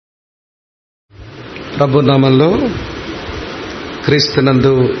ప్రభునామంలో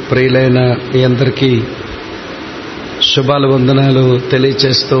క్రీస్తునందు ప్రియులైన మీ అందరికీ శుభాలు వందనాలు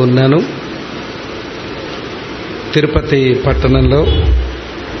తెలియచేస్తూ ఉన్నాను. తిరుపతి పట్టణంలో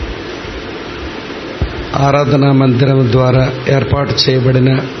ఆరాధనా మందిరం ద్వారా ఏర్పాటు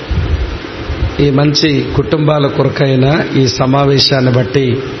చేయబడిన ఈ మంచి కుటుంబాల కొరకైన ఈ సమావేశాన్ని బట్టి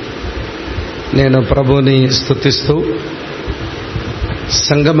నేను ప్రభువుని స్తుతిస్తూ,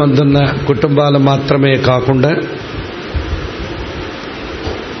 సంఘమందున్న కుటుంబాలు మాత్రమే కాకుండా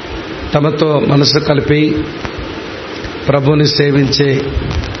తమతో మనసు కలిపి ప్రభువుని సేవించే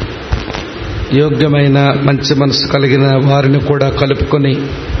యోగ్యమైన మంచి మనసు కలిగిన వారిని కూడా కలుపుకొని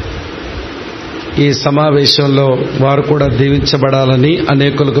ఈ సమావేశంలో వారు కూడా దీవించబడాలని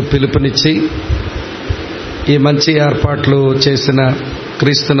అనేకులకు పిలుపునిచ్చి ఈ మంచి ఏర్పాట్లు చేసిన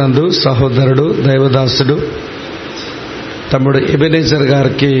క్రీస్తునందు సహోదరుడు దైవదాసుడు తమ్ముడు ఎబెనేజర్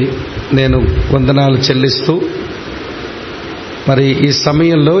గారికి నేను వందనాలు చెల్లిస్తూ, మరి ఈ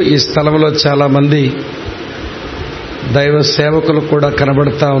సమయంలో ఈ స్థలంలో చాలామంది దైవ సేవకులు కూడా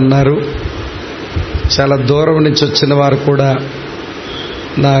కనబడుతూ ఉన్నారు. చాలా దూరం నుంచి వచ్చిన వారు కూడా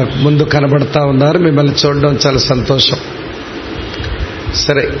నా ముందు కనబడుతూ ఉన్నారు. మిమ్మల్ని చూడడం చాలా సంతోషం.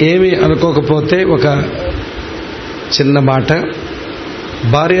 సరే, ఏమీ అనుకోకపోతే ఒక చిన్న మాట.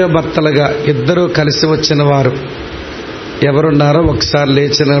 భార్యాభర్తలుగా ఇద్దరూ కలిసి వచ్చిన వారు ఎవరున్నారో ఒకసారి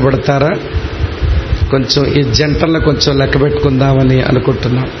లేచి నిలబడతారా? కొంచెం ఈ జంటలను కొంచెం లెక్క పెట్టుకుందామని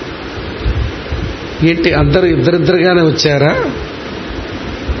అనుకుంటున్నాం. ఏంటి, అందరూ ఇద్దరిద్దరుగానే వచ్చారా?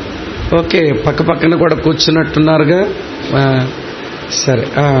 ఓకే, పక్క పక్కన కూడా కూర్చున్నట్టున్నారుగా. సరే,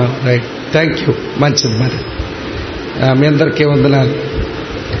 రైట్, థ్యాంక్ యూ, మంచిది. మరి మీ అందరికీ వందనాలు.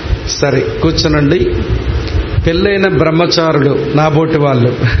 సరే, కూర్చునండి. పెళ్ళైన బ్రహ్మచారులు నాబోటి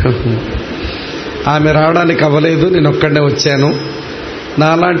వాళ్ళు, ఆమె రావడానికి అవ్వలేదు, నేను ఒక్కడే వచ్చాను.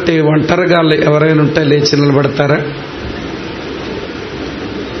 నాలాంటి ఒంటరిగాళ్ళు ఎవరైనా ఉంటే లేచి నిలబడతారా?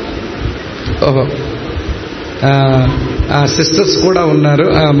 ఓహో, సిస్టర్స్ కూడా ఉన్నారు,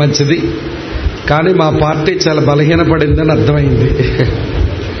 మంచిది. కానీ మా పార్టీ చాలా బలహీనపడిందని అర్థమైంది.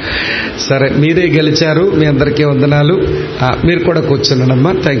 సరే, మీరే గెలిచారు, మీ అందరికీ వందనాలు. మీరు కూడా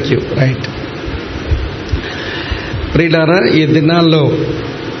కూర్చున్నానమ్మా. Thank you. రైట్. ప్రియులారా, ఈ దినాల్లో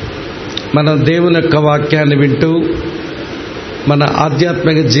మనం దేవుని యొక్క వాక్యాన్ని వింటూ మన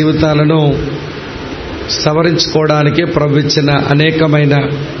ఆధ్యాత్మిక జీవితాలను సవరించుకోవడానికి ప్రభువిచ్చిన అనేకమైన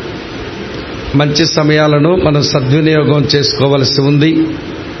మంచి సమయాలను మనం సద్వినియోగం చేసుకోవలసి ఉంది.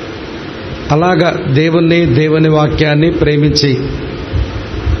 అలాగా దేవుని వాక్యాన్ని ప్రేమించి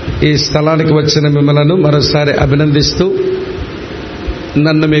ఈ స్థలానికి వచ్చిన మిమ్మలను మరోసారి అభినందిస్తూ,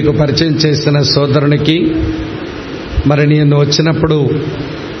 నన్ను మీకు పరిచయం చేసిన సోదరునికి, మరి నేను వచ్చినప్పుడు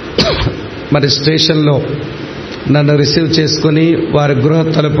మరి స్టేషన్లో నన్ను రిసీవ్ చేసుకుని వారి గృహ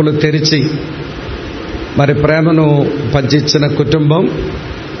తలుపులు తెరిచి మరి ప్రేమను పంచిచ్చిన కుటుంబం,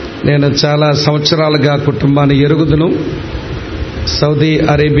 నేను చాలా సంవత్సరాలుగా కుటుంబాన్ని ఎరుగుదును. సౌదీ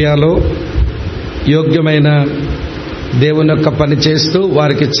అరేబియాలో యోగ్యమైన దేవుని యొక్క పని చేస్తూ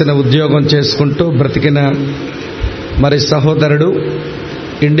వారికి ఇచ్చిన ఉద్యోగం చేసుకుంటూ బ్రతికిన మరి సహోదరుడు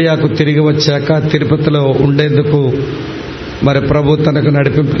ఇండియాకు తిరిగి వచ్చాక తిరుపతిలో ఉండేందుకు మరి ప్రభు తనకు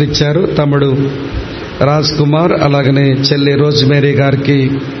నడిపింపునిచ్చారు. తమ్ముడు రాజ్ కుమార్, అలాగనే చెల్లి రోజ్మేరీ గారికి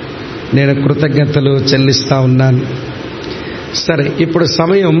నేను కృతజ్ఞతలు చెల్లిస్తా ఉన్నాను. సరే, ఇప్పుడు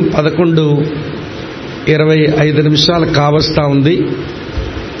సమయం 11:25 కావస్తా ఉంది.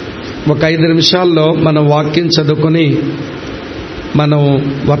 ఒక 5 నిమిషాల్లో మనం వాక్యం చదువుకొని మనం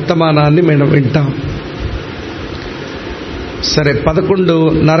వర్తమానాన్ని మనం వింటాం. సరే,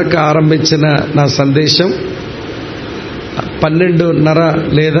 11:30 ఆరంభించిన నా సందేశం 12:30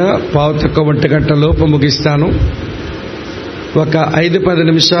 లేదా 12:15 లోపు ముగిస్తాను. ఒక 5-10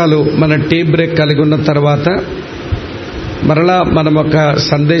 నిమిషాలు మన టీ బ్రేక్ కలిగి ఉన్న తర్వాత మరలా మనం ఒక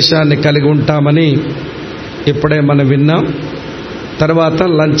సందేశాన్ని కలిగి ఉంటామని ఇప్పుడే మనం విన్నాం. తర్వాత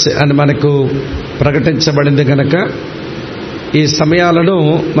లంచ్ అని మనకు ప్రకటించబడింది కనుక ఈ సమయాలను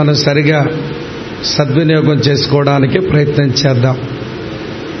మనం సరిగా సద్వినియోగం చేసుకోవడానికి ప్రయత్నం చేద్దాం.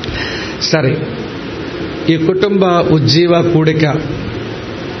 సరే, ఈ కుటుంబ ఉజ్జీవ కూడిక,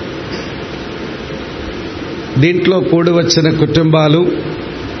 దీంట్లో కూడి వచ్చిన కుటుంబాలు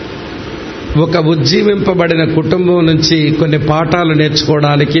ఒక ఉజ్జీవింపబడిన కుటుంబం నుంచి కొన్ని పాఠాలు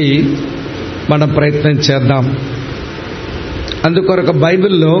నేర్చుకోవడానికి మనం ప్రయత్నం చేద్దాం. అందుకొరకు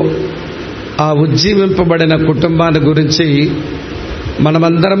బైబిల్లో ఆ ఉజ్జీవింపబడిన కుటుంబాన్ని గురించి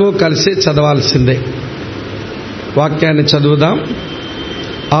మనమందరము కలిసి చదవాల్సిందే. వాక్యాన్ని చదువుదాం.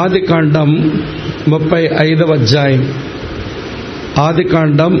 ఆదికాండం 35వ అధ్యాయం.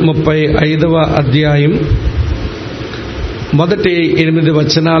 ఆదికాండం 35వ అధ్యాయం మొదటి 8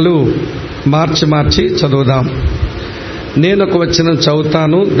 వచనాలు మార్చి చదువుదాం. నేనొక వచనం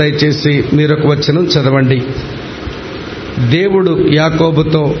చదువుతాను, దయచేసి మీరొక వచనం చదవండి. దేవుడు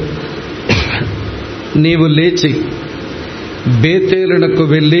యాకోబుతో, నీవు లేచి బేతేలునకు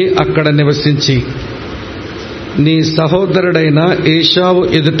వెళ్ళి అక్కడ నివసించి నీ సహోదరుడైన ఏశావు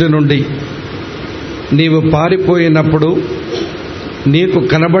ఎదుటి నుండి నీవు పారిపోయినప్పుడు నీకు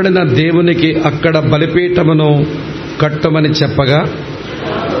కనబడిన దేవునికి అక్కడ బలిపీఠమును కట్టుమని చెప్పగా,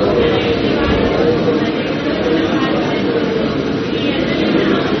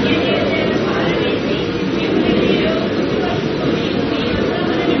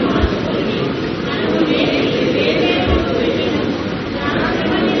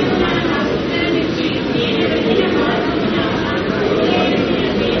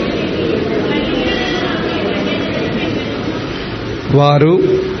 వారు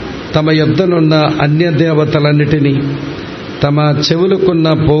తమ యొద్దనున్న అన్య దేవతలన్నిటినీ తమ చెవులకున్న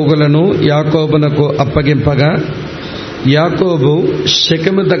పోగులను యాకోబునకు అప్పగింపగా, యాకోబు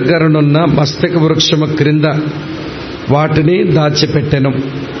షెకెము దగ్గరనున్న మస్తక వృక్షము క్రింద వాటిని దాచిపెట్టెను.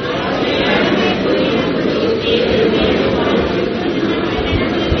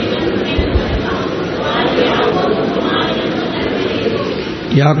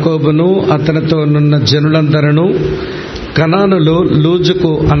 యాకోబును అతనితో నున్న జనులందరూ కనానులు లూజుకు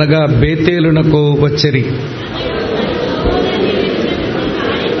అనగా బేతేలునకు వచ్చిరి.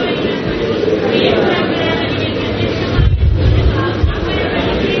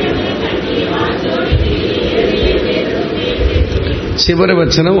 చివరి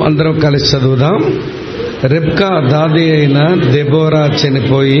వచనం అందరం కలిసి చదువుదాం. రెబ్కా దాది అయిన దెబోరా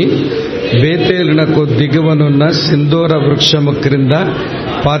చనిపోయి బేతేలునకు దిగువనున్న సింధూర వృక్షము క్రింద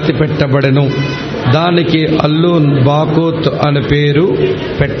పాతిపెట్టబడెను. దానికి అల్లూన్ బాకోత్ అనే పేరు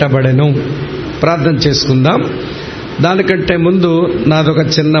పెట్టబడెను. ప్రార్థన చేసుకుందాం. దానికంటే ముందు నాదొక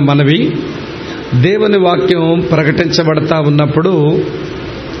చిన్న మనవి. దేవుని వాక్యం ప్రకటించబడతా ఉన్నప్పుడు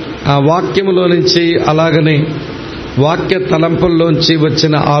ఆ వాక్యములో నుంచి, అలాగనే వాక్య తలంపుల్లోంచి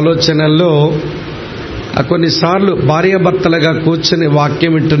వచ్చిన ఆలోచనల్లో కొన్నిసార్లు భార్యాభర్తలుగా కూర్చుని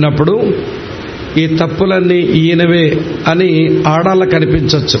వాక్యం వింటున్నప్పుడు ఈ తప్పులన్నీ ఈయనవే అని ఆడాళ్ళకు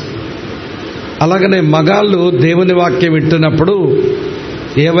అనిపించవచ్చు. అలాగనే మగాళ్ళు దేవుని వాక్యం వింటున్నప్పుడు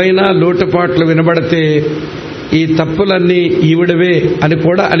ఏవైనా లోటుపాట్లు వినబడితే ఈ తప్పులన్నీ ఈవిడవే అని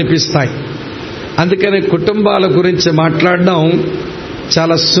కూడా అనిపిస్తాయి. అందుకని కుటుంబాల గురించి మాట్లాడడం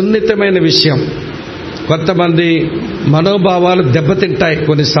చాలా సున్నితమైన విషయం. కొంతమంది మనోభావాలు దెబ్బతింటాయి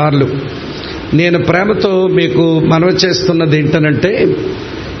కొన్నిసార్లు. నేను ప్రేమతో మీకు మనవి చేస్తున్నది ఏంటనంటే,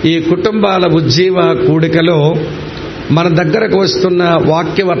 ఈ కుటుంబాల ఉజ్జీవ కూడికలో మన దగ్గరకు వస్తున్న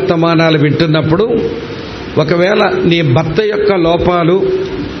వాక్య వర్తమానాలు వింటున్నప్పుడు ఒకవేళ నీ భర్త యొక్క లోపాలు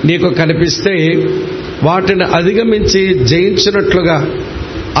నీకు కనిపిస్తే వాటిని అధిగమించి జయించినట్లుగా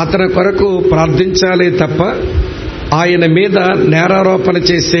అతని కొరకు ప్రార్థించాలే తప్ప ఆయన మీద నేరారోపణ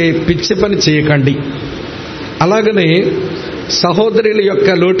చేసే పిచ్చి పని చేయకండి. అలాగనే సహోదరుల యొక్క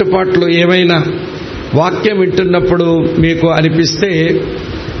లోటుపాట్లు ఏమైనా వాక్యం వింటున్నప్పుడు మీకు అనిపిస్తే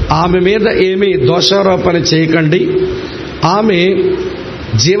ఆమె మీద ఏమీ దోషారోపణ చేయకండి. ఆమె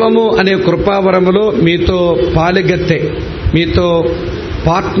జీవము అనే కృపావరములో మీతో పాలిగత్తె, మీతో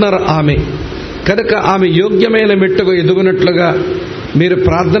పార్ట్నర్ ఆమె కనుక ఆమె యోగ్యమైన మెట్టుకు ఎదుగునట్లుగా మీరు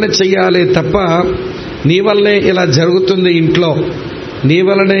ప్రార్థన చెయ్యాలి తప్ప నీ వల్లనే ఇలా జరుగుతుంది ఇంట్లో, నీ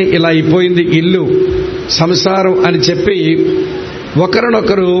వల్లనే ఇలా అయిపోయింది ఇల్లు సంసారం అని చెప్పి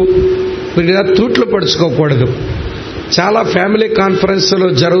ఒకరినొకరు తూట్లు పడుచుకోకూడదు. చాలా ఫ్యామిలీ కాన్ఫరెన్స్లో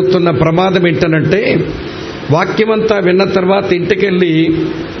జరుగుతున్న ప్రమాదం ఏంటనంటే, వాక్యమంతా విన్న తర్వాత ఇంటికెళ్ళి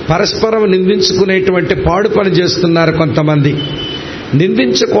పరస్పరం నిందించుకునేటువంటి పాడు పని చేస్తున్నారు కొంతమంది.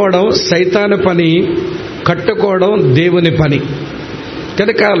 నిందించుకోవడం సైతాను పని, కట్టుకోవడం దేవుని పని.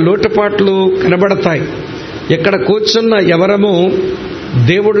 కనుక లోటుపాట్లు కనబడతాయి. ఇక్కడ కూర్చున్న ఎవరము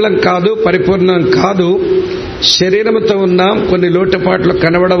దేవుళ్ళం కాదు, పరిపూర్ణం కాదు, శరీరంతో ఉన్నాం, కొన్ని లోటుపాట్లు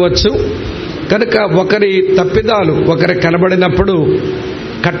కనబడవచ్చు. కనుక ఒకరి తప్పిదాలు ఒకరి కనబడినప్పుడు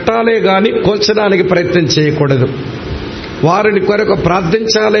కట్టాలే గాని కోల్చడానికి ప్రయత్నం చేయకూడదు. వారిని కొరకు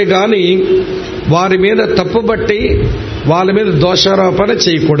ప్రార్థించాలే గాని వారి మీద తప్పుబట్టి వాళ్ళ మీద దోషారోపణ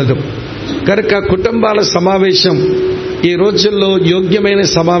చేయకూడదు. కనుక కుటుంబాల సమావేశం ఈ రోజుల్లో యోగ్యమైన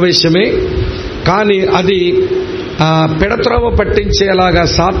సమావేశమే, కానీ అది పెడత్రోవ పట్టించేలాగా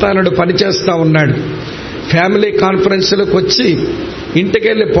సాతానుడు పనిచేస్తూ ఉన్నాడు. ఫ్యామిలీ కాన్ఫరెన్స్లకు వచ్చి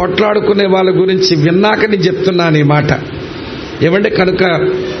ఇంటికెళ్ళి పోట్లాడుకునే వాళ్ళ గురించి విన్నాక నేను చెప్తున్నాను ఈ మాట. ఏమంటే కనుక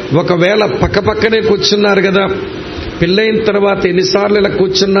ఒకవేళ పక్కపక్కనే కూర్చున్నారు కదా, పెళ్ళైన తర్వాత ఎన్నిసార్లు ఇలా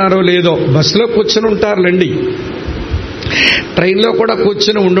కూర్చున్నారో లేదో, బస్సులో కూర్చుని ఉంటారులేండి, ట్రైన్లో కూడా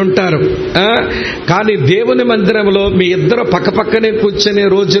కూర్చుని ఉండుంటారు. కానీ దేవుని మందిరంలో మీ ఇద్దరు పక్కపక్కనే కూర్చునే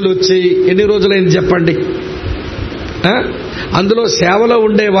రోజులు వచ్చి ఎన్ని రోజులైంది చెప్పండి? అందులో సేవలో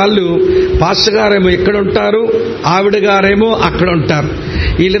ఉండే వాళ్ళు పాస్టర్ గారేమో ఇక్కడ ఉంటారు, ఆవిడ గారేమో అక్కడ ఉంటారు.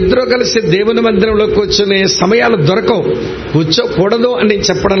 వీళ్ళిద్దరూ కలిసి దేవుని మందిరంలో కూర్చునే సమయాలు దొరకవు. కూర్చోకూడదు అని నేను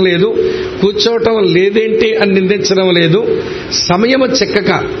చెప్పడం లేదు, కూర్చోవటం లేదేంటి అని నిందించడం లేదు. సమయము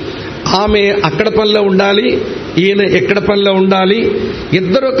చెక్కక ఆమె అక్కడ పనిలో ఉండాలి, ఈయన ఎక్కడ పనిలో ఉండాలి.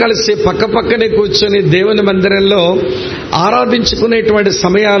 ఇద్దరూ కలిసి పక్కపక్కనే కూర్చొని దేవుని మందిరంలో ఆరాధించుకునేటువంటి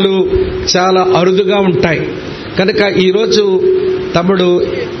సమయాలు చాలా అరుదుగా ఉంటాయి. కనుక ఈరోజు తమ్ముడు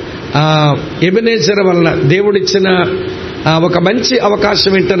ఎబెనేజర్ వలన దేవుడిచ్చిన ఒక మంచి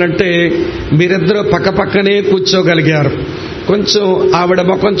అవకాశం ఏంటంటే మీరిద్దరూ పక్కపక్కనే కూర్చోగలిగారు. కొంచెం ఆవిడ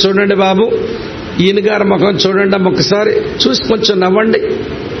ముఖం చూడండి బాబు, ఈయన గారి ముఖం చూడండి, ఒకసారి చూసి కొంచెం నవ్వండి.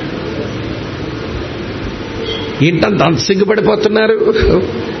 ఏంటంత సిగ్గుపడిపోతున్నారు?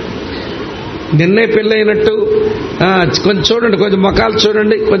 నిన్నే పెళ్ళైనట్టు కొంచెం చూడండి, కొంచెం ముఖాలు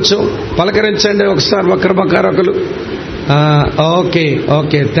చూడండి, కొంచెం పలకరించండి ఒకసారి ఒకరి ముఖారొకరు. Okay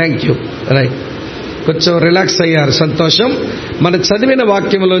okay, thank you, right. కొంచెం రిలాక్స్ అయ్యారు, సంతోషం. మన చదివిన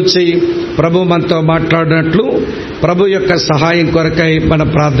వాక్యంలోంచి ప్రభు మనతో మాట్లాడినట్లు ప్రభు యొక్క సహాయం కొరకై మనం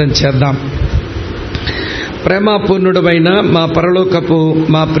ప్రార్థన చేద్దాం. ప్రేమపూర్ణుడైన మా పరలోకపు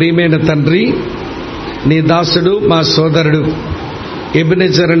మా ప్రియమైన తండ్రి, నీ దాసుడు మా సోదరుడు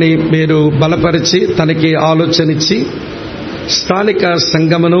ఎబెనెజరుని మీరు బలపరిచి తనకి ఆలోచనిచ్చి స్థానిక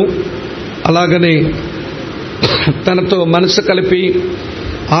సంఘమును అలాగనే తనతో మనసు కలిపి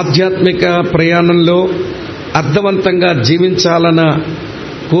ఆధ్యాత్మిక ప్రయాణంలో అర్థవంతంగా జీవించాలన్న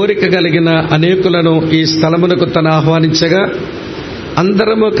కోరిక కలిగిన అనేకులను ఈ స్థలమునకు తను ఆహ్వానించగా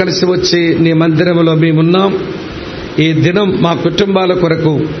అందరము కలిసి వచ్చి నీ మందిరములో మేమున్నాం. ఈ దినం మా కుటుంబాల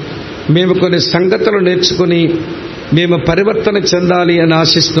కొరకు మేము కొన్ని సంగతులు నేర్చుకుని మేము పరివర్తన చెందాలి అని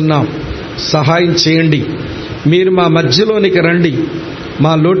ఆశిస్తున్నాం. సహాయం చేయండి. మీరు మా మధ్యలోనికి రండి,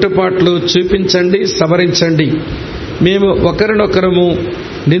 మా లోటుపాట్లు చూపించండి, సవరించండి. మేము ఒకరినొకరము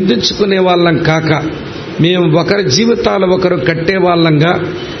నిందించుకునే వాళ్ళం కాక మేము ఒకరి జీవితాలు ఒకరు కట్టే వాళ్ళంగా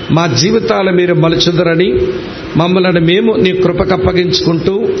మా జీవితాలు మీరు మలుచుదరని మమ్మల్ని మేము నీ కృపకు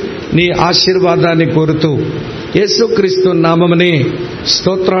అప్పగించుకుంటూ నీ ఆశీర్వాదాన్ని కోరుతూ యేసుక్రీస్తు నామమునే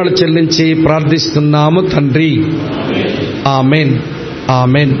స్తోత్రాలు చెల్లించి ప్రార్థిస్తున్నాము తండ్రి. Amen,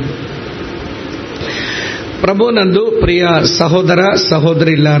 amen. ప్రభునందు ప్రియ సహోదర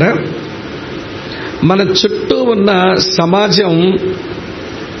సహోదరులారా, మన చుట్టూ ఉన్న సమాజం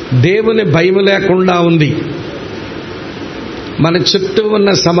దేవుని భయం లేకుండా ఉంది. మన చుట్టూ ఉన్న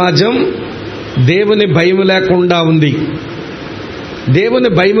సమాజం దేవుని భయం లేకుండా ఉంది. దేవుని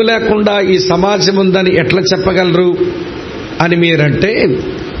భయం లేకుండా ఈ సమాజం ఉందని ఎట్లా చెప్పగలరు అని మీరంటే,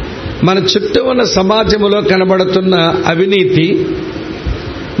 మన చుట్టూ ఉన్న సమాజంలో కనబడుతున్న అవినీతి,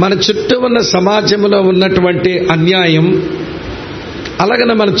 మన చుట్టూ ఉన్న సమాజంలో ఉన్నటువంటి అన్యాయం,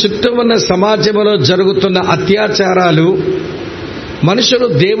 అలాగనే మన చుట్టూ ఉన్న సమాజంలో జరుగుతున్న అత్యాచారాలు, మనుషులు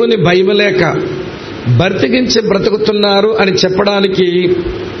దేవుని భయం లేక బతికించి బ్రతుకుతున్నారు అని చెప్పడానికి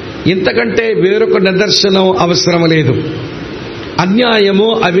ఇంతకంటే వేరొక నిదర్శనం అవసరం లేదు. అన్యాయము,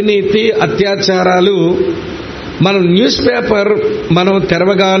 అవినీతి, అత్యాచారాలు మనం న్యూస్ పేపర్ మనం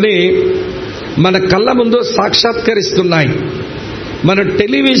తెరవగానే మన కళ్ళ ముందు సాక్షాత్కరిస్తున్నాయి. మనం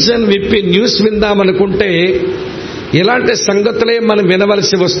టెలివిజన్ విప్పి న్యూస్ విందామనుకుంటే ఇలాంటి సంగతులే మనం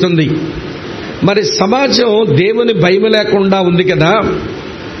వినవలసి వస్తుంది. మరి సమాజం దేవుని భయం లేకుండా ఉంది కదా.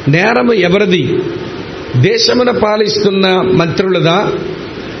 నేరము ఎవరిది? దేశమును పాలిస్తున్న మంత్రులదా,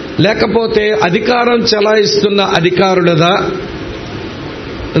 లేకపోతే అధికారం చెలాయిస్తున్న అధికారులదా,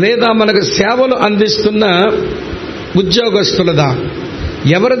 లేదా మనకు సేవలు అందిస్తున్న ఉద్యోగస్తులదా?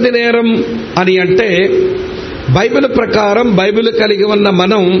 ఎవరిది నేరం అని అంటే, బైబిల్ ప్రకారం బైబిల్ కలిగి ఉన్న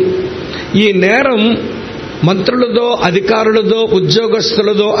మనం ఈ నేరం మంత్రులదో, అధికారులదో,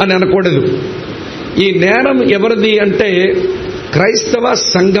 ఉద్యోగస్తులదో అని అనకూడదు. ఈ నేరం ఎవరిది అంటే క్రైస్తవ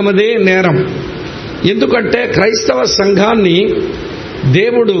సంఘమదే నేరం. ఎందుకంటే క్రైస్తవ సంఘాన్ని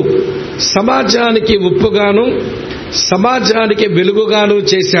దేవుడు సమాజానికి ఉప్పుగాను సమాజానికి వెలుగుగాను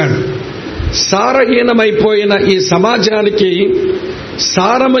చేశాడు. సారహీనమైపోయిన ఈ సమాజానికి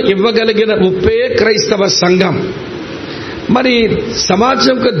సారము ఇవ్వగలిగిన ఉప్పే క్రైస్తవ సంఘం. మరి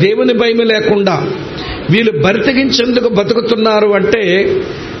సమాజంకు దేవుని భయం లేకుండా వీళ్ళు బతికించేందుకు బతుకుతున్నారు అంటే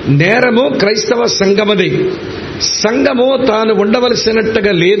నేరము క్రైస్తవ సంఘమది. సంఘము తాను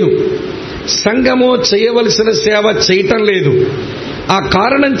ఉండవలసినట్టుగా లేదు, సంఘము చేయవలసిన సేవ చేయటం లేదు. ఆ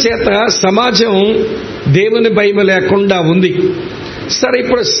కారణం చేత సమాజం దేవుని భయం లేకుండా ఉంది. సరే,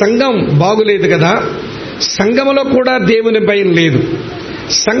 ఇప్పుడు సంఘం బాగులేదు కదా, సంఘములో కూడా దేవుని భయం లేదు.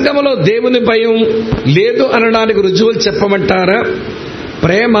 సంఘములో దేవుని భయం లేదు అనడానికి రుజువులు చెప్పమంటారా?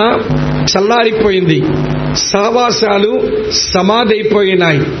 ప్రేమ చల్లారిపోయింది, సహవాసాలు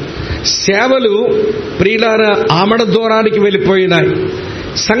సమాధైపోయినాయి, సేవలు ప్రియులారా ఆమడ దూరానికి వెళ్ళిపోయినాయి.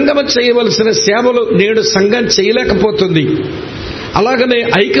 సంఘము చేయవలసిన సేవలు నేడు సంఘం చేయలేకపోతుంది. అలాగనే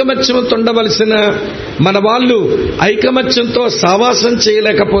ఐకమత్యంతో ఉండవలసిన మన వాళ్ళు ఐకమత్యంతో సావాసం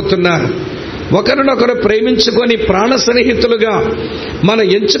చేయలేకపోతున్నారు. ఒకరినొకరు ప్రేమించుకొని ప్రాణ స్నేహితులుగా మనం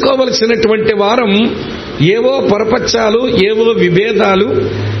ఎంచుకోవలసినటువంటి వారం ఏవో పొరపచ్చాలు, ఏవో విభేదాలు,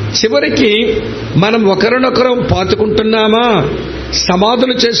 చివరికి మనం ఒకరినొకరం పాతుకుంటున్నామా,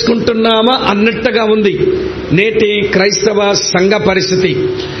 సమాధులు చేసుకుంటున్నామా అన్నట్టుగా ఉంది నేటి క్రైస్తవ సంఘ పరిస్థితి.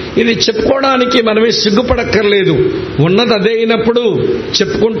 ఇది చెప్పుకోవడానికి మనమే సిగ్గుపడక్కర్లేదు. ఉన్నది అదే అయినప్పుడు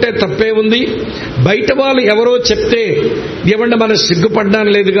చెప్పుకుంటే తప్పే ఉంది. బయట వాళ్ళు ఎవరో చెప్తే ఏమన్నా మనం సిగ్గుపడ్డం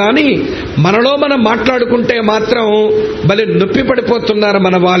లేదు. కానీ మనలో మనం మాట్లాడుకుంటే మాత్రం భలే నొప్పి పడిపోతున్నారు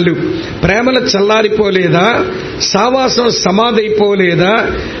మన వాళ్ళు. ప్రేమలు చల్లారిపోలేదా? సావాసం సమాధైపోలేదా?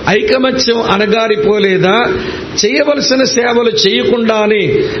 ఐకమత్యం అణగారిపోలేదా? చేయవలసిన సేవలు చేయకుండానే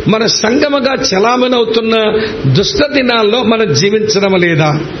మన సంగమగా చలామణవుతున్న దుష్ట దినాల్లో మనం జీవించడం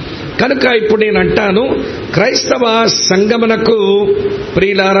లేదా? కనుక ఇప్పుడు నేను అంటాను, క్రైస్తవ సంగమనకు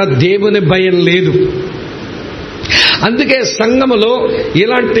ప్రియులారా దేవుని భయం లేదు. అందుకే సంఘములో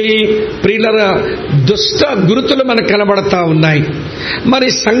ఇలాంటి ప్రియులారా దుష్ట గురుతులు మనకు కనబడతా ఉన్నాయి. మరి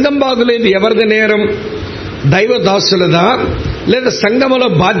సంఘం బాగులేదు, ఎవరిది నేరం? దైవదాసులదా, లేదా సంఘములో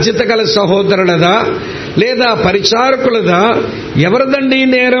బాధ్యత గల సహోదరులదా, లేదా పరిచారకులదా? ఎవరిదండి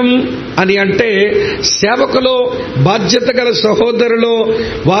నేరం అని అంటే సేవకులు, బాధ్యత గల సహోదరులు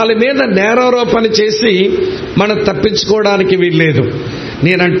వాళ్ళ మీద నేరారోపణ చేసి మనం తప్పించుకోవడానికి వీల్లేదు.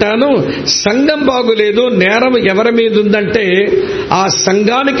 నేనంటాను, సంఘం బాగులేదు, నేరం ఎవరి మీద ఉందంటే ఆ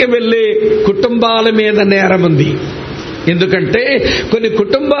సంఘానికి వెళ్ళే కుటుంబాల మీద నేరం ఉంది. ఎందుకంటే కొన్ని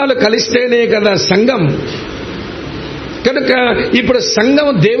కుటుంబాలు కలిస్తేనే కదా సంఘం. కనుక ఇప్పుడు సంఘం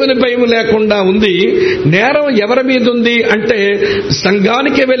దేవుని భయం లేకుండా ఉంది. నేరం ఎవరి మీద ఉంది అంటే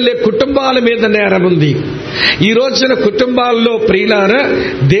సంఘానికి వెళ్లే కుటుంబాల మీద నేరం ఉంది. ఈ రోజున కుటుంబాల్లో ప్రియులారా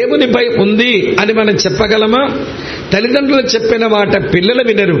దేవుని భయం ఉంది అని మనం చెప్పగలమా? తల్లిదండ్రులు చెప్పిన మాట పిల్లలు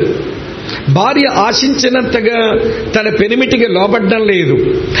వినరు. భార్య ఆశించినంతగా తన పెనిమిటికి లోబడ్డం లేదు.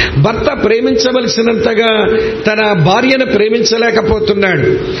 భర్త ప్రేమించవలసినంతగా తన భార్యను ప్రేమించలేకపోతున్నాడు.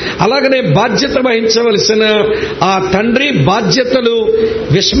 అలాగనే బాధ్యత వహించవలసిన ఆ తండ్రి బాధ్యతలు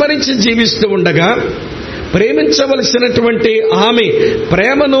విస్మరించి జీవిస్తూ ఉండగా, ప్రేమించవలసినటువంటి ఆమె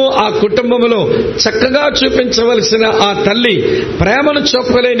ప్రేమను ఆ కుటుంబంలో చక్కగా చూపించవలసిన ఆ తల్లి ప్రేమను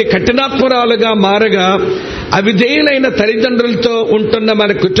చూపలేని కఠినాత్మురాలుగా మారగా, అవిధేయులైన తల్లిదండ్రులతో ఉంటున్న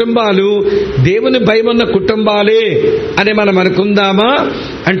మన కుటుంబాలు దేవుని భయమున్న కుటుంబాలే అని మనం అనుకుందామా?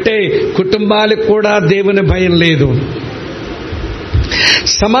 అంటే కుటుంబాలకు కూడా దేవుని భయం లేదు,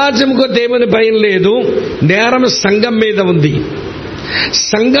 సమాజంకు దేవుని భయం లేదు. నేరం సంఘం మీద ఉంది.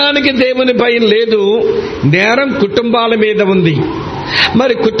 సంఘానికి దేవుని భయం లేదు, నేరం కుటుంబాల మీద ఉంది.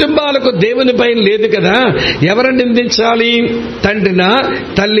 మరి కుటుంబాలకు దేవుని భయం లేదు కదా, ఎవరిని నిందించాలి? తండ్రినా,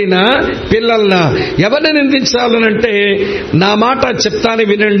 తల్లినా, పిల్లలనా? ఎవరిని నిందించాలనంటే నా మాట చెప్తాను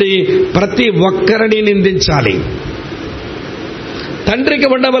వినండి, ప్రతి ఒక్కరిని నిందించాలి. తండ్రికి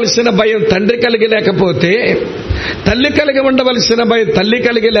ఉండవలసిన భయం తండ్రి కలిగి లేకపోతే, తల్లి కలిగి ఉండవలసిన భయం తల్లి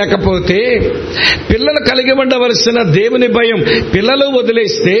కలిగి లేకపోతే, పిల్లలు కలిగి ఉండవలసిన దేవుని భయం పిల్లలు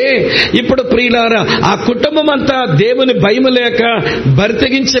వదిలేస్తే, ఇప్పుడు ప్రియులారా ఆ కుటుంబం అంతా దేవుని భయం లేక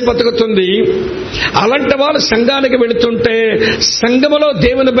బరితెగించి బతుకుతుంది. అలాంటి వాళ్ళు సంఘానికి వెళుతుంటే సంఘములో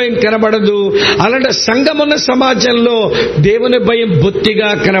దేవుని భయం కనబడదు. అలాంటి సంఘమున్న సమాజంలో దేవుని భయం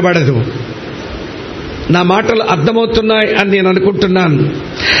బొత్తిగా కనబడదు. నా మాటలు అర్థమవుతున్నాయి అని నేను అనుకుంటున్నాను.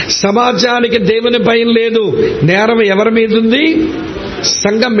 సమాజానికి దేవుని భయం లేదు, నేరం ఎవరి మీద ఉంది?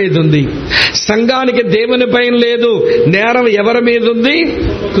 సంఘం మీద ఉంది. సంఘానికి దేవుని భయం లేదు, నేరం ఎవరి మీద ఉంది?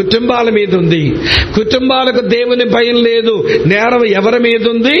 కుటుంబాల మీద ఉంది. కుటుంబాలకు దేవుని భయం లేదు, నేరం ఎవరి మీద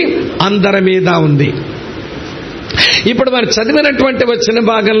ఉంది? అందరి మీద ఉంది. ఇప్పుడు మనం చదివినటువంటి వచ్చిన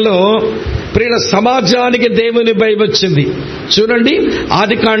భాగంలో ప్రియుల సమాజానికి దేవుని భయం వచ్చింది. చూడండి,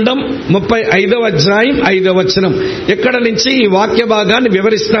 ఆదికాండం 35వ అధ్యాయం 5వ వచనం. ఇక్కడ నుంచి ఈ వాక్య భాగాన్ని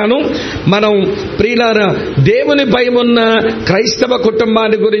వివరిస్తాను. మనం ప్రియులారా దేవుని భయం ఉన్న క్రైస్తవ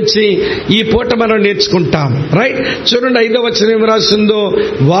కుటుంబాన్ని గురించి ఈ పూట మనం నేర్చుకుంటాం. రైట్, చూడండి 5వ వచనం ఏం రాసిందో.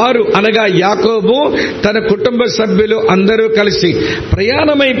 వారు అనగా యాకోబు తన కుటుంబ సభ్యులు అందరూ కలిసి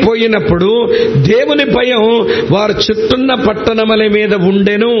ప్రయాణమైపోయినప్పుడు దేవుని భయం వారు చుట్టున్న పట్టణముల మీద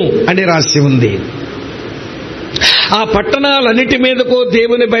ఉండెను అని రాసి ఉంది. ఆ పట్టణాలన్నిటి మీదకు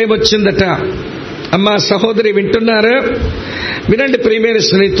దేవుని భయం వచ్చిందట. అమ్మా సహోదరి వింటున్నారా? వినండి ప్రియమైన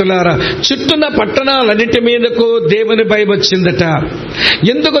స్నేహితులారా, చుట్టూన్న పట్టణాలన్నిటి మీదకు దేవుని భయం వచ్చిందట.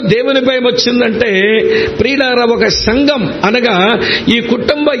 ఎందుకు దేవుని భయం వచ్చిందంటే, ప్రియులారా, ఒక సంఘం అనగా ఈ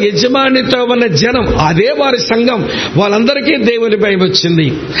కుటుంబ యజమానితో ఉన్న జనం, అదే వారి సంఘం, వాళ్ళందరికీ దేవుని భయం వచ్చింది.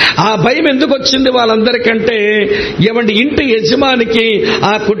 ఆ భయం ఎందుకు వచ్చింది వాళ్ళందరికంటే, ఏమంటే ఇంటి యజమానికి,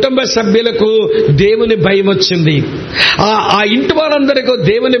 ఆ కుటుంబ సభ్యులకు దేవుని భయం వచ్చింది. ఆ ఇంటి వాళ్ళందరికీ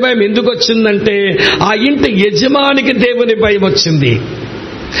దేవుని భయం ఎందుకు వచ్చిందంటే, ఆ ఇంటి యజమానికి దేవుని భయం వచ్చింది.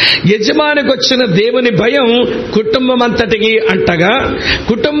 యజమానికి వచ్చిన దేవుని భయం కుటుంబం అంతటికి అంటగా,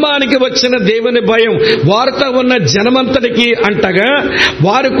 కుటుంబానికి వచ్చిన దేవుని భయం వారితో ఉన్న జనమంతటికి అంటగా,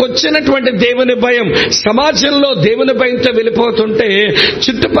 వారికి వచ్చినటువంటి దేవుని భయం సమాజంలో దేవుని భయంతో వెళ్ళిపోతుంటే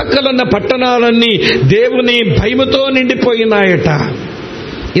చుట్టుపక్కల ఉన్న పట్టణాలన్నీ దేవుని భయముతో నిండిపోయినాయట.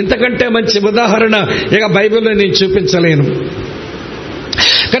 ఇంతకంటే మంచి ఉదాహరణ ఇక బైబిల్లో నేను చూపించలేను.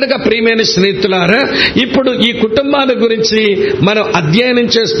 కనుక ప్రియమైన స్నేహితులారా, ఇప్పుడు ఈ కుటుంబాల గురించి మనం అధ్యయనం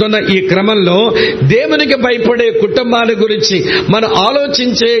చేస్తున్న ఈ క్రమంలో దేవునికి భయపడే కుటుంబాల గురించి మనం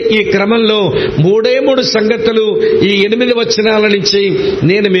ఆలోచించే ఈ క్రమంలో 3 సంగతులు ఈ 8 వచనాల నుంచి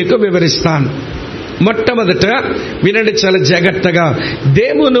నేను మీకు వివరిస్తాను. మొట్టమొదట వినండి చాలా జాగ్రత్తగా.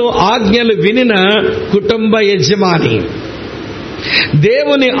 దేవుని ఆజ్ఞలు వినిన కుటుంబ యజమాని.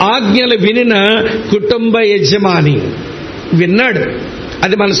 దేవుని ఆజ్ఞలు వినిన కుటుంబ యజమాని విన్నాడు,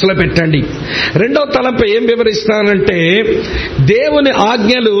 అది మనసులో పెట్టండి. రెండవ తలంపు ఏం వివరిస్తానంటే, దేవుని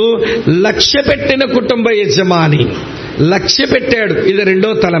ఆజ్ఞలు లక్ష్య పెట్టిన కుటుంబ యజమాని. లక్ష్య పెట్టాడు, ఇది రెండో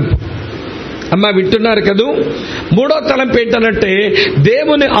తలంపు. అమ్మా వింటున్నారు కదూ? మూడో తలంపు ఏంటనంటే,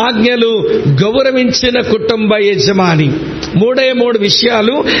 దేవుని ఆజ్ఞలు గౌరవించిన కుటుంబ యజమాని. 3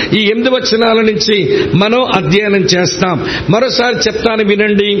 విషయాలు ఈ 8 వచనాల నుంచి మనం అధ్యయనం చేస్తాం. మరోసారి చెప్తాను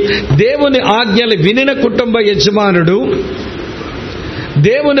వినండి. దేవుని ఆజ్ఞలు వినిన కుటుంబ యజమానుడు,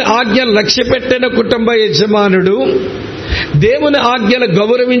 దేవుని ఆజ్ఞలు లక్ష్య పెట్టిన కుటుంబ యజమానుడు, దేవుని ఆజ్ఞలు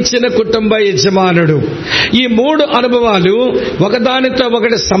గౌరవించిన కుటుంబ యజమానుడు. ఈ 3 అనుభవాలు ఒకదానితో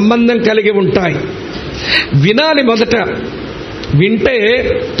ఒకటి సంబంధం కలిగి ఉంటాయి. వినాలి మొదట, వింటే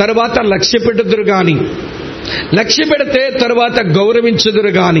తరువాత లక్ష్య పెట్టుదురు గాని, లక్ష్య పెడితే తరువాత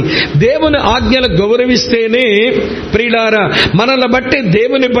గౌరవించుదురు గాని. దేవుని ఆజ్ఞలు గౌరవిస్తేనే ప్రియులారా మనల్ని బట్టి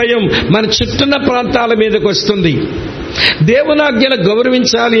దేవుని భయం మన చుట్టూన్న ప్రాంతాల మీదకి వస్తుంది. దేవుని ఆజ్ఞలు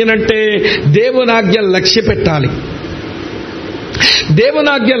గౌరవించాలి అనంటే దేవుని ఆజ్ఞలు లక్ష్య పెట్టాలి.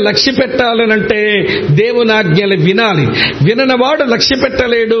 దేవునాజ్ఞలు లక్ష్య పెట్టాలనంటే దేవునాజ్ఞలు వినాలి. విననివాడు లక్ష్య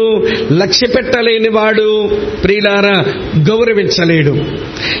పెట్టలేడు, లక్ష్య పెట్టలేని వాడు ప్రియులారా గౌరవించలేడు.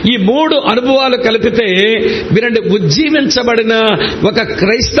 ఈ 3 అనుభవాలు కలిపితే వినండి, ఉజ్జీవించబడిన ఒక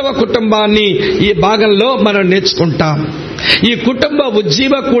క్రైస్తవ కుటుంబాన్ని ఈ భాగంలో మనం నేర్చుకుంటాం. ఈ కుటుంబ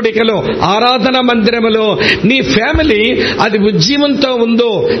ఉజ్జీవ కూడికలో, ఆరాధన మందిరములో నీ ఫ్యామిలీ అది ఉజ్జీవంతో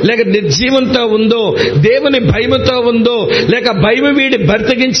ఉందో లేక నిర్జీవంతో ఉందో, దేవుని భయముతో ఉందో లేక భయము వీడి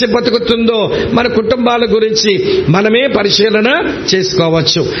బతికించి బతుకుతుందో, మన కుటుంబాల గురించి మనమే పరిశీలన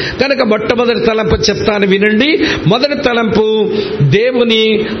చేసుకోవచ్చు. కనుక మొట్టమొదటి తలంపు చెప్తాను వినండి. మొదటి తలంపు, దేవుని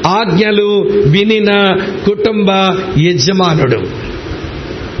ఆజ్ఞలు వినిన కుటుంబ యజమానుడు.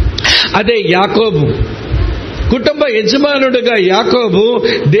 అదే యాకోబు. కుటుంబ యజమానుడిగా యాకోబు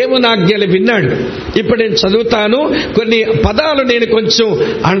దేవుని ఆజ్ఞలు విన్నాడు. ఇప్పుడు నేను చదువుతాను, కొన్ని పదాలు నేను కొంచెం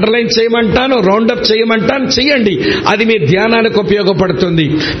అండర్లైన్ చేయమంటాను, రౌండప్ చేయమంటాను, చెయ్యండి, అది మీ ధ్యానానికి ఉపయోగపడుతుంది.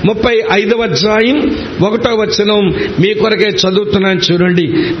 35వ అధ్యాయం 1వ వచనం మీ కొరకే చదువుతున్నాను చూడండి.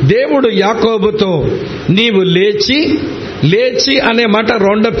 దేవుడు యాకోబుతో, నీవు లేచి అనే మాట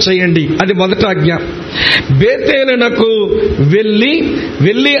రౌండప్ చేయండి, అది మొదటి ఆజ్ఞ. బేతేలునకు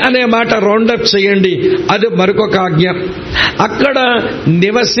వెళ్ళి అనే మాట రౌండప్ చేయండి, అది మరొక ఆజ్ఞ. అక్కడ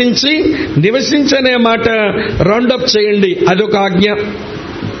నివసించనే మాట రౌండప్ చేయండి, అదొక ఆజ్ఞ.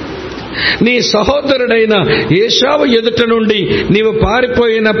 నీ సహోదరుడైన ఏశావు ఎదుట నుండి నీవు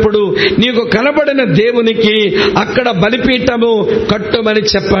పారిపోయినప్పుడు నీకు కనబడిన దేవునికి అక్కడ బలిపీఠము కట్టుమని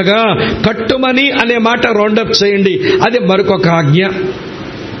చెప్పగా, కట్టుమని అనే మాట రౌండప్ చేయండి, అది మరొక ఆజ్ఞ.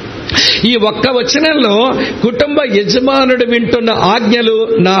 ఈ ఒక్క వచనంలో కుటుంబ యజమానుడు వింటున్న ఆజ్ఞలు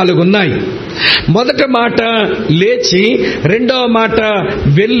 4 ఉన్నాయి. మొదటి మాట లేచి, రెండవ మాట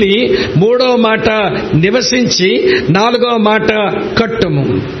వెళ్ళి, మూడవ మాట నివసించి, 4వ మాట కట్టుము.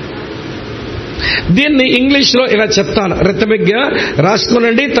 దీన్ని ఇంగ్లీష్ లో ఇలా చెప్తాను, రిథమిక్ గా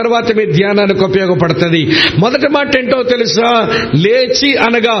రాసుకునండి, తర్వాత మీ ధ్యానానికి ఉపయోగపడుతుంది. మొదటి మాట ఏంటో తెలుసా? లేచి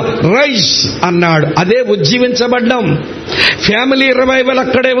అనగా రైజ్ అన్నాడు, అదే ఉజ్జీవించబడ్డం. ఫ్యామిలీ రివైవల్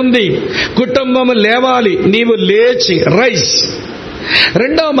అక్కడే ఉంది. కుటుంబం లేవాలి, నీవు లేచి రైజ్.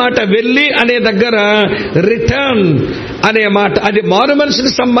 రెండవ మాట వెళ్ళి అనే దగ్గర రిటర్న్ అనే మాట, అది మారు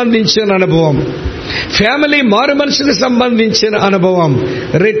మనసుకు సంబంధించిన అనుభవం. ఫ్యామిలీ మారు మనసుకు సంబంధించిన అనుభవం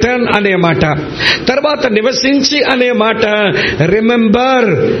రిటర్న్ అనే మాట. తర్వాత నివసించి అనే మాట రిమెంబర్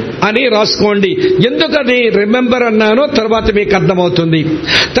అని రాసుకోండి. ఎందుకది రిమెంబర్ అన్నానో తర్వాత మీకు అర్థమవుతుంది.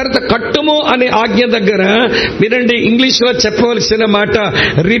 తర్వాత కట్టుము అనే ఆజ్ఞ దగ్గర వినండి, ఇంగ్లీష్లో చెప్పవలసిన మాట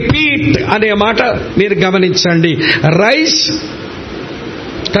రిపీట్ అనే మాట మీరు గమనించండి. రైస్,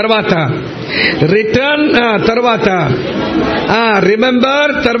 తర్వాత రిటర్న్, తర్వాత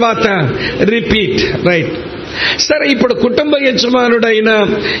రిమెంబర్, తర్వాత రిపీట్. రైట్. సరే, ఇప్పుడు కుటుంబ యజమానుడైన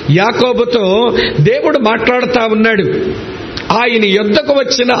యాకోబుతో దేవుడు మాట్లాడుతా ఉన్నాడు. ఆయన యొద్దకు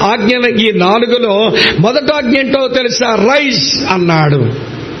వచ్చిన ఆజ్ఞల ఈ 4లో మొదటి ఆజ్ఞ ఏంటో తెలుసా? రైస్ అన్నాడు.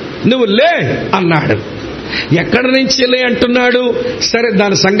 నువ్వు లే అన్నాడు. ఎక్కడి నుంచి లే అంటున్నాడు? సరే,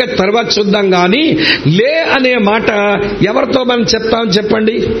 దాని సంగతి తర్వాత చూద్దాం. కానీ లే అనే మాట ఎవరితో మనం చెప్తాం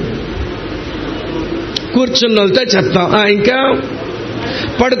చెప్పండి? కూర్చున్న వాళ్ళతో చెప్తాం, ఇంకా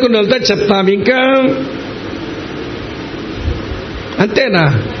పడుకున్న వాళ్ళతో చెప్తాం, ఇంకా అంతేనా?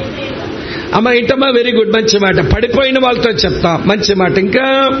 అమ్మ ఇంటమ్మా, వెరీ గుడ్, మంచి మాట. పడిపోయిన వాళ్ళతో చెప్తాం, మంచి మాట. ఇంకా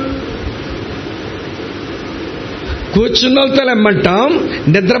కూర్చున్న వాళ్ళతో లెమ్మంటాం,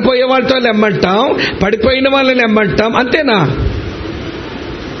 నిద్రపోయే వాళ్ళతో లెమ్మంటాం, పడిపోయిన వాళ్ళని లెమ్మంటాం, అంతేనా?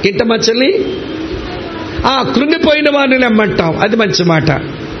 ఇంటమ్మా చెల్లి, కృంగిపోయిన వారిని లెమ్మంటాం, అది మంచి మాట.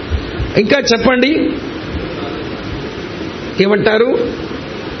 ఇంకా చెప్పండి, ఏమంటారు?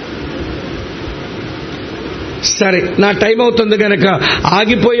 సరే, నా టైం అవుతుంది గనక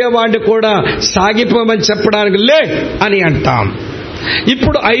ఆగిపోయేవాడిని కూడా సాగిపోమని చెప్పడానికి లే అని అంటాం.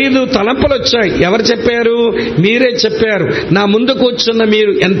 ఇప్పుడు 5 తలంపులు వచ్చాయి. ఎవరు చెప్పారు? మీరే చెప్పారు. నా ముందు కూర్చున్న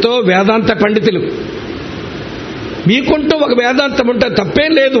మీరు ఎంతో వేదాంత పండితులు. మీకుంటూ ఒక వేదాంతం ఉంటే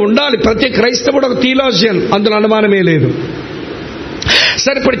తప్పేం లేదు, ఉండాలి. ప్రతి క్రైస్తవుడు ఒక థియాలజియన్, అందులో అనుమానమే లేదు.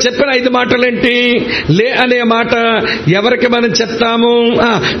 సరే, ఇప్పుడు చెప్పిన 5 మాటలేంటి? లే అనే మాట ఎవరికి మనం చెప్తాము?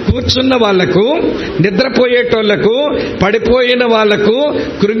 కూర్చున్న వాళ్లకు, నిద్రపోయేటోళ్లకు, పడిపోయిన వాళ్లకు,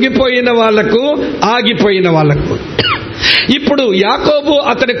 కృంగిపోయిన వాళ్లకు, ఆగిపోయిన వాళ్లకు. ఇప్పుడు యాకోబు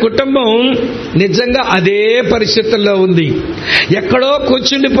అతని కుటుంబం నిజంగా అదే పరిస్థితుల్లో ఉంది. ఎక్కడో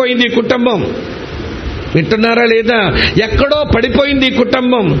కూర్చుండిపోయింది ఈ కుటుంబం. వింటున్నారా లేదా? ఎక్కడో పడిపోయింది ఈ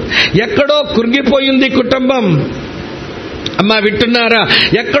కుటుంబం, ఎక్కడో కృంగిపోయింది ఈ కుటుంబం. అమ్మా వింటున్నారా?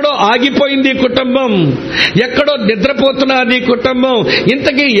 ఎక్కడో ఆగిపోయింది కుటుంబం, ఎక్కడో నిద్రపోతున్నది కుటుంబం.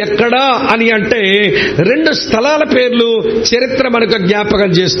 ఇంతకీ ఎక్కడా అని అంటే 2 స్థలాల పేర్లు చరిత్ర మనకు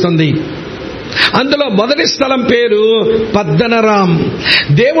జ్ఞాపకం చేస్తుంది. అందులో మొదటి స్థలం పేరు పద్దనరాం.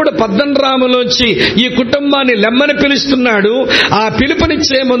 దేవుడు పద్దనరాములోంచి ఈ కుటుంబాన్ని లెమ్మని పిలుస్తున్నాడు. ఆ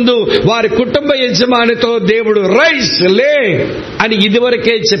పిలుపునిచ్చే ముందు వారి కుటుంబ యజమానితో దేవుడు రైస్ లే అని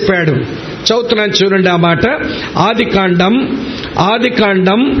ఇదివరకే చెప్పాడు. చదువుతున్నాను చూడండి ఆ మాట.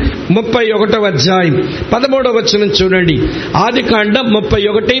 ఆదికాండం 31వ అధ్యాయం 13వ వచనం చూడండి. ఆదికాండం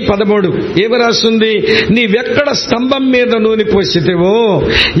 31:13 ఏమి రాస్తుంది? నీవెక్కడ స్తంభం మీద నూనె పోసితేవో,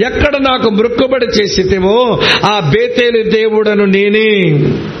 ఎక్కడ నాకు మృక్కుబడి చేసితేవో, ఆ బేతేలు దేవుడను నేనే.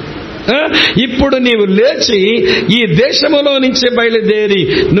 ఇప్పుడు నీవు లేచి ఈ దేశములో నుంచి బయలుదేరి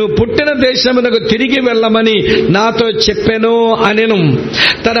నువ్వు పుట్టిన దేశమునకు తిరిగి వెళ్ళమని నాతో చెప్పెను అనెను.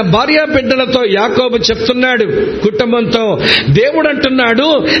 తన భార్య బిడ్డలతో యాకోబు చెప్తున్నాడు కుటుంబంతో. దేవుడు అంటున్నాడు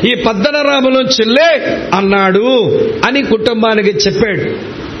ఈ పద్దనరాములోంచి లే అన్నాడు అని కుటుంబానికి చెప్పాడు.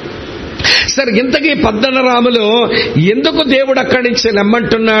 సరే, ఇంతకీ పద్దనరాములో ఎందుకు దేవుడు అక్కడి నుంచి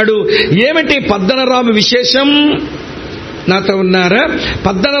లెమ్మంటున్నాడు? ఏమిటి పద్దనరాము విశేషం? నాతో ఉన్నారా?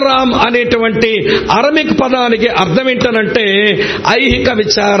 పద్దనరాం అనేటువంటి అరమిక్ పదానికి అర్థం ఏంటనంటే ఐహిక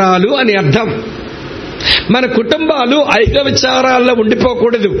విచారాలు అని అర్థం. మన కుటుంబాలు ఐహిక విచారాల్లో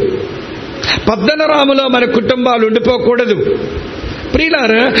ఉండిపోకూడదు. పద్దనరాములో మన కుటుంబాలు ఉండిపోకూడదు.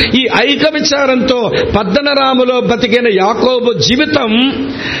 ప్రియులారా, ఈ ఐహిక విచారంతో పద్దనరాములో బతికిన యాకోబు జీవితం,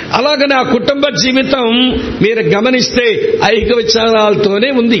 అలాగనే ఆ కుటుంబ జీవితం మీరు గమనిస్తే ఐహిక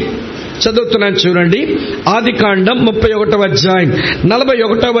విచారాలతోనే ఉంది. చదువుతున్నాను చూడండి. ఆదికాండం 31వ అధ్యాయం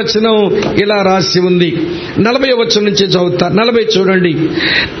 41వ వచనం ఇలా రాసి ఉంది. 40వ వచనం నుంచి చదువుతా. 40 చూడండి.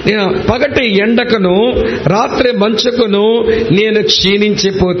 పగటి ఎండకును రాత్రి మంచుకును నేను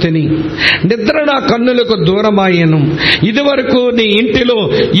క్షీణించిపోతిని, నిద్ర నా కన్నులకు దూరమాయెను. ఇదివరకు నీ ఇంటిలో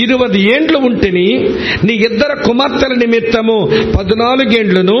 20 ఏండ్లు ఉంటిని. నీ 2 కుమార్తెల నిమిత్తము 14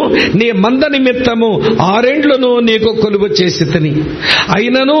 ఏండ్లను, నీ మంద నిమిత్తము 6 ఏండ్లను నీకు కొలువు చేసితిని.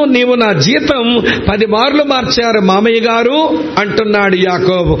 అయినను నీవు నా జీతం 10 మార్లు మార్చారు మామయ్య గారు అంటున్నాడు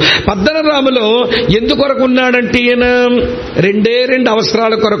యాకోబు. పద్దనరాములో ఎందుకొరకున్నాడంటే ఈయన 2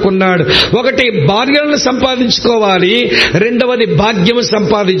 అవసరాల కొరకున్నాడు. ఒకటి భార్యలను సంపాదించుకోవాలి, రెండవది భాగ్యం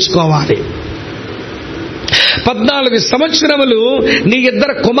సంపాదించుకోవాలి. 14 సంవత్సరములు నీ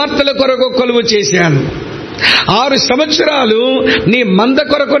 2 కుమార్తెల కొరకు కొలువు చేశాను. 6 సంవత్సరాలు నీ మంద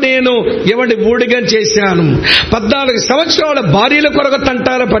కొరకు నేను ఎవడి ఊడిగం చేశాను. 14 సంవత్సరాలు భార్యల కొరకు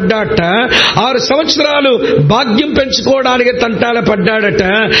తంటాల పడ్డాట. 6 సంవత్సరాలు భాగ్యం పెంచుకోవడానికి తంటాల పడ్డాడట.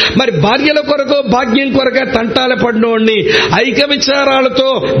 మరి భార్యల కొరకు భాగ్యం కొరకే తంటాల పడినోడిని ఐక్య విచారాలతో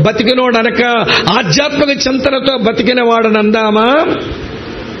బతికినోడనక ఆధ్యాత్మిక చింతనతో బతికిన వాడనందామా?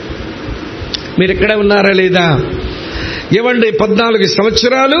 మీరు ఇక్కడ ఉన్నారా లేదా? ఏమండి, 14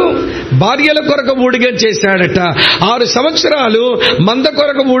 సంవత్సరాలు భార్యల కొరకు ఊడిగం చేశాడట, 6 సంవత్సరాలు మంద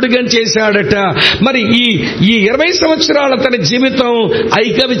కొరకు ఊడిగం చేశాడట. మరి ఈ 20 సంవత్సరాల తన జీవితం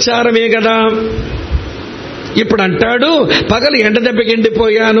ఐక్య విచారమే కదా. ఇప్పుడు అంటాడు, పగలు ఎండ దెబ్బకి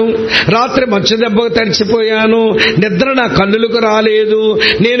ఎండిపోయాను, రాత్రి మంచు దెబ్బకు తడిచిపోయాను, నిద్ర నా కన్నులకు రాలేదు,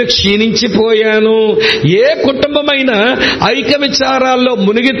 నేను క్షీణించిపోయాను. ఏ కుటుంబమైనా ఐక్య విచారాల్లో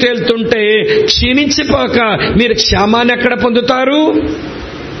మునిగి తేలుతుంటే క్షీణించిపోక మీరు క్షేమాన్ని ఎక్కడ పొందుతారు?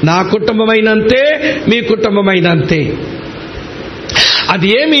 నా కుటుంబమైనంతే, మీ కుటుంబమైనంతే. అది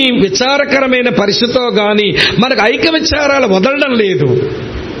ఏమి విచారకరమైన పరిస్థితో గాని మనకు ఐక్య విచారాలు వదలడం లేదు.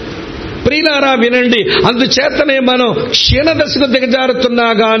 ప్రియులారా వినండి, అందుచేతనే మనం క్షీణదశకు దిగజారుతున్నా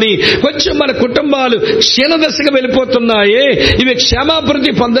గాని కొంచెం మన కుటుంబాలు క్షీణదశకు వెళ్ళిపోతున్నాయే, ఇవి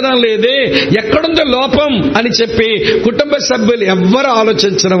క్షేమాభివృద్ధి పొందడం లేదే, ఎక్కడుందో లోపం అని చెప్పి కుటుంబ సభ్యులు ఎవ్వరూ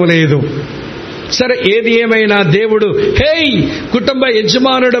ఆలోచించడం లేదు. సరే, ఏది ఏమైనా దేవుడు, హేయ్ కుటుంబ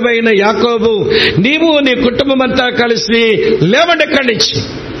యజమానుడమైన యాకోబు, నీవు నీ కుటుంబం అంతా కలిసి లేవండి ఎక్కడి నుంచి.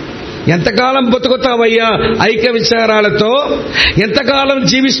 ఎంతకాలం బతుకుతావయ్యా ఐక్య విచారాలతో? ఎంతకాలం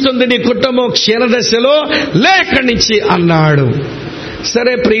జీవిస్తుంది నీ కుటుంబం క్షీణదశలో? లేక్కడి నుంచి అన్నాడు.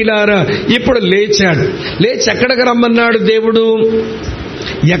 సరే ప్రియులారా, ఇప్పుడు లేచాడు. లేచి ఎక్కడికి రమ్మన్నాడు దేవుడు?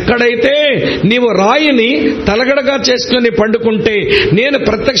 ఎక్కడైతే నీవు రాయిని తలగడగా చేసుకుని పండుకుంటే నేను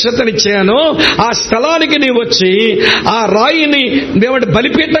ప్రత్యక్షతనిచ్చానో ఆ స్థలానికి నీవు వచ్చి ఆ రాయిని దేవుడి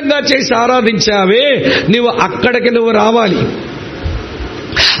బలిపీఠంగా చేసి ఆరాధించావే, నీవు అక్కడికి నువ్వు రావాలి.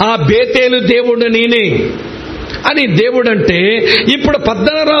 ఆ బేతేలు దేవుడు నేనే అని దేవుడంటే ఇప్పుడు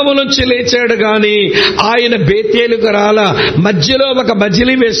పద్దనరాము నుంచి లేచాడు గాని ఆయన బేతేలుకు రాలా. మధ్యలో ఒక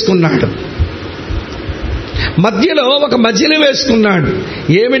మజిలీ వేసుకున్నాడు. మధ్యలో ఒక మజిలీ వేసుకున్నాడు.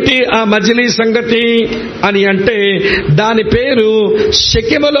 ఏమిటి ఆ మజిలీ సంగతి అని అంటే దాని పేరు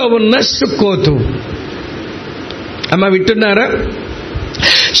షెకెములో ఉన్న సుక్కోతు. అమ్మ వింటున్నారా?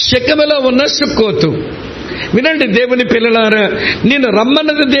 షెకెములో ఉన్న సుక్కోతు. వినండి దేవుని పిల్లలారా, నిన్ను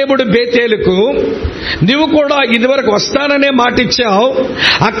రమ్మన్నది దేవుడు బేతేలుకు. నువ్వు కూడా ఇదివరకు వస్తాననే మాటిచ్చావు,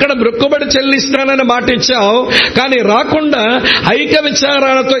 అక్కడ మొక్కుబడి చెల్లిస్తానని మాటిచ్చావు, కానీ రాకుండా ఐక్య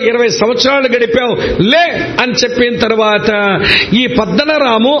విచారాలతో 20 సంవత్సరాలు గడిపావు. లే అని చెప్పిన తర్వాత ఈ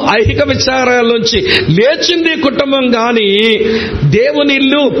పద్దనరాము ఐహిక విచారాల నుంచి లేచింది కుటుంబం గాని దేవుని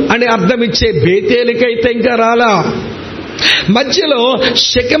ఇల్లు అని అర్థమిచ్చే బేతేలుకైతే ఇంకా రాలా. మధ్యలో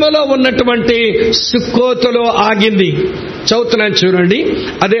షెకెములో ఉన్నటువంటి సుక్కోతులో ఆగింది. చదువుతున్నాను చూడండి,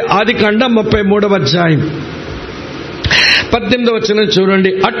 అదే ఆదికాండం 33వ అధ్యాయం 18వ వచనం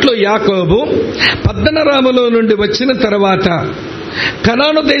చూడండి. అట్లు యాకోబు పద్దనరాములో నుండి వచ్చిన తర్వాత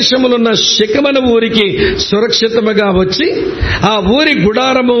కనాను దేశములున్న షెకెము ఊరికి సురక్షితముగా వచ్చి ఆ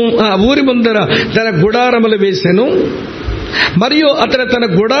ఊరి ముందర తన గుడారములు వేసెను. మరియు అతను తన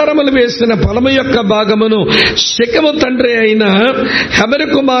గుడారములు వేసిన పొలము యొక్క భాగమును షెకెము తండ్రి అయిన హెమెరు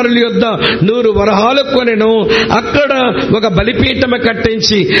కుమారుల యొద్ద 100 వరహాలు కొనెను. అక్కడ ఒక బలిపీఠము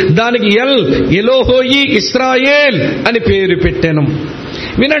కట్టించి దానికి ఎలోహోయి ఇశ్రాయేల్ అని పేరు పెట్టాను.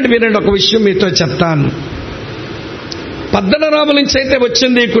 వినండి, ఒక విషయం మీతో చెప్తాను. పద్దనరాము నుంచి అయితే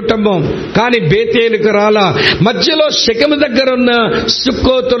వచ్చింది ఈ కుటుంబం, కానీ బేతేలుకు రాలా. మధ్యలో షెకెము దగ్గర ఉన్న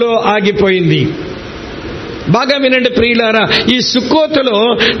సుక్కోతులో ఆగిపోయింది. బాగా వినండి ప్రియులారా, ఈ సుక్కోతులో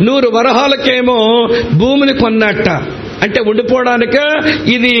 100 వరహాలకేమో భూమిని కొన్నట్ట. అంటే ఉండిపోవడానిక,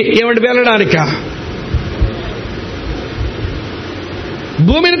 ఇది ఏమంటే వెళ్ళడానిక?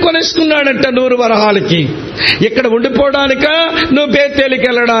 భూమిని కొనేసుకున్నాడంట 100 వరహాలకి. ఇక్కడ ఉండిపోవడానిక, నువ్వు బేతేలుకి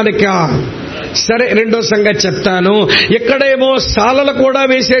వెళ్ళడానికా? సరే, రెండో సంగతి చెప్తాను. ఇక్కడేమో సాలలు కూడా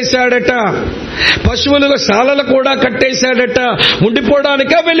వేసేశాడట, పశువులకు సాలలు కూడా కట్టేశాడట.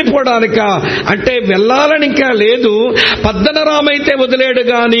 ఉండిపోవడానికా వెళ్ళిపోవడానికా? అంటే వెళ్ళాలని ఇంకా లేదు. పద్దనరామైతే వదిలేడు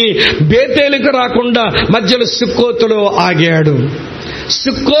గాని బేతేలుకు రాకుండా మధ్యలో సుక్కోతులో ఆగాడు.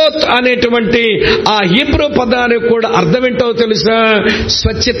 సుక్కోత్ అనేటువంటి ఆ హీబ్రూ పదానికి కూడా అర్థం ఏంటో తెలుసా?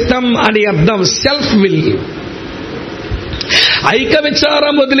 స్వచిత్తం అని అర్థం, సెల్ఫ్ విల్. ఐక్య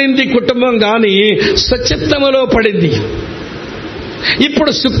విచారం వదిలింది కుటుంబం గాని స్వచిత్తములో పడింది.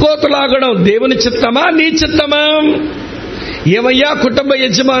 ఇప్పుడు సుక్కోతు లాగడం దేవుని చిత్తమా, నీ చిత్తమా? ఏమయ్యా కుటుంబ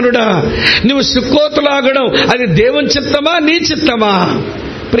యజమానుడా, నువ్వు సుక్కోతు లాగడం అది దేవుని చిత్తమా, నీ చిత్తమా?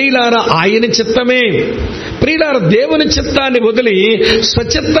 ప్రియులారా, ఆయన చిత్తమే. ప్రియులారా, దేవుని చిత్తాన్ని వదిలి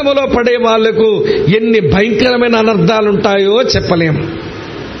స్వచిత్తములో పడే వాళ్లకు ఎన్ని భయంకరమైన అనర్థాలుంటాయో చెప్పలేము.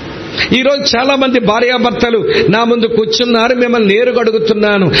 ఈరోజు చాలా మంది భార్యాభర్తలు నా ముందు కూర్చున్నారు. మిమ్మల్ని నేరుగా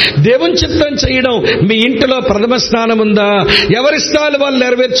అడుగుతున్నాను, దేవుని చిత్తం చేయడం మీ ఇంటిలో ప్రథమ స్థానం ఉందా? ఎవరిష్టాలు వాళ్ళు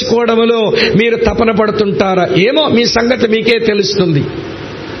నెరవేర్చుకోవడంలో మీరు తపన పడుతుంటారా? ఏమో, మీ సంగతి మీకే తెలుస్తుంది.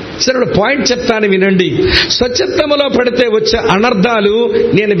 సరే, పాయింట్ చెప్తాను వినండి. స్వచ్ఛత్తములో పడితే వచ్చే అనర్థాలు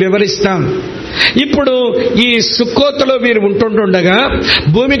నేను వివరిస్తాను. ఇప్పుడు ఈ సుక్కోతులో వీరు ఉంటుండగా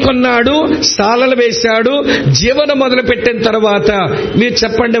భూమి కొన్నాడు, సాలలు వేశాడు, జీవనం మొదలు పెట్టిన తర్వాత మీరు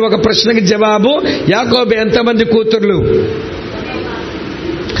చెప్పండి, ఒక ప్రశ్నకి జవాబు. యాకోబు ఎంతమంది కూతుర్లు?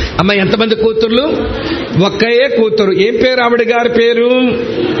 అమ్మ, ఎంతమంది కూతుర్లు? ఒకే కూతురు. ఏం పేరు ఆవిడ గారి పేరు?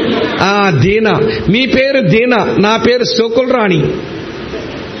 దీనా. మీ పేరు దీనా, నా పేరు సోకుల్ రాణి.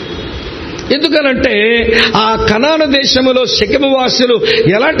 ఎందుకనంటే ఆ కనాను దేశములో షెకెము వాసులు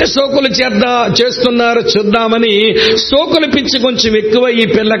ఎలాంటి సోకులు చేస్తున్నారో చూద్దామని సోకులు పిచ్చి కొంచెం ఎక్కువ ఈ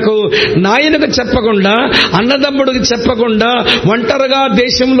పిల్లకు. నాయనకు చెప్పకుండా, అన్నదమ్ముడికి చెప్పకుండా ఒంటరిగా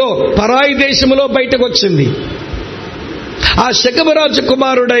దేశంలో, పరాయి దేశంలో బయటకు వచ్చింది. ఆ షెకెము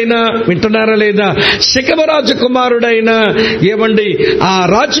రాజకుమారుడైన, వింటున్నారా లేదా, షెకెము రాజకుమారుడైన ఏమండి ఆ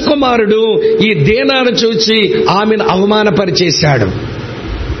రాజకుమారుడు ఈ దీనాను చూచి ఆమెను అవమానపరిచేశాడు.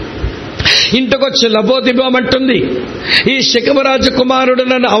 ఇంటికొచ్చి లబోదిబోమంటుంది. ఈ షెకెము రాజకుమారుడు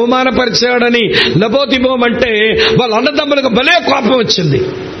నన్ను అవమానపరిచాడని లబోదిబోమంటే వాళ్ళ అన్నదమ్ములకు భలే కోపం వచ్చింది.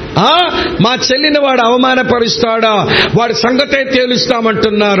 మా చెల్లిని వాడు అవమానపరుస్తాడా, వాడి సంగతే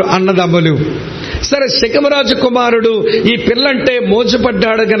తేలుస్తామంటున్నారు అన్నదమ్ములు. సరే, షెకెము రాజకుమారుడు ఈ పిల్లంటే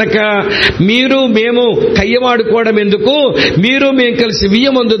మోజుపడ్డాడు గనక మీరు మేము కయ్యవాడుకోవడం ఎందుకు, మీరు మేము కలిసి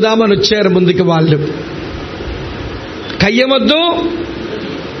వియ్యమందుదామని వచ్చారు ముందుకు. వాళ్ళు కయ్యమొద్దు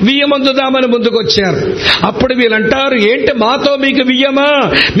వియ్యమందుదామని ముందుకొచ్చారు. అప్పుడు వీళ్ళంటారు, ఏంటి మాతో మీకు వియ్యమా?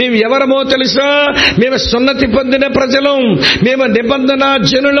 మేము ఎవరమో తెలుసా? మేము సున్నతి పొందిన ప్రజలం, మేము నిబంధన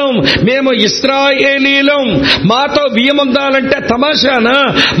జనులం, మేము ఇశ్రాయేలీలం. మాతో వియ్యమందాలంటే తమాషానా?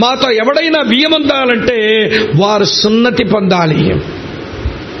 మాతో ఎవడైనా వియ్యమందాలంటే వారు సున్నతి పొందాలి.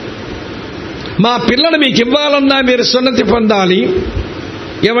 మా పిల్లలు మీకు ఇవ్వాలన్నా మీరు సున్నతి పొందాలి.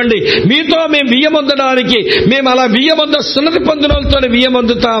 ఏమండి, మీతో మేము బియ్యమొందడానికి మేము అలా బియ్యమొంద సున్నతి పొందిన వాళ్ళతో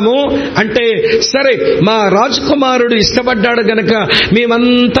బియ్యమొందుతాము అంటే, సరే మా రాజకుమారుడు ఇష్టపడ్డాడు గనక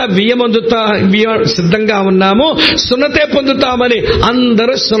మేమంతా బియ్యమొందుతా సిద్ధంగా ఉన్నాము, సున్నతే పొందుతామని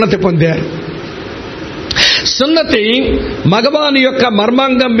అందరూ సున్నతి పొందారు. సున్నతి మగవాని యొక్క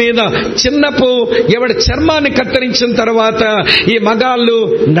మర్మాంగం మీద చిన్నపు ఎవడి చర్మాన్ని కత్తిరించిన తర్వాత ఈ మగాళ్ళు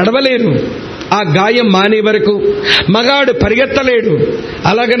నడవలేరు. ఆ గాయం మానే వరకు మగాడు పరిగెత్తలేడు,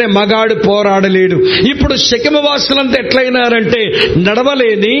 అలాగనే మగాడు పోరాడలేడు. ఇప్పుడు షెకెము వాసులంతా ఎట్లయినారంటే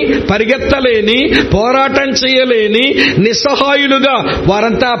నడవలేని, పరిగెత్తలేని, పోరాటం చేయలేని నిస్సహాయులుగా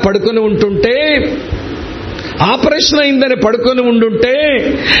వారంతా పడుకుని ఉంటుంటే, ఆపరేషన్ అయిందని పడుకొని ఉండుంటే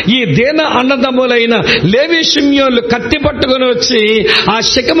ఈ దీన అన్నదమ్ములైన లేవి షిమ్యోన్లు కత్తి పట్టుకొని వచ్చి ఆ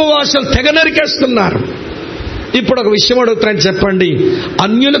షెకెము వాసులు తెగ నరికేస్తున్నారు. ఇప్పుడు ఒక విషయం అడుగుతాను, చెప్పండి,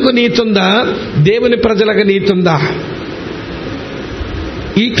 అన్యులకు నీతుందా, దేవుని ప్రజలకు నీతుందా?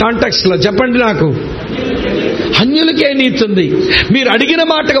 ఈ కాంటెక్స్ట్ లో చెప్పండి నాకు. అన్యులకే నీతుంది. మీరు అడిగిన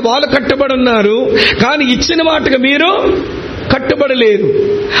మాటకు వాళ్ళు కట్టుబడి ఉన్నారు, కానీ ఇచ్చిన మాటకు మీరు కట్టుబడలేదు.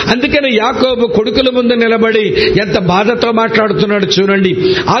 అందుకని యాకోబు కొడుకుల ముందు నిలబడి ఎంత బాధతో మాట్లాడుతున్నాడు చూడండి.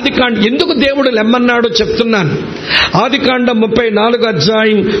 ఆదికాండం ఎందుకు దేవుడు లెమ్మన్నాడో చెప్తున్నాను. ఆదికాండం 34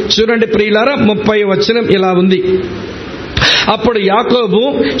 అధ్యాయం చూడండి ప్రియులారా, 30 వచనం ఇలా ఉంది. అప్పుడు యాకోబు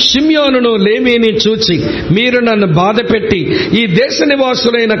షిమ్యోనును లేవీని చూచి, మీరు నన్ను బాధపెట్టి ఈ దేశ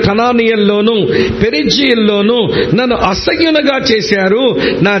నివాసులైన కనానీయుల్లోనూ పెరిజ్జీయుల్లోనూ నన్ను అసహ్యునిగా చేశారు.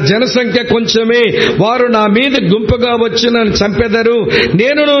 నా జనసంఖ్య కొంచెమే, వారు నా మీద గుంపుగా వచ్చి నన్ను చంపెదరు,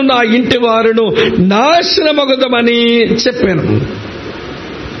 నేనును నా ఇంటి వారును నాశనమగుదమని చెప్పాను.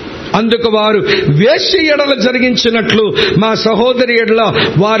 అందుకు వారు వేశ్య ఎడల జరిగించినట్లు మా సహోదరి ఎడల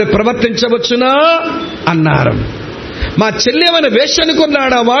వారు ప్రవర్తించవచ్చునా అన్నారు. మా చెల్లెమని వేశ్య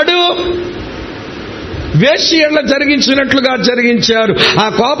అనుకున్నాడా వాడు? వేశ్య ఎడల జరిగించినట్లుగా జరిగించారు. ఆ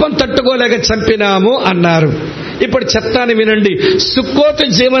కోపం తట్టుకోలేక చంపినాము అన్నారు. ఇప్పుడు చెప్తాను వినండి. సుక్కోతు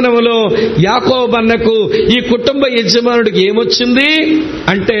జీవనంలో యాకోబన్నకు ఈ కుటుంబ యజమానుడికి ఏమొచ్చింది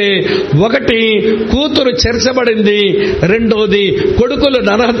అంటే, ఒకటి కూతురు చెరచబడింది, రెండోది కొడుకులు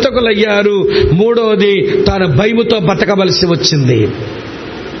నరహంతకులయ్యారు, మూడోది తాను భయముతో బతకవలసి వచ్చింది.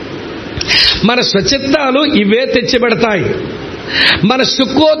 మన స్వచిత్తాలు ఇవే తెచ్చిపెడతాయి. మన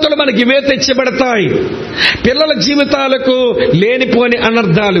సుక్కోతులు మనకి ఇవే తెచ్చిపెడతాయి. పిల్లల జీవితాలకు లేనిపోని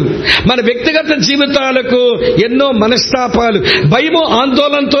అనర్థాలు, మన వ్యక్తిగత జీవితాలకు ఎన్నో మనస్తాపాలు, భయము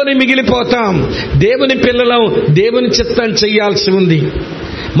ఆందోళనతోనే మిగిలిపోతాం. దేవుని పిల్లలం, దేవుని చిత్తం చేయాల్సి ఉంది.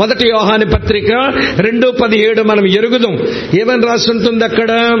 మొదటి యోహాను పత్రిక 2:17 మనం ఎరుగుదాం. ఏమని రాసి ఉంటుంది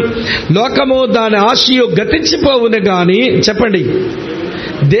అక్కడ? లోకము దాని ఆశయు గతించిపోవును గాని, చెప్పండి,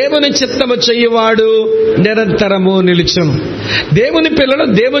 దేవుని చిత్తము చెయ్యవాడు నిరంతరము నిలుచును. దేవుని పిల్లలు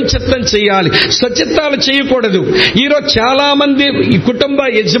దేవుని చిత్తం చెయ్యాలి, స్వచిత్తాలు చేయకూడదు. ఈరోజు చాలా మంది కుటుంబ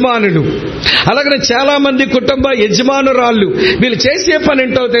యజమానులు, అలాగే చాలా మంది కుటుంబ యజమానురాళ్ళు వీళ్ళు చేసే పని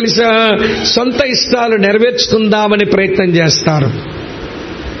ఏంటో తెలుసా? సొంత ఇష్టాలు నెరవేర్చుకుందామని ప్రయత్నం చేస్తారు.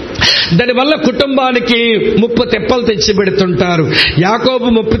 దానివల్ల కుటుంబానికి ముప్పు తెప్పలు తెచ్చిపెడుతుంటారు. యాకోబు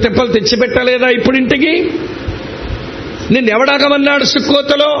ముప్పు తెప్పలు తెచ్చిపెట్టలేదా ఇప్పుడు ఇంటికి? నిన్నెవడాగమన్నాడు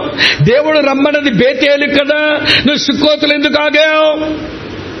సుక్కోతులో? దేవుడు రమ్మన్నది బేతేలు కదా, నువ్వు సుక్కోతులు ఎందుకు ఆగావు?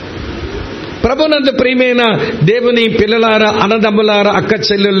 ప్రభునందు ప్రియమైన దేవుని పిల్లలారా, అన్నదమ్ములారా, అక్క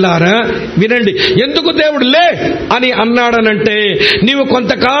చెల్లెళ్ళారా, వినండి. ఎందుకు దేవుడు లే అని అన్నాడనంటే, నీవు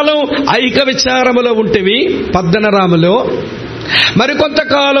కొంతకాలం ఐక విచారములో ఉంటివి పద్దనరాములో,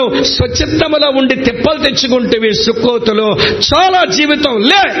 మరికొంతకాలం స్వచిత్తములో ఉండి తెప్పలు తెచ్చుకుంటేవి సుక్కోతులో, చాలా జీవితం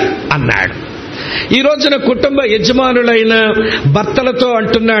లే అన్నాడు. ఈ రోజున కుటుంబ యజమానులైన భర్తలతో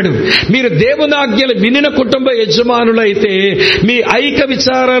అంటున్నాడు, మీరు దేవుని ఆజ్ఞలు వినిన కుటుంబ యజమానులైతే మీ ఐక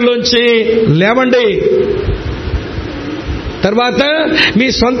విచారాల్లోంచి లేవండి. తర్వాత మీ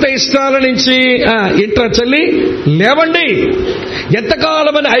సొంత ఇష్టాల నుంచి ఇంట్లో చల్లి లేవండి.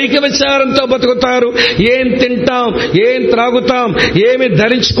 ఎంతకాలమని ఐక్య విచారంతో బతుకుతారు? ఏం తింటాం, ఏం త్రాగుతాం, ఏమి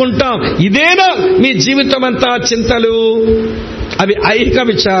ధరించుకుంటాం, ఇదేనా మీ జీవితం అంతా చింతలు? అవి ఐక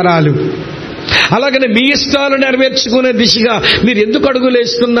విచారాలు. అలాగనే మీ ఇష్టాలు నెరవేర్చుకునే దిశగా మీరు ఎందుకు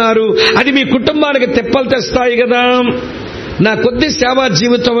అడుగులేస్తున్నారు? అది మీ కుటుంబానికి తెప్పలు తెస్తాయి కదా. నా కొద్ది సేవా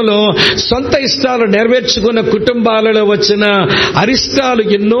జీవితంలో సొంత ఇష్టాలు నెరవేర్చుకున్న కుటుంబాలలో వచ్చిన అరిష్టాలు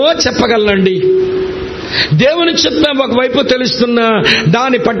ఎన్నో చెప్పగలండి. దేవుని చిత్తం ఒకవైపు తెలుస్తున్నా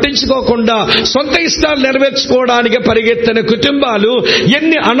దాన్ని పట్టించుకోకుండా సొంత ఇష్టాలు నెరవేర్చుకోవడానికి పరిగెత్తిన కుటుంబాలు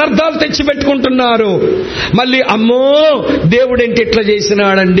ఎన్ని అనర్థాలు తెచ్చిపెట్టుకుంటున్నారు. మళ్ళీ అమ్మో దేవుడేంటి ఇట్లా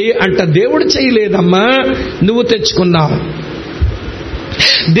చేసినాడండి అంట. దేవుడు చేయలేదమ్మా, నువ్వు తెచ్చుకున్నావు.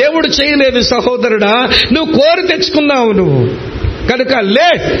 దేవుడు చేయలేదు సహోదరుడా, నువ్వు కోరి తెచ్చుకున్నావు. నువ్వు కనుక లే,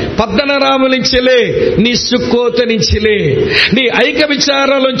 పద్దనరాము నుంచి లే, నీ సుక్కోతు నుంచి లే, నీ ఐక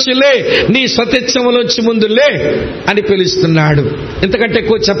విచారాలోంచి లే, నీ సత్యత్యములోంచి ముందు లే అని పిలుస్తున్నాడు. ఇంతకంటే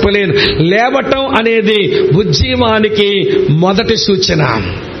ఎక్కువ చెప్పలేను. లేవటం అనేది ఉజ్జీవానికి మొదటి సూచన.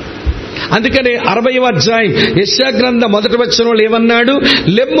 అందుకని 60వ అధ్యాయం యెషయా గ్రంథం 1వ వచనంలో ఏమన్నాడు?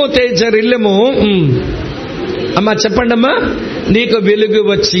 లెమ్ము తేజరిల్లెము. అమ్మా చెప్పండి అమ్మా, నీకు వెలుగు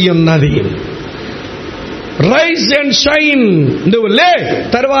వచ్చి ఉన్నది. రైజ్ అండ్ షైన్, నువ్వు లే,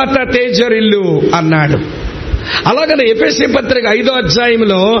 తర్వాత తేజరిల్లు అన్నాడు. అలాగనే ఎఫెసీ పత్రిక 5వ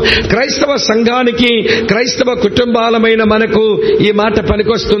అధ్యాయంలో క్రైస్తవ సంఘానికి, క్రైస్తవ కుటుంబాలమైన మనకు ఈ మాట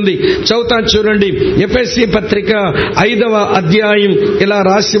పనికొస్తుంది. చదువుతాను చూడండి. ఎఫెసీ పత్రిక 5వ అధ్యాయం ఇలా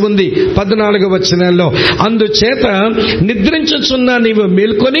రాసి ఉంది 14వ వచనంలో, అందుచేత నిద్రించుచున్న నీవు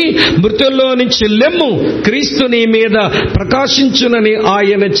మేల్కొని మృతుల్లో నుంచి లెమ్ము, క్రీస్తు నీ మీద ప్రకాశించునని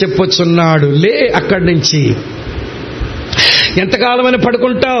ఆయన చెప్పుచున్నాడు. లే అక్కడి నుంచి. ఎంతకాలమని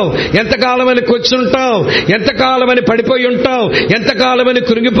పడుకుంటావు, ఎంతకాలమని కూర్చుంటావు, ఎంతకాలమని పడిపోయి ఉంటావు, ఎంతకాలమని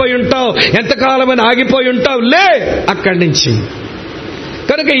కురిగిపోయి ఉంటావు, ఎంతకాలమని ఆగిపోయి ఉంటావు. లే అక్కడి నుంచి.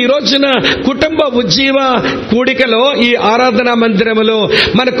 కనుక ఈ రోజున కుటుంబ ఉజ్జీవ కూడికలో, ఈ ఆరాధనా మందిరములో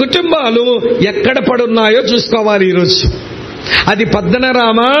మన కుటుంబాలు ఎక్కడ పడున్నాయో చూసుకోవాలి ఈరోజు. అది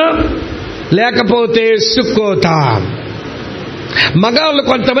పద్దనరామా లేకపోతే సుక్కోతా? మగాళ్ళు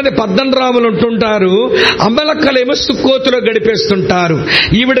కొంతమంది పద్దనరాములు ఉంటుంటారు, అమ్మలక్కలేమో సుక్కోతులో గడిపేస్తుంటారు.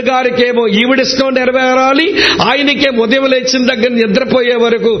 ఈవిడ గారికేమో ఈవిడిష్టం నెరవేరాలి, ఆయనకేమో ఉదయం లేచిన దగ్గర నిద్రపోయే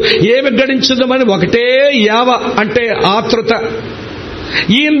వరకు ఏమి గడించుదామని ఒకటే యావ, అంటే ఆతృత.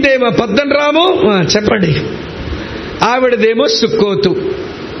 ఈయనదేమో పద్దనరాము, చెప్పండి, ఆవిడదేమో సుక్కోతు.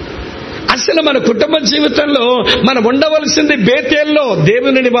 అసలు మన కుటుంబ జీవితంలో మనం ఉండవలసింది బేతేల్లో,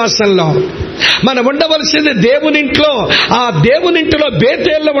 దేవుని నివాసంలో. మనం ఉండవలసింది దేవునింట్లో. ఆ దేవునింటిలో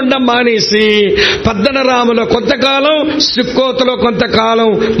బేతేల్లో ఉండం మానేసి పద్దనరాములో కొంతకాలం, సుక్కోతులో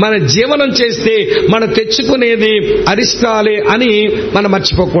కొంతకాలం మన జీవనం చేస్తే మనం తెచ్చుకునేది అరిష్టాలే అని మనం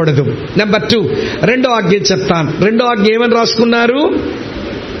మర్చిపోకూడదు. నెంబర్ 2, 2వ ఆజ్ఞ చెప్తాను. 2వ ఆజ్ఞ ఏమని రాసుకున్నారు?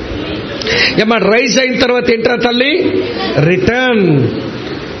 ఏమన్నా రైజ్ అయిన తర్వాత ఏంట్రా తల్లి? రిటర్న్,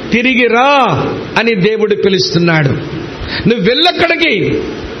 తిరిగి రా అని దేవుడు పిలుస్తున్నాడు. నువ్వు వెళ్ళక్కడికి,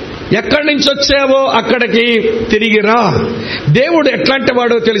 ఎక్కడి నుంచి వచ్చావో అక్కడికి తిరిగి రా. దేవుడు ఎట్లాంటి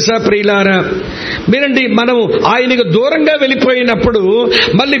వాడో తెలుసా ప్రియులారా? మీరండి, మనం ఆయనకు దూరంగా వెళ్ళిపోయినప్పుడు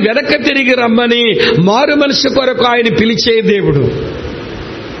మళ్ళీ వెనక్కి తిరిగి రమ్మని మారు మనసు కొరకు ఆయన పిలిచే దేవుడు.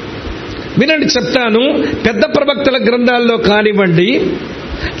 వినండి చెప్తాను. పెద్ద ప్రవక్తల గ్రంథాల్లో కానివ్వండి,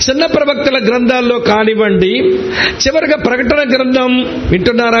 చిన్న ప్రవక్తల గ్రంథాల్లో కానివ్వండి, చివరిగా ప్రకటన గ్రంథం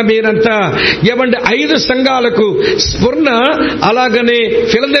వింటున్నారా మీరంతా? ఏమండి 5 సంఘాలకు స్ఫురణ, అలాగనే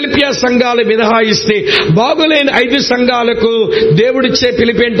ఫిలదెల్ఫియా సంఘాలు మినహాయిస్తే బాగులేని 5 సంఘాలకు దేవుడిచ్చే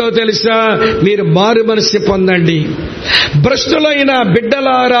పిలిపేంటో తెలుసా? మీరు మారు మనసు పొందండి, భ్రష్టులైన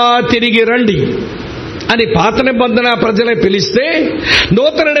బిడ్డలారా తిరిగి రండి అని పాత నిబంధన ప్రజలే పిలిస్తే,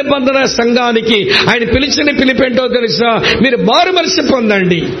 నూతన నిబంధన సంఘానికి ఆయన పిలిచిన పిలిపేంటో తెలుసా? మీరు మారు మనసు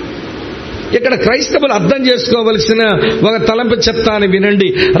పొందండి. ఇక్కడ క్రైస్తవులు అర్థం చేసుకోవలసిన ఒక తలంపు చెప్తాను, వినండి.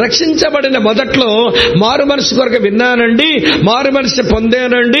 రక్షించబడిన మొదట్లో మారు మనసు కొరకు విన్నానండి, మారు మనసు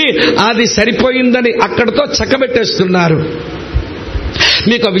పొందానండి, అది సరిపోయిందని అక్కడతో చక్కబెట్టేస్తున్నారు.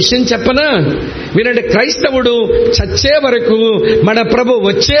 మీకు ఆ విషయం చెప్పనా? వినండి. క్రైస్తవుడు చచ్చే వరకు, మన ప్రభు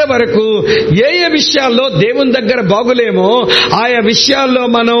వచ్చే వరకు ఏ విషయాల్లో దేవుని దగ్గర బాగులేమో ఆయా విషయాల్లో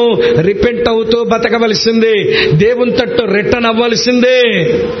మనం రిపెంట్ అవుతూ బతకవలసిందే, దేవుని తట్టు రిటర్న్ అవ్వాల్సిందే.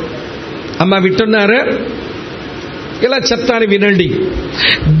 అమ్మా వింటున్నారా? ఇలా చెప్తాను వినండి.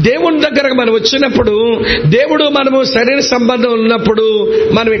 దేవుని దగ్గరకు మనం వచ్చినప్పుడు, దేవుడు మనము సరైన సంబంధం ఉన్నప్పుడు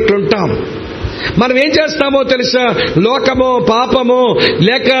మనం ఇట్లుంటాం. మనం ఏం చేస్తామో తెలుసా? లోకమో పాపమో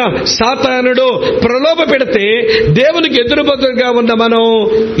లేక సాతానుడు ప్రలోభ పెడితే దేవునికి ఎదురుబదురుగా ఉన్న మనం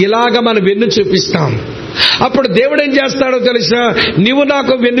ఇలాగ మనం వెన్ను చూపిస్తాం. అప్పుడు దేవుడు ఏం చేస్తాడో తెలుసా? నీవు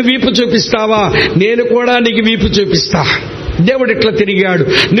నాకు వెన్ను వీపు చూపిస్తావా, నేను కూడా నీకు వీపు చూపిస్తా. దేవుడు ఇట్లా తిరిగాడు,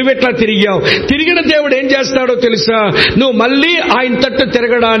 నువ్వెట్లా తిరిగావు. తిరిగిన దేవుడు ఏం చేస్తాడో తెలుసా? నువ్వు మళ్ళీ ఆయన తట్టు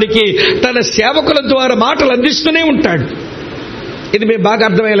తిరగడానికి తన సేవకుల ద్వారా మాటలు అందిస్తూనే ఉంటాడు. ఇది మీకు బాగా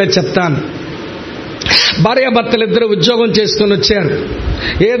అర్థమయ్యేలా చెప్తాను. భార్యాభర్తలు ఇద్దరు ఉద్యోగం చేసుకుని వచ్చారు.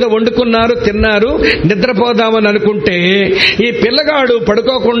 ఏదో వండుకున్నారు, తిన్నారు, నిద్రపోదామని అనుకుంటే ఈ పిల్లగాడు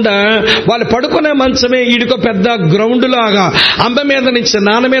పడుకోకుండా వాళ్ళు పడుకునే మంచమే ఈడికో పెద్ద గ్రౌండ్ లాగా అమ్మ మీద నుంచి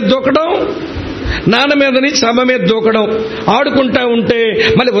నాన్న మీద దూకడం, నాన్న మీద నుంచి అమ్మ మీద దూకడం, ఆడుకుంటా ఉంటే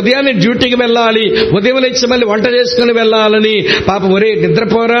మళ్ళీ ఉదయాన్నే డ్యూటీకి వెళ్ళాలి, ఉదయం లేచి మళ్ళీ వంట చేసుకుని వెళ్ళాలని. పాప ఒరే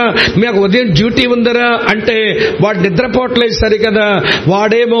నిద్రపోరా, మాకు ఉదయం డ్యూటీ ఉందరా అంటే వాడు నిద్రపోవట్లేదు సరికదా.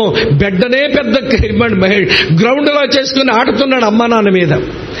 వాడేమో బెడ్డనే పెద్ద గ్రౌండ్ లో చేసుకుని ఆడుతున్నాడు అమ్మ నాన్న మీద.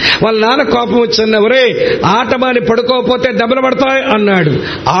 వాళ్ళ నాన్న కోపం వచ్చింది, ఒరే ఆటమాని పడుకోకపోతే దెబ్బలు పడతాయి అన్నాడు.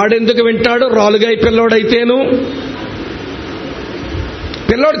 ఆడెందుకు వింటాడు? రాలుగాయి పిల్లోడైతేను.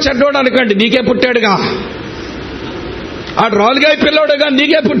 పిల్లోడు చెడ్డోడు అనుకోండి, నీకే పుట్టాడుగా. ఆడు రాలుగాయ పిల్లోడుగా,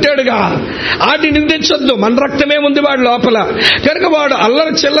 నీకే పుట్టాడుగా. ఆడిని నిందించొద్దు, మన రక్తమే ఉంది వాడి లోపల. కనుక వాడు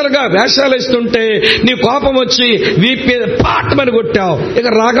అల్లరి చిల్లరగా వేషాలు వేస్తుంటే నీ కోపం వచ్చి వీపి పాటమని కొట్టావు. ఇక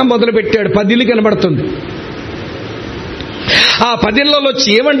రాగం మొదలు పెట్టాడు. 10 ఇళ్ళు కనబడుతుంది. ఆ 10 ఇళ్లలో వచ్చి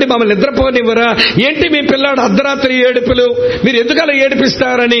ఏమండి మమ్మల్ని నిద్రపోనివ్వరా, ఏంటి మీ పిల్లాడు అర్ధరాత్రి ఏడుపులు, మీరు ఎందుకలా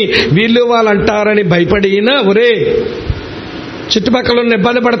ఏడిపిస్తారని వీళ్ళు వాళ్ళు అంటారని భయపడినా, ఒరే చుట్టుపక్కల ఉన్న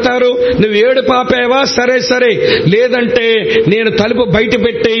ఇబ్బంది పడతారు, నువ్వు ఏడు పాపేవా, సరే సరే, లేదంటే నేను తలుపు బయట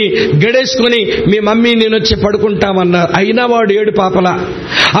పెట్టి గడేసుకుని మీ మమ్మీ నేను వచ్చి పడుకుంటామన్నారు. అయినా వాడు ఏడు పాపలా.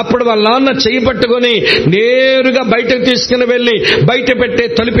 అప్పుడు వాళ్ళ నాన్న చెయ్యి పట్టుకుని నేరుగా బయటకు తీసుకుని వెళ్ళి బయట పెట్టే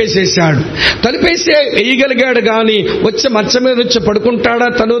తలుపేసేసాడు. తలుపేసే వేయగలిగాడు గాని వచ్చి మంచం మీద వచ్చి పడుకుంటాడా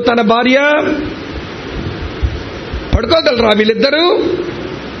తను తన భార్య? పడుకోగలరా వీళ్ళిద్దరూ?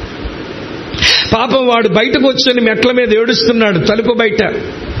 పాపం వాడు బయటకు వచ్చి మెట్ల మీద ఏడుస్తున్నాడు తలుపు బయట.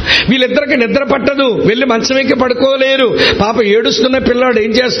 వీళ్ళిద్దరికి నిద్ర పట్టదు, వెళ్ళి మంచం ఎక్కి పడుకోలేరు. పాప ఏడుస్తున్న పిల్లాడు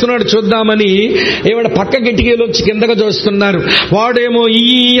ఏం చేస్తున్నాడు చూద్దామని ఏవాడు పక్క కిటికీలోంచి కిందగా చూస్తున్నారు. వాడేమో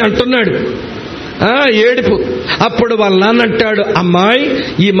ఈ అంటున్నాడు, ఏడుపు. అప్పుడు వాళ్ళ నాన్న అంటాడు, అమ్మాయి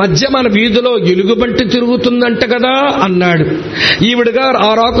ఈ మధ్య మన వీధిలో ఎలుగుబంటి తిరుగుతుందంట కదా అన్నాడు. ఈవిడగా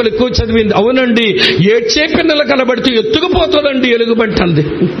 6 ఆకులు ఎక్కువ చదివింది. అవునండి, ఏడ్చే పిన్నెలు కనబడితే ఎత్తుకుపోతుందండి ఎలుగుబంటి అంది.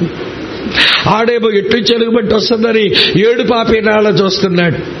 ఆడేమో ఎట్లు చెలుగుబట్టి వస్తుందని ఏడు పాపేనాళ్ళ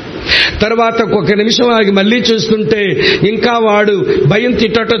చూస్తున్నాడు. తర్వాత ఒక నిమిషం ఆగి మళ్లీ చూస్తుంటే ఇంకా వాడు భయం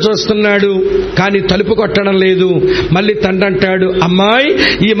తిట్టట చూస్తున్నాడు, కానీ తలుపు కొట్టడం లేదు. మళ్లీ తండ్రి అంటాడు, అమ్మాయి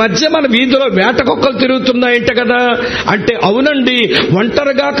ఈ మధ్య మన వీధిలో వేట కుక్కలు తిరుగుతున్నాయంట కదా అంటే, అవునండి,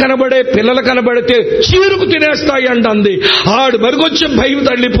 ఒంటరిగా కనబడే పిల్లలు కనబడితే చీరుకు తినేస్తాయి అంది. ఆడు మరుగొచ్చి భయం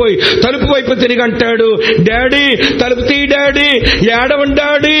తల్లిపోయి తలుపు వైపు తిరిగి అంటాడు, డాడీ తలుపు తీ డాడీ, ఏడవం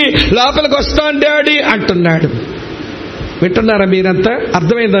డాడీ, లోపలికి వస్తాను డాడీ అంటున్నాడు. వింటున్నారా మీరంతా?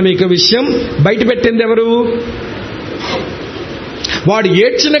 అర్థమైందా మీకు విషయం? బయట పెట్టింది ఎవరు? వాడు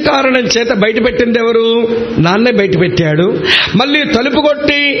ఏడ్చిన కారణం చేత బయట పెట్టింది ఎవరు? నాన్నే బయట పెట్టాడు. మళ్ళీ తలుపు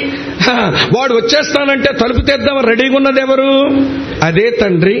కొట్టి వాడు వచ్చేస్తానంటే తలుపు తెద్దామని రెడీగా ఉన్నది ఎవరు? అదే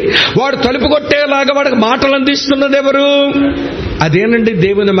తండ్రి. వాడు తలుపు కొట్టేలాగా వాడికి మాటలు అందిస్తున్నది ఎవరు? అదేనండి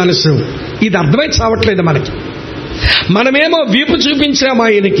దేవుని మనసు. ఇది అర్థమై చావట్లేదు మనకి. మనమేమో వీపు చూపించాం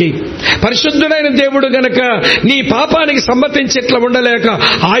ఆయనకి. పరిశుద్ధుడైన దేవుడు గనక నీ పాపానికి సమ్మతించి ఇట్లా ఉండలేక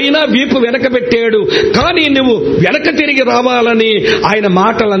ఆయన వీపు వెనక పెట్టాడు. కానీ నువ్వు వెనక తిరిగి రావాలని ఆయన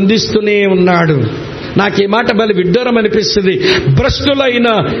మాటలు అందిస్తూనే ఉన్నాడు. నాకు ఈ మాట బలి విడ్డూరం అనిపిస్తుంది. భ్రష్టులైన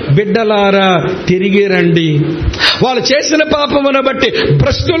బిడ్డలారా తిరిగి రండి. వాళ్ళు చేసిన పాపమును బట్టి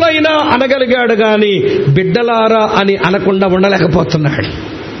భ్రష్టులైనా అనగలిగాడు గాని బిడ్డలారా అని అనకుండా ఉండలేకపోతున్నాడు.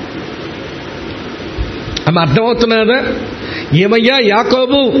 ఆమె అర్థమవుతున్నదా? ఏమయ్యా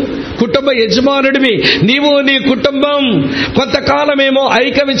యాకోబు, కుటుంబ యజమానుడివి నీవు, నీ కుటుంబం కొంతకాలమేమో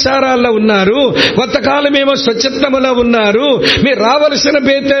ఐక్య విచారాల్లో ఉన్నారు, కొంతకాలమేమో స్వచ్ఛతములో ఉన్నారు. మీరు రావలసిన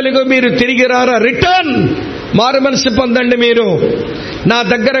బేతేలుగు మీరు తిరిగి రారా? రిటర్న్, మారు మనసు పొందండి, మీరు నా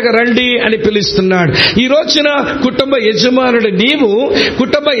దగ్గరకు రండి అని పిలుస్తున్నాడు. ఈ రోజున కుటుంబ యజమానుడు నీవు,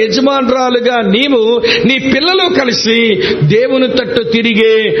 కుటుంబ యజమానురాలుగా నీవు, నీ పిల్లలు కలిసి దేవుని తట్టు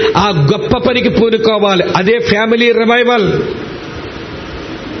తిరిగే ఆ గొప్ప పనికి పూనుకోవాలి. అదే ఫ్యామిలీ రివైవల్.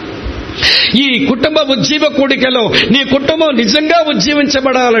 ఈ కుటుంబ ఉజ్జీవ కూడికలో నీ కుటుంబం నిజంగా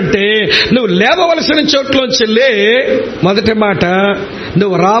ఉజ్జీవించబడాలంటే నువ్వు లేవవలసిన చోట్లోంచి లే. మొదటి మాట,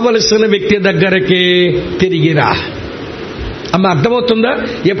 నువ్వు రావలసిన వ్యక్తి దగ్గరికి తిరిగిరా. అమ్మ అర్థమవుతుందా?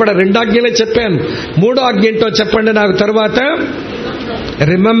 ఇప్పుడు 2 ఆజ్ఞలే చెప్పాను. 3వ ఆజ్ఞ ఏంటో చెప్పండి నాకు తర్వాత.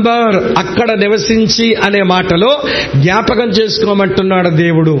 రిమెంబర్, అక్కడ నివసించి అనే మాటలో జ్ఞాపకం చేసుకోమంటున్నాడు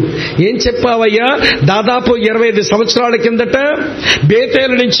దేవుడు. ఏం చెప్పావయ్యా? దాదాపు 25 సంవత్సరాల కిందట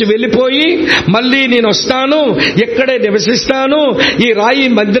బేతేలు నుంచి వెళ్ళిపోయి మళ్ళీ నేను వస్తాను, ఎక్కడే నివసిస్తాను, ఈ రాయి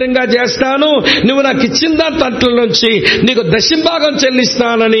మందిరంగా చేస్తాను, నువ్వు నాకు ఇచ్చిన దాంట్లో నుంచి నీకు దశంభాగం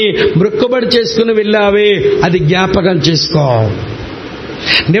చెల్లిస్తానని మొక్కుబడి చేసుకుని వెళ్ళావే, అది జ్ఞాపకం చేసుకో.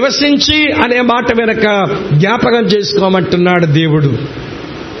 నివసించి అనే మాట వెనక జ్ఞాపకం చేసుకోమంటున్నాడు దేవుడు.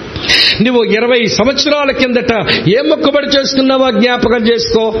 నువ్వు 20 సంవత్సరాల కిందట ఏం మొక్కుబడి చేసుకున్నావో జ్ఞాపకం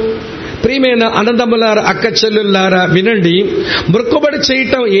చేసుకో. ప్రియమైన అన్నదమ్ములారా, అక్క చెల్లులారా వినండి. మొక్కుబడి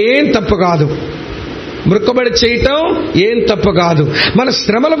చేయటం ఏం తప్పు కాదు. మొక్కుబడి చేయటం ఏం తప్పు కాదు. మన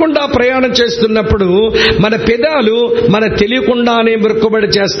శ్రమల గుండా ప్రయాణం చేస్తున్నప్పుడు మన పెదాలు మన తెలియకుండానే మొక్కుబడి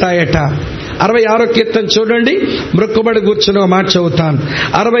చేస్తాయట. 66వ కీర్తన చూడండి. మొక్కుబడి కూర్చుని మాట చదువుతాను.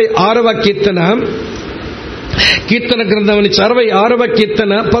 66వ కీర్తన గ్రంథం నుంచి 66వ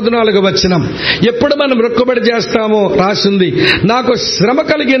కీర్తన 14వ వచనం. ఎప్పుడు మనం మొక్కుబడి చేస్తామో రాసింది, నాకు శ్రమ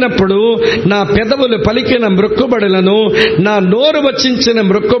కలిగినప్పుడు నా పెదవులు పలికిన మొక్కుబడులను, నా నోరు వచించిన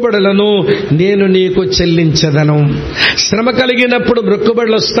మొక్కుబడులను నేను నీకు చెల్లించదను. శ్రమ కలిగినప్పుడు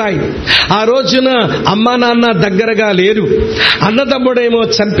మొక్కుబడులు వస్తాయి. ఆ రోజున అమ్మా నాన్న దగ్గరగా లేరు, అన్నదమ్ముడేమో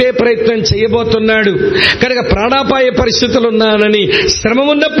చంపే ప్రయత్నం చేయబోతున్నాడు కనుక ప్రాణాపాయ పరిస్థితులు ఉన్నానని శ్రమ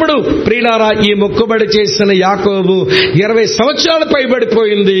ఉన్నప్పుడు ప్రియులారా ఈ మొక్కుబడి చేసిన యాకోబు 20 సంవత్సరాలు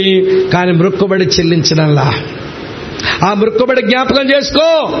పైబడిపోయింది, కానీ మొక్కుబడి చెల్లించడంలా. ఆ మొక్కుబడి జ్ఞాపకం చేసుకో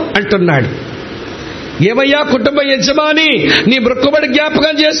అంటున్నాడు. ఏమయ్యా కుటుంబ యజమాని, నీ మొక్కుబడి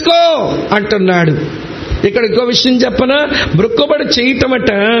జ్ఞాపకం చేసుకో అంటున్నాడు. ఇక్కడ ఇంకో విషయం చెప్పనా? మొక్కుబడి చేయటమట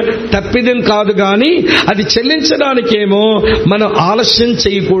తప్పిదం కాదు, గాని అది చెల్లించడానికేమో మనం ఆలస్యం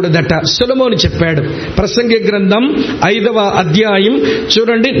చేయకూడదట. సొలొమోను చెప్పాడు. ప్రసంగి గ్రంథం 5వ అధ్యాయం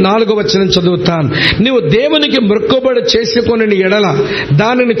చూడండి, 4వ వచనం చదువుతాను. నీవు దేవునికి మొక్కుబడి చేసుకొనిన ఎడల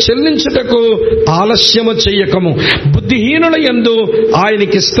దానిని చెల్లించుటకు ఆలస్యము చెయ్యకము. బుద్ధిహీనుల యందు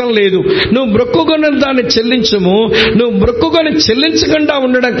ఆయనకి ఇష్టం లేదు. నువ్వు మొక్కుకొన్న దాన్ని చెల్లించుము. నువ్వు మొక్కుకొని చెల్లించకుండా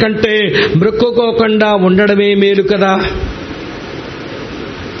ఉండడం కంటే మొక్కుకోకుండా ఉండడమే మేలు కదా.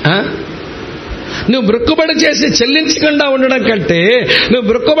 నువ్వు మొక్కుబడి చేసి చెల్లించకుండా ఉండడం కంటే నువ్వు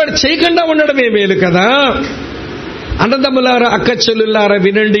మొక్కుబడి చేయకుండా ఉండడమే మేలు కదా. అన్నదమ్ములారా, అక్క చెల్లులారా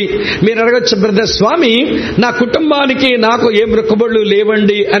వినండి. మీరు అడగచ్చు, బ్రదర్ స్వామి నా కుటుంబానికి నాకు ఏ మొక్కుబడులు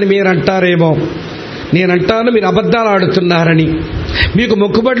లేవండి అని మీరు అంటారేమో. నేనంటాను మీరు అబద్ధాలు ఆడుతున్నారని. మీకు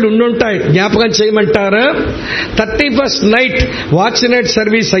మొక్కుబడులు ఉండుంటాయి, జ్ఞాపకం చేయమంటారా? 31st night watch night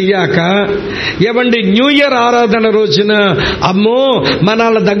service అయ్యాక ఏమండి న్యూ ఇయర్ ఆరాధన రోజున అమ్మో మన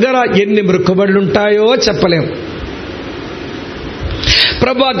దగ్గర ఎన్ని మొక్కుబడులు ఉంటాయో చెప్పలేం.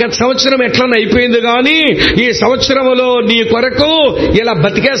 ప్రభు గత సంవత్సరం ఎట్లనే అయిపోయింది, కానీ ఈ సంవత్సరంలో నీ కొరకు ఇలా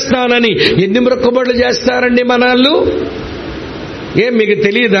బతికేస్తానని ఎన్ని మొక్కుబడులు చేస్తారండి మనల్ని. ఏం మీకు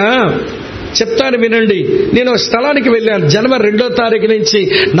తెలియదా? చెప్తాను వినండి. నేను స్థలానికి వెళ్ళాను. జనవరి 2వ తారీఖు నుంచి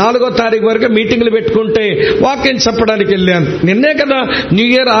 4వ తారీఖు వరకు మీటింగ్లు పెట్టుకుంటే వాక్యం చెప్పడానికి వెళ్ళాను. నిన్నే కదా న్యూ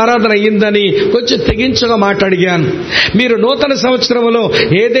ఇయర్ ఆరాధన అయ్యిందని కొంచెం తెగించగా మాట్లాడిగాను. మీరు నూతన సంవత్సరంలో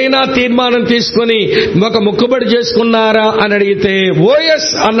ఏదైనా తీర్మానం తీసుకుని ఒక మొక్కుబడి చేసుకున్నారా అని అడిగితే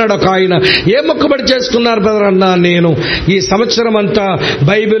ఓఎస్ అన్నాడు ఒక ఆయన. ఏ మొక్కుబడి చేసుకున్నారు బ్రదర్ అన్నాను నేను. ఈ సంవత్సరం అంతా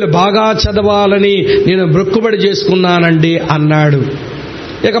బైబిల్ బాగా చదవాలని నేను మొక్కుబడి చేసుకున్నానండి అన్నాడు.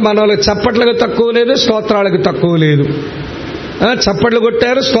 ఇక మన వాళ్ళకి చప్పట్లకు తక్కువ లేదు, స్తోత్రాలకు తక్కువ లేదు. చప్పట్లు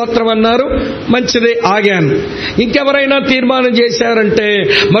కొట్టారు, స్తోత్రం అన్నారు, మంచిదే, ఆగాను. ఇంకెవరైనా తీర్మానం చేశారంటే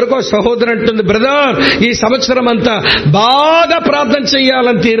మరొక సహోదరు అంటుంది, బ్రదర్ ఈ సంవత్సరం అంతా బాగా ప్రార్థన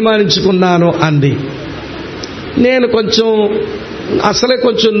చెయ్యాలని తీర్మానించుకున్నాను అంది. నేను అసలే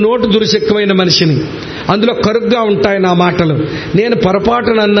కొంచెం నోటు దురుసు ఎక్కువైన మనిషిని, అందులో కరుగ్గా ఉంటాయి నా మాటలు. నేను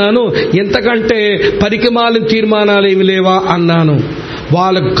పొరపాటున అన్నాను, ఎంతకంటే పనికిమాలిన తీర్మానాలు ఏమి లేవా అన్నాను.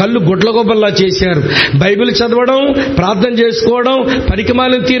 వాళ్ళ కళ్ళు గుడ్లగొబ్బల్లా చేశారు. బైబిల్ చదవడం, ప్రార్థన చేసుకోవడం,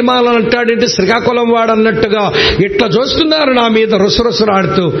 పనికిమాలిన తీర్మానాలు అంటాడంటే శ్రీకాకుళం వాడన్నట్టుగా ఇట్లా చూస్తున్నారు నా మీద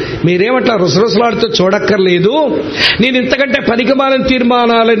రుసరుసలాడుతూ. మీరేమట్లా రుసరుసలాడుతూ చూడక్కర్లేదు. నేను ఇంతకంటే పనికిమాలిన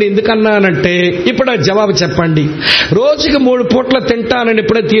తీర్మానాలని ఎందుకన్నానంటే, ఇప్పుడు జవాబు చెప్పండి. రోజుకి 3 పూట్ల తింటానని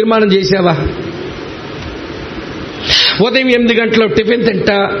ఇప్పుడే తీర్మానం చేసావా? ఉదయం 8 గంటల టిఫిన్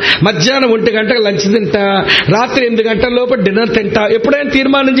తింటా, మధ్యాహ్నం 1 గంటకు లంచ్ తింటా, రాత్రి 8 గంటల లోపు డిన్నర్ తింటా, ఎప్పుడైనా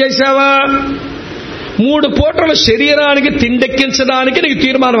తీర్మానం చేశావా? 3 పూటల శరీరానికి తిండెక్కించడానికి నీకు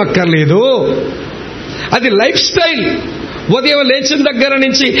తీర్మానం అక్కర్లేదు. అది లైఫ్ స్టైల్. ఉదయం లేచిన దగ్గర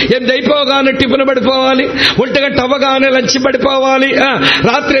నుంచి 8 అయిపోగానే టిఫిన్ పడిపోవాలి, 1 గంట అవ్వగానే లంచ్ పడిపోవాలి,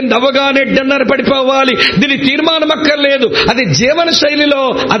 రాత్రి 8 అవ్వగానే డిన్నర్ పడిపోవాలి. దీనికి తీర్మానం అక్కర్లేదు. అది జీవన శైలిలో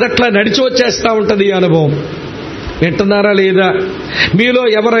అదట్లా నడిచి వచ్చేస్తా ఉంటది ఈ అనుభవం. వింటున్నారా లేదా? మీలో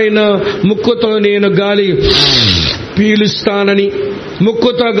ఎవరైనా ముక్కుతో నేను గాలి పీలుస్తానని,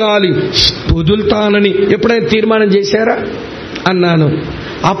 ముక్కుతో గాలి వదులుతానని ఎప్పుడైనా తీర్మానం చేశారా అన్నాను.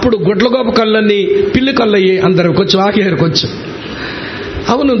 అప్పుడు గుడ్లగోప కళ్ళన్నీ పిల్లి కళ్ళయ్యి అందరూ కొంచెం ఆగారు. కొంచెం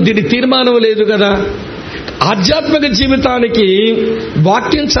అవును, దీని తీర్మానం లేదు కదా. ఆధ్యాత్మిక జీవితానికి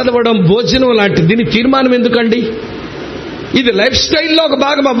వాక్యం చదవడం భోజనం లాంటి, దీని తీర్మానం ఎందుకండి? ఇది లైఫ్ స్టైల్లో ఒక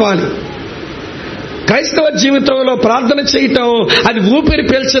భాగం అవ్వాలి. క్రైస్తవ జీవితంలో ప్రార్థన చేయటం అది ఊపిరి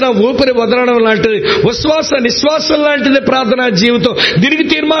పీల్చడం, ఊపిరి వదలడం లాంటిది, ఉశ్వాస నిశ్వాసం లాంటిది ప్రార్థనా జీవితం. దీనికి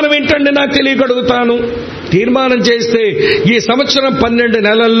తీర్మానం ఏంటండి నాకు తెలియగలుగుతాను. తీర్మానం చేస్తే ఈ సంవత్సరం 12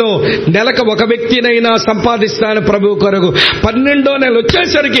 నెలల్లో నెలకు 1 వ్యక్తినైనా సంపాదిస్తాను ప్రభు కొరకు. 12వ నెల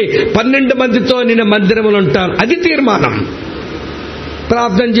వచ్చేసరికి 12 మందితో నేను మందిరములు ఉంటాను. అది తీర్మానం.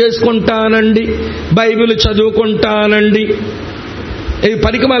 ప్రార్థన చేసుకుంటానండి, బైబిల్ చదువుకుంటానండి, ఇవి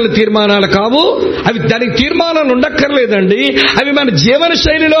పనికిమాలిన తీర్మానాలు కావు. అవి దానికి తీర్మానాలు ఉండక్కర్లేదండి. అవి మన జీవన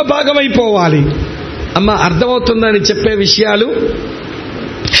శైలిలో భాగమైపోవాలి. అమ్మ అర్థమవుతుందని చెప్పే విషయాలు.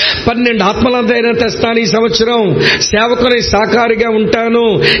 12 ఆత్మలంతైనా తెస్తాను ఈ సంవత్సరం. సేవకుని సాకారిగా ఉంటాను.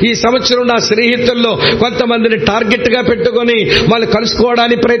 ఈ సంవత్సరం నా స్నేహితుల్లో కొంతమందిని టార్గెట్ గా పెట్టుకుని వాళ్ళు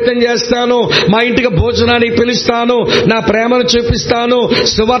కలుసుకోవడానికి ప్రయత్నం చేస్తాను. మా ఇంటికి భోజనానికి పిలుస్తాను, నా ప్రేమను చూపిస్తాను,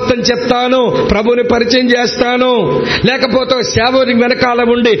 సువార్తను చెప్తాను, ప్రభుని పరిచయం చేస్తాను. లేకపోతే సేవని వెనకాల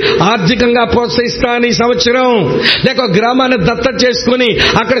ఉండి ఆర్థికంగా ప్రోత్సహిస్తాను ఈ సంవత్సరం. లేక గ్రామాన్ని దత్తత చేసుకుని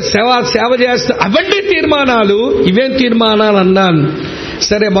అక్కడ సేవ చేస్తా. అవన్నీ తీర్మానాలు. ఇవేం తీర్మానాలు అన్నాను.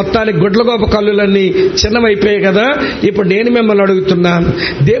 సరే, మొత్తానికి గుడ్లగోప కళ్ళులన్నీ చిన్నవైపోయాయి కదా. ఇప్పుడు నేను మిమ్మల్ని అడుగుతున్నాను,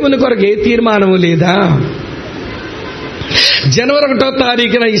 దేవుని కొరకు ఏ తీర్మానము లేదా? జనవరి 1వ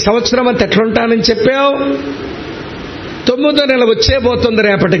తారీఖున ఈ సంవత్సరం అంతా ఎట్లుంటానని చెప్పావు. 9వ నెల వచ్చేబోతుంది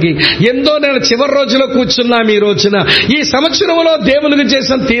రేపటికి. 8వ నెల చివరి రోజులో కూర్చున్నాం ఈ రోజున. ఈ సంవత్సరంలో దేవునికి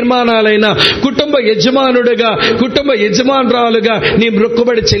చేసిన తీర్మానాలైన కుటుంబ యజమానుడిగా, కుటుంబ యజమానురాలుగా నీ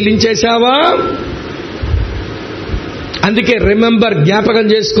మొక్కుబడి చెల్లించేశావా? అందుకే రిమెంబర్, జ్ఞాపకం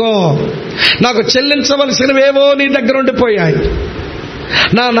చేసుకో. నాకు చెల్లించవలసినవేవో నీ దగ్గర ఉండిపోయాయి.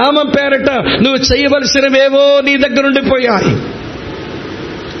 నా నామం పేరట నువ్వు చేయవలసినవేవో నీ దగ్గర ఉండిపోయాయి.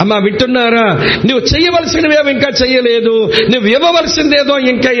 అమ్మా వింటున్నారా? నువ్వు చేయవలసినవేమో ఇంకా చెయ్యలేదు, నువ్వు ఇవ్వవలసిందేదో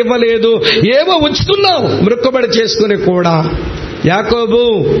ఇంకా ఇవ్వలేదు, ఏవో ఉంచుతున్నావు మొక్కుబడి చేసుకుని కూడా. యాకోబు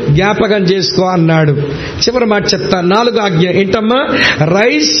జ్ఞాపకం చేసుకో అన్నాడు. చివరి మాట చెప్తా, 4వ ఆజ్ఞ ఏంటమ్మా?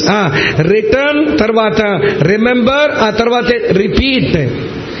 రైస్, రిటర్న్, తర్వాత రిమెంబర్, ఆ తర్వాత రిపీట్.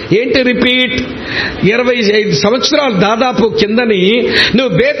 ఏంటి రిపీట్? 25 సంవత్సరాలు దాదాపు కిందని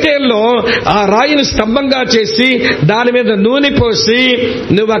నువ్వు బేతేల్లో ఆ రాయిని స్తంభంగా చేసి దాని మీద నూనె పోసి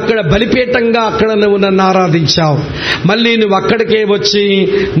నువ్వు అక్కడ బలిపీఠంగా అక్కడ నువ్వు నన్ను ఆరాధించావు. మళ్ళీ నువ్వు అక్కడికే వచ్చి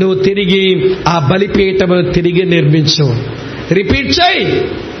నువ్వు తిరిగి ఆ బలిపీఠము తిరిగి నిర్మించు. రిపీట్ చేయి.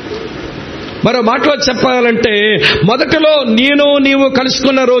 మరో మాటలో చెప్పాలంటే, మొదటిలో నీవు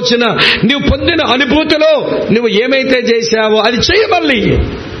కలుసుకున్న రోజున నీవు పొందిన అనుభూతిలో నువ్వు ఏమైతే చేశావో అది చేయమల్లి.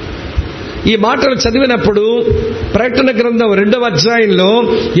 ఈ మాటలు చదివినప్పుడు ప్రకటన గ్రంథం 2వ అధ్యాయంలో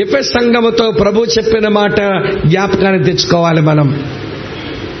ఎఫెసు సంఘముతో ప్రభు చెప్పిన మాట జ్ఞాపకాన్ని తెచ్చుకోవాలి మనం.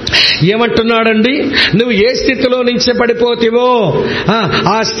 ఏమంటున్నాడండి? నువ్వు ఏ స్థితిలో నుంచి పడిపోతావో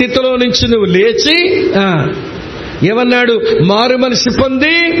ఆ స్థితిలో నుంచి నువ్వు లేచి ఏమన్నాడు? మారు మనసు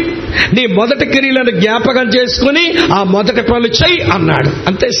పొంది నీ మొదటి క్రియలను జ్ఞాపకం చేసుకుని ఆ మొదటి పనులు చెయ్యి అన్నాడు.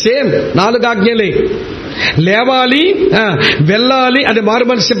 అంతే, సేమ్ 4 ఆజ్ఞలే. లేవాలి, వెళ్ళాలి, అది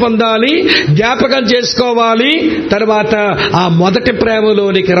మారుమనసు పొందాలి, జ్ఞాపకం చేసుకోవాలి, తర్వాత ఆ మొదటి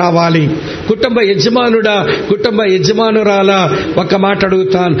ప్రేమలోనికి రావాలి. కుటుంబ యజమానుడా, కుటుంబ యజమానురాలా, ఒక మాట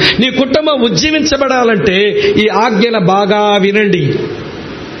అడుగుతాను. నీ కుటుంబం ఉజ్జీవించబడాలంటే ఈ ఆజ్ఞను బాగా వినండి.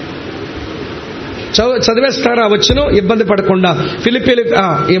 చదివేస్తారా వచ్చును, ఇబ్బంది పడకుండా.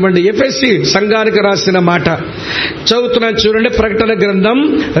 ఎఫెసీ సంఘానికి రాసిన మాట చదువుతున్నాను చూడండి. ప్రకటన గ్రంథం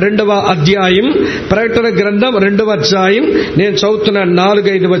 2వ అధ్యాయం, ప్రకటన గ్రంథం 2వ అధ్యాయం నేను చదువుతున్నాను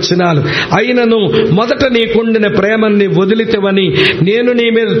 4-5 వచనాలు. అయినను మొదట నీకుండిన ప్రేమని వదిలితేవని నేను నీ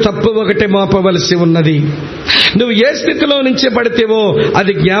మీద తప్పు ఒకటి మోపవలసి ఉన్నది. నువ్వు ఏ స్థితిలో నుంచి పడితేవో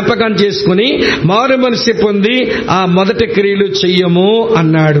అది జ్ఞాపకం చేసుకుని మారు మనసు పొంది ఆ మొదటి క్రియలు చెయ్యము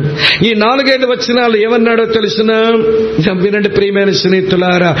అన్నాడు. ఈ 4-5 వచనాలు ఏమన్నాడో తెలుసునా? వినండి ప్రియమైన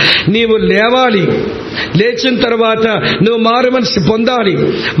స్నేహితులారా. నీవు లేవాలి, లేచిన తర్వాత నువ్వు మారు మనసు పొందాలి,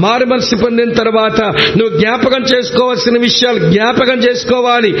 మారు మనసు పొందిన తర్వాత నువ్వు జ్ఞాపకం చేసుకోవాల్సిన విషయాలు జ్ఞాపకం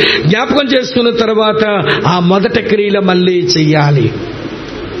చేసుకోవాలి, జ్ఞాపకం చేసుకున్న తర్వాత ఆ మొదటి క్రియలు మళ్ళీ చెయ్యాలి.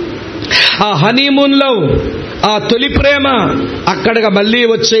 ఆ హనీమూన్ లవ్, ఆ తొలి ప్రేమ అక్కడగా మళ్ళీ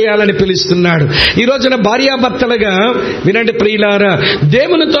వచ్చేయాలని పిలుస్తున్నాడు. ఈ రోజున భార్యాభర్తలుగా వినండి ప్రియులారా,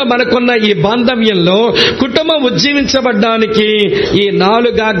 దేవునితో మనకున్న ఈ బాంధవ్యంలో కుటుంబం ఉజ్జీవించబడ్డానికి ఈ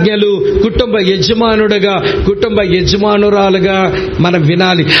 4 ఆజ్ఞలు కుటుంబ యజమానుడుగా, కుటుంబ యజమానురాలుగా మనం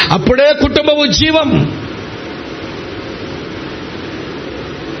వినాలి. అప్పుడే కుటుంబ ఉజ్జీవం.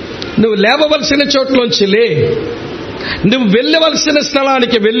 నువ్వు లేవవలసిన చోట్లోంచి లే, నువ్వు వెళ్ళవలసిన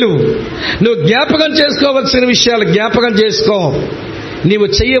స్థలానికి వెళ్ళు, నువ్వు జ్ఞాపకం చేసుకోవలసిన విషయాలు జ్ఞాపకం చేసుకో, నీవు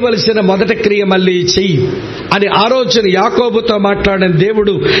చెయ్యవలసిన మొదటి క్రియ మళ్ళీ చెయ్యి అని ఆ రోజున యాకోబుతో మాట్లాడిన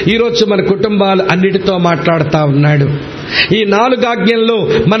దేవుడు ఈరోజు మన కుటుంబాలు అన్నిటితో మాట్లాడుతూ ఉన్నాడు. ఈ 4 ఆజ్ఞల్లో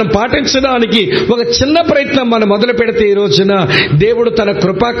మనం పాటించడానికి ఒక చిన్న ప్రయత్నం మనం మొదలు పెడితే ఈ రోజున దేవుడు తన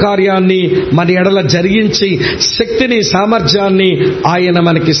కృపా కార్యాన్ని మన ఎడల జరిగించి శక్తిని, సామర్థ్యాన్ని ఆయన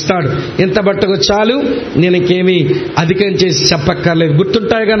మనకిస్తాడు. ఎంత బట్టకు చాలు, నేను ఇంకేమీ అధికం చేసి చెప్పక్కర్లేదు.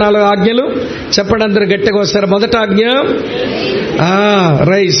 గుర్తుంటాయిగా 4 ఆజ్ఞలు? చెప్పండి అందరూ గట్టిగా వస్తారు. మొదటి ఆజ్ఞ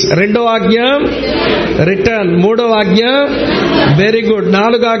రైస్, 2వ ఆజ్ఞ రిటర్న్, 3వ ఆజ్ఞ వెరీ గుడ్,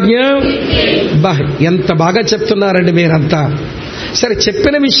 4వ ఆజ్ఞ ఎంత బాగా చెప్తున్నారండి మీరంతా. సరే,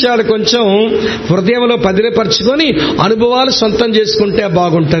 చెప్పిన విషయాలు కొంచెం హృదయంలో పదిలపరుచుకొని అనుభవాలు సొంతం చేసుకుంటే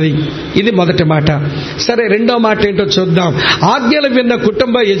బాగుంటది. ఇది మొదటి మాట. సరే, 2వ మాట ఏంటో చూద్దాం. ఆజ్ఞలు విన్న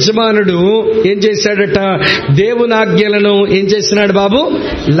కుటుంబ యజమానుడు ఏం చేశాడట? దేవుని ఆజ్ఞలను ఏం చేసినాడు బాబు?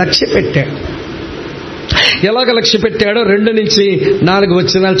 లక్ష్య పెట్టాడు. ఎలాగ లక్ష్య పెట్టాడో 2-4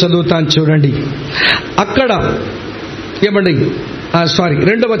 వచనాలు చదువుతాను చూడండి. అక్కడ ఏమండి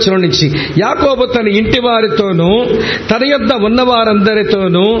 2వ వచనం నుంచి, యాకోబు తన ఇంటి వారితోనూ తన యొద్ద ఉన్న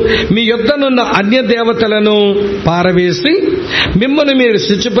వారందరితోనూ మీ యొద్దనున్న అన్య దేవతలను పారవేసి మిమ్మల్ని మీరు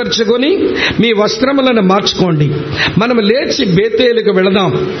శుచిపరచుకొని మీ వస్త్రములను మార్చుకోండి. మనం లేచి బేతేలుకు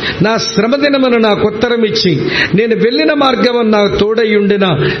వెళదాం. నా శ్రమదినమును నాకు ఉత్తరం ఇచ్చి నేను వెళ్ళిన మార్గము నాకు తోడయుండిన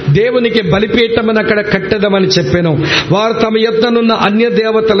దేవునికి బలిపీఠమును అక్కడ కట్టెదమని చెప్పాను. వారు తమ యొద్దనున్న అన్య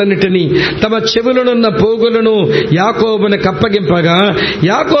దేవతలన్నిటినీ తమ చెవులనున్న పోగులను యాకోబును కప్పగింప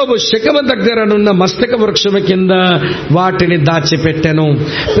యాకోబు శెకెము దగ్గరనున్న మస్తక వృక్షము కింద వాటిని దాచిపెట్టెను.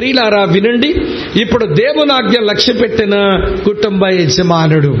 ప్రియులారా వినండి, ఇప్పుడు దేవుని ఆజ్ఞ లక్ష్య పెట్టిన కుటుంబ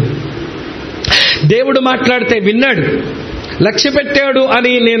యజమానుడు దేవుడు మాట్లాడితే విన్నాడు, లక్ష్య పెట్టాడు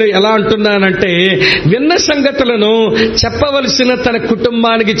అని నేను ఎలా అంటున్నానంటే, విన్న సంగతులను చెప్పవలసిన తన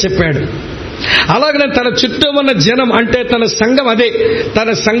కుటుంబానికి చెప్పాడు. అలాగనే తన చుట్టూ ఉన్న జనం అంటే తన సంఘం, అదే తన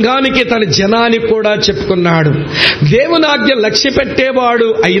సంఘానికి, తన జనానికి కూడా చెప్పుకున్నాడు. దేవుని ఆజ్ఞ లక్ష్య పెట్టేవాడు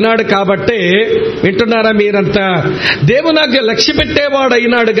అయినాడు కాబట్టే, వింటున్నారా మీరంతా? దేవుని ఆజ్ఞ లక్ష్య పెట్టేవాడు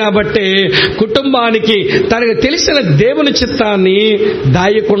అయినాడు కాబట్టే కుటుంబానికి తనకు తెలిసిన దేవుని చిత్తాన్ని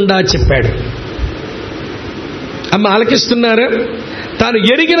దాయకుండా చెప్పాడు. అమ్మ ఆలకిస్తున్నారా? తాను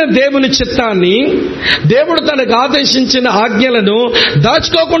ఎరిగిన దేవుని చిత్తాన్ని, దేవుడు తనకు ఆదేశించిన ఆజ్ఞలను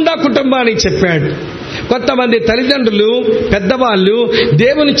దాచుకోకుండా కుటుంబానికి చెప్పాడు. కొంతమంది తల్లిదండ్రులు, పెద్దవాళ్ళు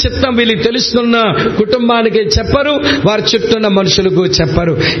దేవుని చిత్తం వీళ్ళకి తెలుస్తున్న కుటుంబానికి చెప్పరు, వారి చుట్టూ ఉన్న మనుషులకు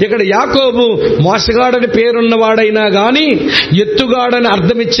చెప్పరు. ఇక్కడ యాకోబు మోసగాడని పేరున్నవాడైనా గాని, ఎత్తుగాడని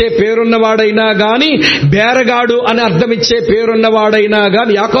అర్థమిచ్చే పేరున్నవాడైనా గాని, బేరగాడు అని అర్థమిచ్చే పేరున్నవాడైనా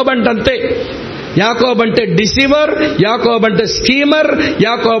గాని, యాకోబు అంటే అంతే. యాకోబు అంటే డిసీవర్, యాకోబు అంటే స్కీమర్,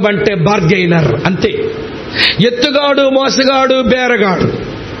 యాకోబు అంటే బార్గెయినర్, అంతే. ఎత్తుగాడు, మోసగాడు, బేరగాడు,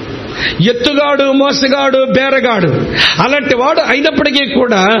 ఎత్తుగాడు, మోసగాడు, బేరగాడు అలాంటి వాడు అయినప్పటికీ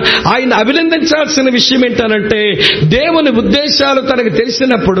కూడా ఆయన అభినందించాల్సిన విషయం ఏంటనంటే, దేవుని ఉద్దేశాలు తనకు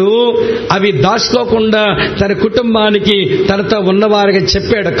తెలిసినప్పుడు అవి దాచుకోకుండా తన కుటుంబానికి, తనతో ఉన్నవారికి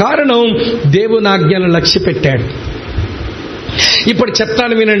చెప్పాడు. కారణం దేవుని ఆజ్ఞను లక్ష్య పెట్టాడు. ఇప్పుడు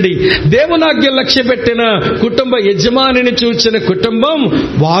చెప్తాను వినండి. దేవునాజ్ఞ లక్ష్య పెట్టిన కుటుంబ యజమానిని చూచిన కుటుంబం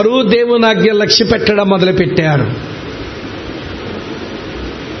వారు దేవునాజ్ఞ లక్ష్య పెట్టడం మొదలుపెట్టారు.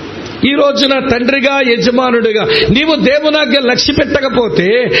 ఈ రోజున తండ్రిగా యజమానుడిగా నీవు దేవునాజ్ఞ లక్ష్య పెట్టకపోతే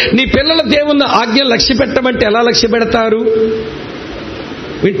నీ పిల్లల దేవుని ఆజ్ఞ లక్ష్య పెట్టమంటే ఎలా లక్ష్య పెడతారు?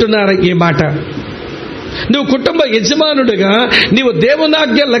 వింటున్నారా ఈ మాట? నువ్వు కుటుంబ యజమానుడిగా నీవు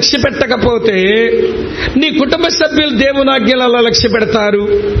దేవునాజ్ఞ లక్ష్య పెట్టకపోతే నీ కుటుంబ సభ్యులు దేవునాజ్ఞలు అలా లక్ష్య పెడతారు.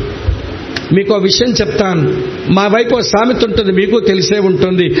 మీకు విషయం చెప్తాను. మా వైపు సామెత ఉంటుంది, మీకు తెలిసే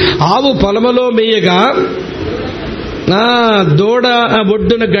ఉంటుంది. ఆవు పొలములో మేయగా దూడ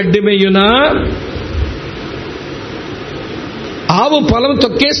ఒడ్డున గడ్డి మేయునా? ఆవు పొలం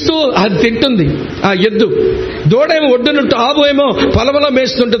తొక్కేస్తూ అది తింటుంది, ఆ ఎద్దు. దూడ ఏమో ఒడ్డునుంటూ, ఆవు ఏమో పొలంలో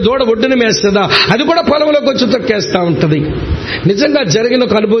మేస్తుంటే దూడ ఒడ్డున మేస్తుందా? అది కూడా పొలంలోకి వచ్చి తొక్కేస్తూ ఉంటుంది. నిజంగా జరిగిన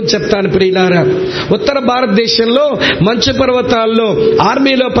ఒక అనుభవం చెప్తాను ప్రియులారా. ఉత్తర భారతదేశంలో మంచు పర్వతాల్లో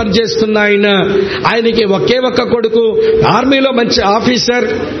ఆర్మీలో పనిచేస్తున్న ఆయనకి ఒకే ఒక్క కొడుకు, ఆర్మీలో మంచి ఆఫీసర్.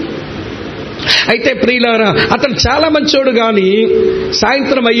 అయితే ప్రియులారా, అతను చాలా మంచోడు. గాని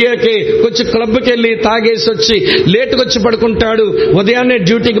సాయంత్రం అయ్యాకే కొంచెం క్లబ్కి వెళ్ళి తాగేసి వచ్చి లేటుగా వచ్చి పడుకుంటాడు. ఉదయాన్నే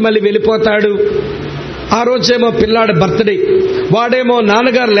డ్యూటీకి మళ్ళీ వెళ్ళిపోతాడు. ఆ రోజేమో పిల్లాడు బర్త్డే. వాడేమో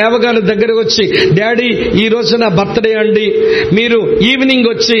నాన్నగారు లేవగానే దగ్గరకు వచ్చి, డాడీ ఈ రోజు నా బర్త్డే అండి, మీరు ఈవినింగ్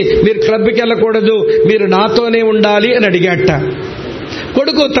వచ్చి మీరు క్లబ్కి వెళ్ళకూడదు, మీరు నాతోనే ఉండాలి అని అడిగాట.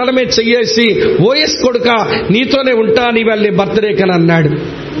 కొడుకు తల మీద చెయ్యేసి, ఓఎస్ కొడుక నీతోనే ఉంటా, నీ వాళ్ళ బర్త్డే కని అన్నాడు.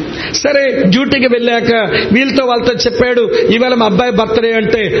 సరే డ్యూటీకి వెళ్ళాక వీళ్ళతో వాళ్ళతో చెప్పాడు, ఇవాళ మా అబ్బాయి బర్త్డే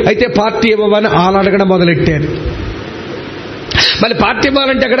అంటే అయితే పార్టీ ఇవ్వమని వాళ్ళు అడగడం మొదలెట్టారు. మళ్ళీ పార్టీ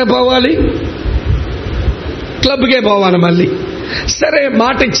ఇవ్వాలంటే ఎక్కడ పోవాలి? క్లబ్కే పోవాలి మళ్ళీ. సరే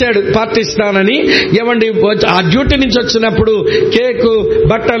మాట ఇచ్చాడు పార్టీ ఇస్తానని. ఏమండి ఆ డ్యూటీ నుంచి వచ్చినప్పుడు కేకు,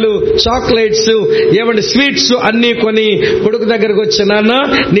 బట్టలు, చాక్లెట్స్, ఏమండి స్వీట్స్ అన్నీ కొని కొడుకు దగ్గరకు వచ్చి, నాన్న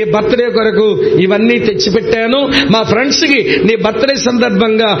నీ బర్త్డే కొరకు ఇవన్నీ తెచ్చిపెట్టాను, మా ఫ్రెండ్స్ కి నీ బర్త్డే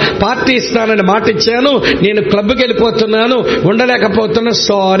సందర్భంగా పార్టీ ఇస్తానని మాట ఇచ్చాను, నేను క్లబ్కి వెళ్ళిపోతున్నాను, ఉండలేకపోతున్నా,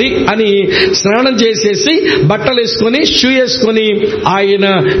 సారీ అని స్నానం చేసేసి బట్టలు వేసుకుని షూ వేసుకుని ఆయన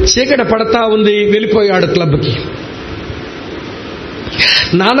చీకటి పడతా ఉంది వెళ్ళిపోయాడు క్లబ్కి.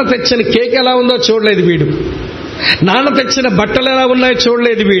 నాన్న తెచ్చిన కేక్ ఎలా ఉందో చూడలేదు వీడు, నాన్న తెచ్చిన బట్టలు ఎలా ఉన్నాయో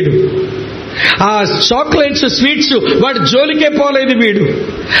చూడలేదు వీడు, ఆ చాక్లెట్స్ స్వీట్స్ వాడి జోలికే పోలేదు వీడు.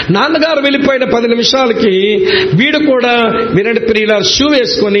 నాన్నగారు వెళ్ళిపోయిన 10 నిమిషాలకి వీడు కూడా వినండి ప్రియుల షూ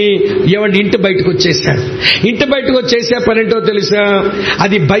వేసుకొని ఏమంటే ఇంటి బయటకు వచ్చేసాడు. ఇంటి బయటకు వచ్చేసే పనేంటో తెలుసా?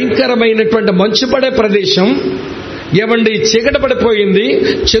 అది భయంకరమైనటువంటి మంచు పడే ప్రదేశం. ఏమండి చీకట పడిపోయింది,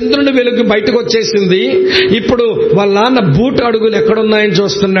 చంద్రుని వెలుగు బయటకు వచ్చేసింది. ఇప్పుడు వాళ్ళ నాన్న బూట్ అడుగులు ఎక్కడున్నాయని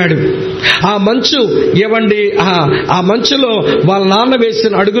చూస్తున్నాడు. ఆ మంచు ఏమండి ఆ మంచులో వాళ్ళ నాన్న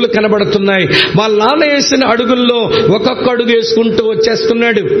వేసిన అడుగులు కనబడుతున్నాయి. వాళ్ళ నాన్న వేసిన అడుగుల్లో ఒక్కొక్క అడుగు వేసుకుంటూ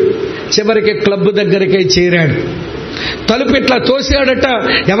వచ్చేస్తున్నాడు. చివరికి క్లబ్ దగ్గరికే చేరాడు. తలుపు ఇట్లా తోసాడట.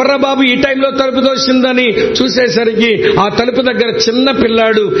 ఎవర్రా బాబు ఈ టైంలో తలుపు తోసిందని చూసేసరికి ఆ తలుపు దగ్గర చిన్న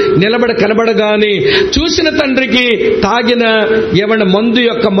పిల్లాడు నిలబడి కనబడగానే చూసిన తండ్రికి తాగిన ఏమన్నా మందు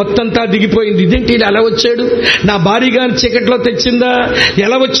యొక్క మొత్తంతా దిగిపోయింది. ఇదేంటి ఎలా వచ్చాడు, నా భారీగాని చీకట్లో తెచ్చిందా,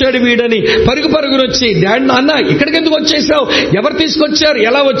 ఎలా వచ్చాడు వీడని పరుగు పరుగును వచ్చి, డాడీ నాన్న ఇక్కడికి ఎందుకు వచ్చేసావు, ఎవరు తీసుకొచ్చారు,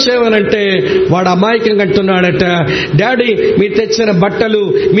 ఎలా వచ్చావు అని అంటే వాడు అమాయకంగా అంటున్నాడట, డాడీ మీ తెచ్చిన బట్టలు,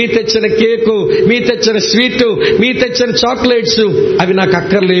 మీ తెచ్చిన కేకు, మీ తెచ్చిన స్వీటు, మీ తెచ్చిన చాక్లెట్స్ అవి నాకు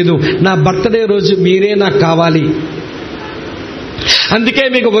అక్కర్లేదు, నా బర్త్డే రోజు మీరే నాకు కావాలి. అందుకే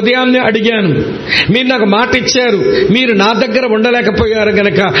మీకు ఉదయాన్నే అడిగాను, మీరు నాకు మాట ఇచ్చారు, మీరు నా దగ్గర ఉండలేకపోయారు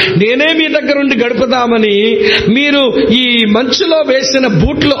గనక నేనే మీ దగ్గర ఉండి గడుపుదామని మీరు ఈ మంచులో వేసిన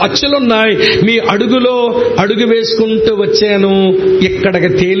బూట్లు అచ్చులున్నాయి, మీ అడుగులో అడుగు వేసుకుంటూ వచ్చాను,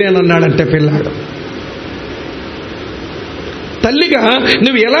 ఇక్కడికి తేలేనన్నాడంటే పిల్లాడు. తల్లిగా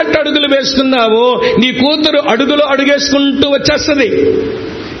నువ్వు ఎలాంటి అడుగులు వేసుకున్నావో నీ కూతురు అడుగులో అడుగేసుకుంటూ వచ్చేస్తుంది.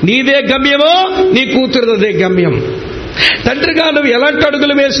 నీదే గమ్యమో నీ కూతురుదే గమ్యం. తండ్రిగా నువ్వు ఎలాంటి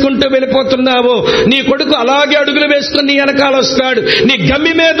అడుగులు వేసుకుంటూ వెళ్ళిపోతున్నావో నీ కొడుకు అలాగే అడుగులు వేసుకుని నీ వెనకాల వస్తాడు. నీ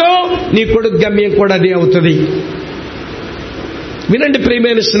గమ్యమేదో నీ కొడుకు గమ్యం కూడా అదే అవుతుంది. వినండి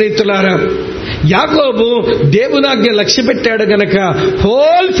ప్రియమైన స్నేహితులారా, యాకోబు దేవునాజ్ఞ లక్ష్య పెట్టాడు గనక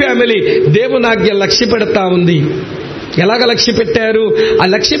హోల్ ఫ్యామిలీ దేవునాజ్ఞ లక్ష్య పెడతా ఉంది. ఎలాగ లక్ష్య పెట్టారు? ఆ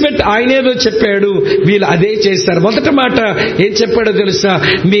లక్ష్య పెట్టి ఆయనేదో చెప్పాడు, వీళ్ళు అదే చేశారు. మొదటి మాట ఏం చెప్పాడో తెలుసా?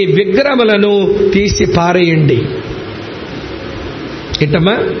 మీ విగ్రహములను తీసి పారేయండి.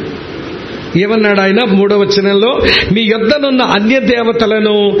 ఏంటమ్మా ఏమన్నాడు ఆయన? 3వ వచనంలో మీ యొద్దనున్న అన్య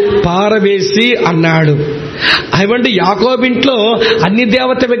దేవతలను పారవేసి అన్నాడు. అవండి యాకోబింట్లో అన్ని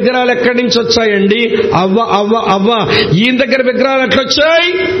దేవత విగ్రహాలు ఎక్కడి నుంచి వచ్చాయండి? అవ్వ ఈయన దగ్గర విగ్రహాలు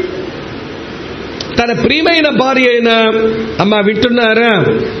ఎట్లొచ్చాయి? తన ప్రియమైన భార్య అయిన, అమ్మ వింటున్నారా,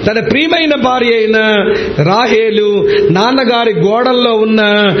 తన ప్రియమైన భార్య అయిన రాహేలు నాన్నగారి గోడల్లో ఉన్న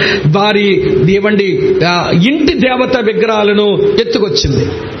వారి ఇంటి దేవత విగ్రహాలను ఎత్తుకొచ్చింది.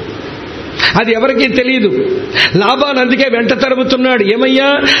 అది ఎవరికీ తెలియదు. లాబాను అందుకే వెంట తరుముతున్నాడు. ఏమయ్యా,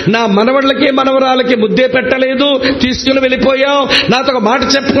 నా మనవళ్ళకి మనవరాలకి ముద్దే పెట్టలేదు, తీసుకుని వెళ్ళిపోయావు, నాతో ఒక మాట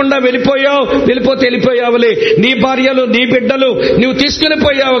చెప్పకుండా వెళ్ళిపోయావు, వెళ్ళిపోయావులే, నీ భార్యలు నీ బిడ్డలు నువ్వు తీసుకుని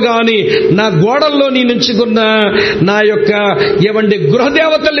పోయావు, గాని నా గోడల్లో నీ నుంచుకున్న నా యొక్క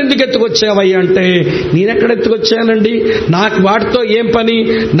గృహదేవతలు ఎందుకు ఎత్తుకొచ్చావయ్యా అంటే, నేనెక్కడ ఎత్తుకొచ్చానండి, నాకు వాటితో ఏం పని,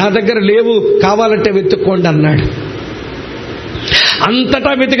 నా దగ్గర లేవు, కావాలంటే వెతుక్కోండి అన్నాడు.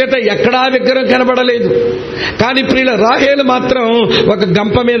 అంతటా వెతికితే ఎక్కడా విగ్రహం కనబడలేదు. కానీ ప్రియుల రాహేలు మాత్రం ఒక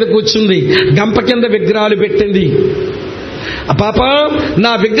గంప మీద కూర్చుంది, గంప కింద విగ్రహాలు పెట్టింది. పాప,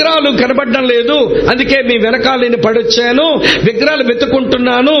 నా విగ్రహాలు కనబడడం లేదు, అందుకే మీ వెనకాల నేను పడొచ్చాను, విగ్రహాలు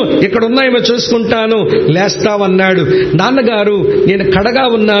వెతుకుంటున్నాను, ఇక్కడ ఉన్నాయేమో చూసుకుంటాను, లేస్తావన్నాడు. నాన్నగారు, నేను కడగా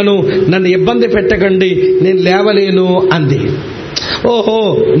ఉన్నాను, నన్ను ఇబ్బంది పెట్టకండి, నేను లేవలేను అంది. ఓహో,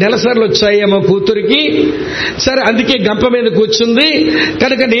 నెలసర్లు వచ్చాయేమో కూతురికి, సరే అందుకే గంప మీద కూర్చుంది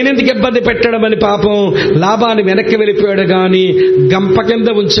కనుక నేనెందుకు ఇబ్బంది పెట్టడం అని పాపం లాబాను వెనక్కి వెళ్ళిపోయాడు. గాని గంప కింద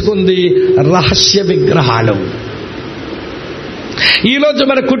ఉంచుకుంది రహస్య విగ్రహాలు. ఈరోజు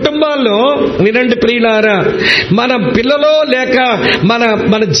మన కుటుంబాల్లో వినండి ప్రియులారా, మన పిల్లలో లేక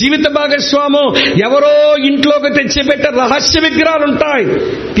మన జీవిత భాగస్వామం ఎవరో ఇంట్లోకి తెచ్చిపెట్టే రహస్య విగ్రహాలు ఉంటాయి,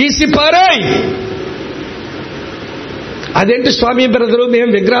 తీసి పారాయి. అదేంటి స్వామి బ్రదరు,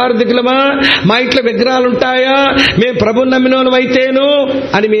 మేము విగ్రహార్థికులమా, మా ఇంట్లో విగ్రహాలు ఉంటాయా, మేము ప్రభుని నమ్మినోళ్ళం అయితేను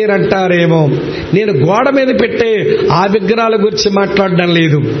అని మీరు అంటారేమో. నేను గోడ మీద పెట్టే ఆ విగ్రహాల గురించి మాట్లాడడం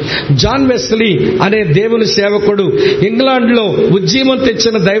లేదు. జాన్ వెస్లీ అనే దేవుని సేవకుడు ఇంగ్లాండ్లో ఉజ్జీవం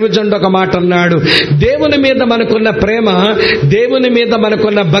తెచ్చిన దైవజనుడు ఒక మాట అన్నాడు. దేవుని మీద మనకున్న ప్రేమ, దేవుని మీద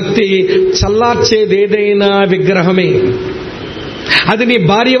మనకున్న భక్తి చల్లార్చేది ఏదైనా విగ్రహమే. అది నీ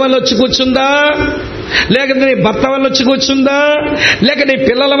భార్య వల్ల వచ్చి కూర్చుందా, లేక నీ భర్త వల్ల వచ్చి కూర్చుందా, లేక నీ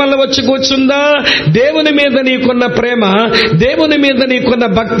పిల్లల వల్ల వచ్చి కూర్చుందా, దేవుని మీద నీకున్న ప్రేమ, దేవుని మీద నీకున్న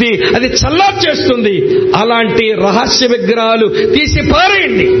భక్తి అది చల్లార్చేస్తుంది. అలాంటి రహస్య విగ్రహాలు తీసి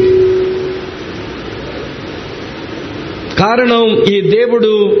పారేయండి. కారణం, ఈ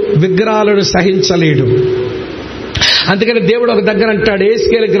దేవుడు విగ్రహాలను సహించలేడు. అందుకని దేవుడు ఒక దగ్గర అంటాడు,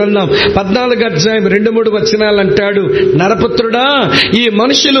 ఎహెజ్కేలు గ్రంథం 14:2-3 అంటాడు, నరపుత్రుడా, ఈ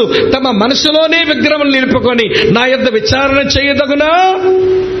మనుషులు తమ మనసులోనే విగ్రహం నిలుపుకొని నా యొద్ద విచారణ చేయదగునా,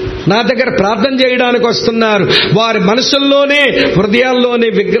 నా దగ్గర ప్రార్థన చేయడానికి వస్తున్నారు, వారి మనసుల్లోనే హృదయాల్లోనే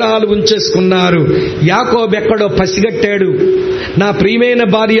విగ్రహాలు ఉంచేసుకున్నారు. యాకోబు ఎక్కడో పసిగట్టాడు, నా ప్రియమైన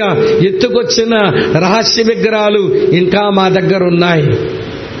భార్య ఎత్తుకొచ్చిన రహస్య విగ్రహాలు ఇంకా మా దగ్గర ఉన్నాయి,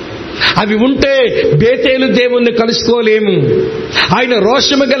 అవి ఉంటే బేతేలు దేవుణ్ణి కలుసుకోలేము, ఆయన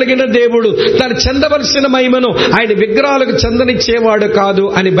రోషము కలిగిన దేవుడు, తను చెందవలసిన మహిమను ఆయన విగ్రహాలకు చెందనిచ్చేవాడు కాదు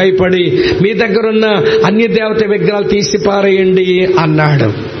అని భయపడి మీ దగ్గరున్న అన్య దేవత విగ్రహాలు తీసి పారేయండి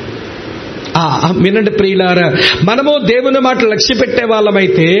అన్నాడు. వినండి ప్రియులారా, మనము దేవుని మాట లక్ష్య పెట్టే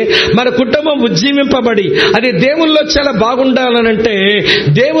వాళ్ళమైతే మన కుటుంబం ఉజ్జీవింపబడి అది దేవుల్లో చాలా బాగుండాలనంటే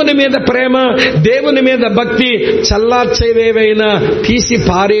దేవుని మీద ప్రేమ, దేవుని మీద భక్తి చల్లార్చేవేవైనా తీసి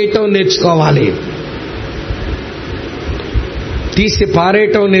పారేయటం నేర్చుకోవాలి, తీసి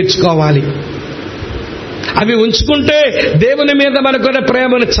పారేయటం నేర్చుకోవాలి. అవి ఉంచుకుంటే దేవుని మీద మనకున్న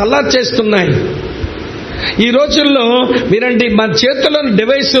ప్రేమను చల్లార్చేస్తున్నాయి. ఈ రోజుల్లో వినండి, మన చేతుల్లోని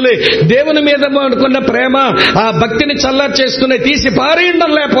డివైసులే దేవుని మీద అనుకున్న ప్రేమ, ఆ భక్తిని చల్లారు చేసుకునే తీసి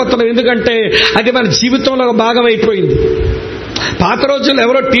పారేయడం లేకపోతున్నాం. ఎందుకంటే అది మన జీవితంలో ఒక భాగం అయిపోయింది. పాత రోజుల్లో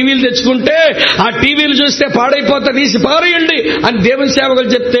ఎవరో టీవీలు తెచ్చుకుంటే ఆ టీవీలు చూస్తే పాడైపోతా, తీసి పారేయండి అని దేవుని సేవకులు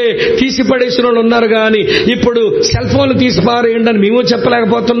చెప్తే తీసి పడేసిన వాళ్ళు ఉన్నారు. కానీ ఇప్పుడు సెల్ ఫోన్లు తీసి పారేయండి అని మేము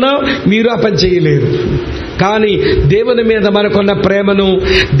చెప్పలేకపోతున్నాం, మీరు ఆ పని చేయలేరు. కానీ దేవుని మీద మనకున్న ప్రేమను,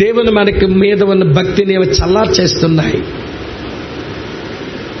 దేవుని మనకి మీద ఉన్న భక్తిని చల్లార్చేస్తున్నాయి.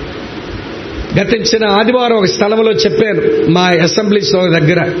 గతించిన ఆదివారం ఒక స్థలంలో చెప్పాను, మా అసెంబ్లీస్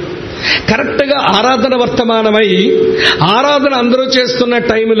దగ్గర కరెక్ట్ గా ఆరాధన వర్తమానమై ఆరాధన అందరూ చేస్తున్న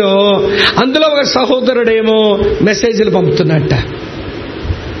టైంలో అందులో ఒక సహోదరుడేమో మెసేజ్లు పంపుతున్నట్ట.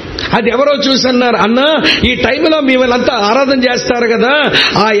 అది ఎవరో చూసన్నారు, అన్నా ఈ టైంలో మిమ్మల్ంతా ఆరాధన చేస్తారు కదా,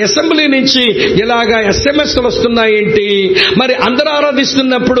 ఆ అసెంబ్లీ నుంచి ఇలాగా SMS వస్తున్నాయేంటి, మరి అందరూ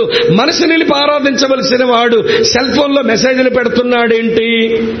ఆరాధిస్తున్నప్పుడు మనసు నిలిపి ఆరాధించవలసిన వాడు సెల్ ఫోన్ లో మెసేజ్లు పెడుతున్నాడేంటి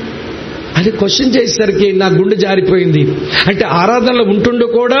అది క్వశ్చన్ చేసేసరికి నా గుండె జారిపోయింది. అంటే ఆరాధనలో ఉంటుండో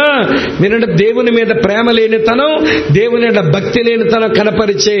కూడా వినండి, దేవుని మీద ప్రేమ లేనితనం, దేవుని మీద భక్తి లేనితనం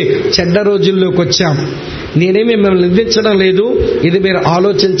కనపరిచే చెడ్డ రోజుల్లోకి వచ్చాం. నేనేమి మిమ్మల్ని నిందించడం లేదు, ఇది మీరు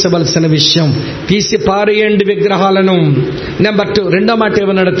ఆలోచించవలసిన విషయం. తీసి పారేయండి విగ్రహాలను. నెంబర్ 2, రెండో మాట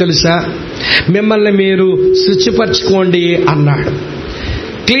ఏమన్నాడో తెలుసా? మిమ్మల్ని మీరు శుచిపరచుకోండి అన్నాడు.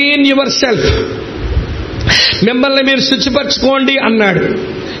 క్లీన్ యువర్ సెల్ఫ్, మిమ్మల్ని మీరు శుచిపరచుకోండి అన్నాడు.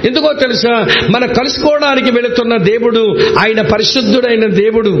 ఎందుకో తెలుసా? మనం కలుసుకోవడానికి వెళుతున్న దేవుడు ఆయన పరిశుద్ధుడైన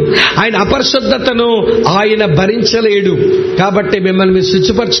దేవుడు. ఆయన అపరిశుద్ధతను ఆయన భరించలేడు. కాబట్టి మిమ్మల్ని మీరు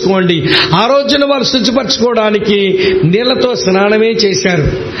శుచిపరచుకోండి. ఆ రోజున వారు శుచిపరచుకోవడానికి నీళ్లతో స్నానమే చేశారు.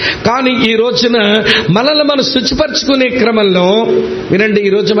 కానీ ఈ రోజున మనల్ని మనం శుచిపరచుకునే క్రమంలో వినండి,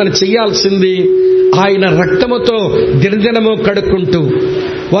 ఈ రోజు మనం చేయాల్సింది ఆయన రక్తముతో దినదినము కడుక్కుంటూ.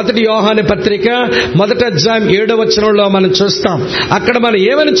 1 యోహాను పత్రిక 1వ అధ్యాయం 7వ వచనంలో మనం చూస్తాం. అక్కడ మనం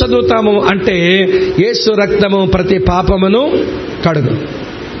ఏమని చదువుతాము అంటే, యేసు రక్తము ప్రతి పాపమును కడుగు.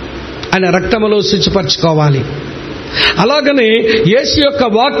 ఆయన రక్తములో శుచిపరచుకోవాలి. అలాగనే యేసు యొక్క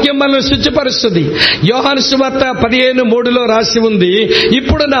వాక్యం మనల్ని శుచిపరుస్తుంది. యోహాను సువార్త 15:3లో రాసి ఉంది,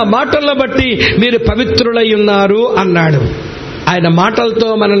 ఇప్పుడు నా మాటలను బట్టి మీరు పవిత్రులై ఉన్నారు అన్నాడు. ఆయన మాటలతో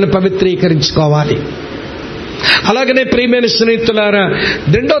మనల్ని పవిత్రీకరించుకోవాలి. అలాగనే ప్రియమైన స్నేహితులారా,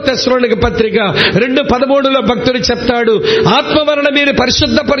 2వ తెస్సలోనిక పత్రిక 2:13లో భక్తుడు చెప్తాడు, ఆత్మ వలన మీరు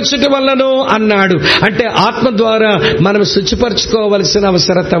పరిశుద్ధపరచుట వలన అన్నాడు. అంటే ఆత్మ ద్వారా మనం శుచిపరచుకోవలసిన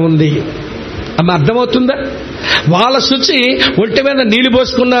అవసరత ఉంది. అమ్మ, అర్థమవుతుందా? వాళ్ళ శుచి ఒంటి మీద నీళ్లు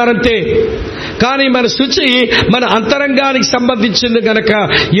పోసుకున్నారంతే. కానీ మన శుచి మన అంతరంగానికి సంబంధించింది గనక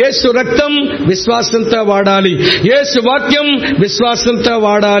యేసు రక్తం విశ్వాసంతో వాడాలి, యేసు వాక్యం విశ్వాసంతో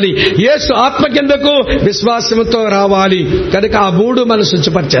వాడాలి, యేసు ఆత్మ కిందకు విశ్వాసంతో రావాలి. కనుక ఆ 3 మనం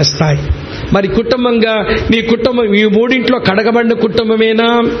శుచిపరిచేస్తాయి. మరి కుటుంబంగా నీ కుటుంబం ఈ 3 కడగబడిన కుటుంబమేనా?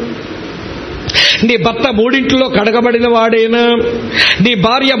 నీ భర్త 3 కడగబడిన వాడేనా? నీ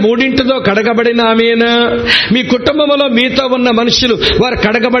భార్య 3 కడగబడిన ఆమెనా? మీ కుటుంబంలో మీతో ఉన్న మనుషులు వారు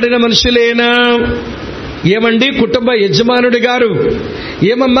కడగబడిన మనుషులేనా? ఏమండి కుటుంబ యజమానుడి గారు,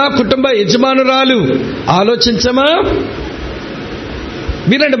 ఏమమ్మా కుటుంబ యజమానురాలు, ఆలోచించమా?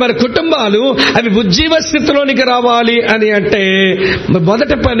 వినండి, మన కుటుంబాలు అవి ఉజ్జీవ స్థితిలోనికి రావాలి అని అంటే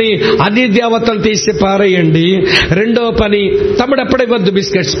మొదటి పని అన్ని దేవతలు తీసి పారేయండి. రెండో పని, తమ్ముడు అప్పుడే వద్దు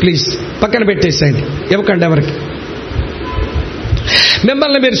బిస్కెట్స్ ప్లీజ్, పక్కన పెట్టేసేయండి, ఇవ్వకండి ఎవరికి.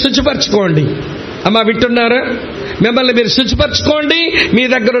 మిమ్మల్ని మీరు శుచిపరచుకోండి. అమ్మా వింటున్నారా? మిమ్మల్ని మీరు శుచిపరచుకోండి, మీ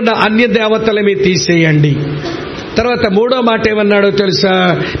దగ్గర ఉన్న అన్య దేవతలు మీరు తీసేయండి. తర్వాత 3వ మాట ఏమన్నాడో తెలుసా?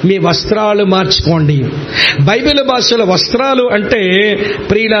 మీ వస్త్రాలు మార్చుకోండి. బైబిల్ భాషలో వస్త్రాలు అంటే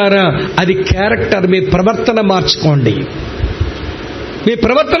ప్రియులారా అది క్యారెక్టర్. మీ ప్రవర్తన మార్చుకోండి, మీ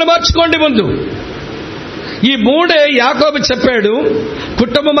ప్రవర్తన మార్చుకోండి. ముందు ఈ 3 యాకోబు చెప్పాడు.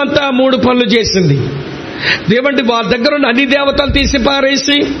 కుటుంబం అంతా 3 పనులు చేసింది. ఏమంటే వాళ్ళ దగ్గర ఉన్న అన్ని దేవతలు తీసి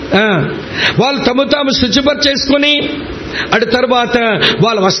పారేసి వాళ్ళు తాము శుచిపరిచేసుకుని అటు తర్వాత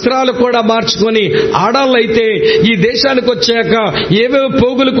వాళ్ళ వస్త్రాలు కూడా మార్చుకొని, ఆడాళ్ళైతే ఈ దేశానికి వచ్చాక ఏవేవో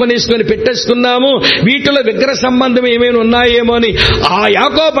పోగులు కొనేసుకొని పెట్టేసుకున్నాము, వీటిలో విగ్రహ సంబంధం ఏమైనా ఉన్నాయేమో అని ఆ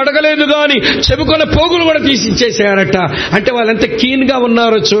యాకోబు అడగలేదు కానీ చెప్పుకున్న పోగులు కూడా తీసి ఇచ్చేసారట. అంటే వాళ్ళంత కీన్ గా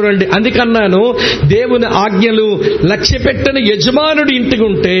ఉన్నారో చూడండి. అందుకన్నాను, దేవుని ఆజ్ఞలు లక్ష్య పెట్టని యజమానుడు ఇంటికి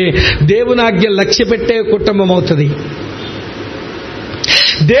ఉంటే దేవుని ఆజ్ఞలు లక్ష్య పెట్టే కుటుంబం అవుతుంది.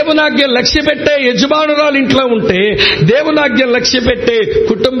 దేవునాజ్ఞ లక్ష్య పెట్టే యజమానురాలు ఇంట్లో ఉంటే దేవునాజ్ఞ లక్ష్య పెట్టే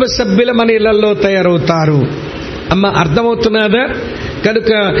కుటుంబ సభ్యులు మన ఇళ్లలో తయారవుతారు. అమ్మ, అర్థమవుతున్నదా?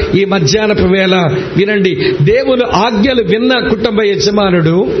 కనుక ఈ మధ్యాహ్నపు వేళ వినండి, దేవుని ఆజ్ఞలు విన్న కుటుంబ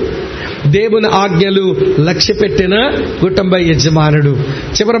యజమానుడు, దేవుని ఆజ్ఞలు లక్ష్య పెట్టిన కుటుంబ యజమానుడు.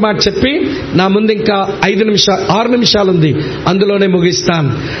 చివరి మాట చెప్పి నా ముందు ఇంకా 6 నిమిషాలు ఉంది, అందులోనే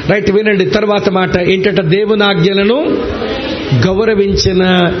ముగిస్తాను. రైట్, వినండి. తర్వాత మాట ఏంటంటే దేవుని ఆజ్ఞలను గౌరవించిన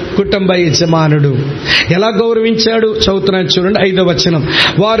కుటుంబ యజమానుడు. ఎలా గౌరవించాడు? చదువుతున్నాను చూడండి, 5వ వచనం.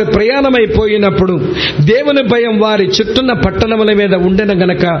 వారు ప్రయాణమైపోయినప్పుడు దేవుని భయం వారి చుట్టూన్న పట్టణముల మీద ఉండెను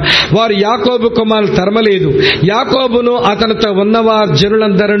గనక వారు యాకోబు కుమారులు తరమలేదు. యాకోబును అతనితో ఉన్నవారు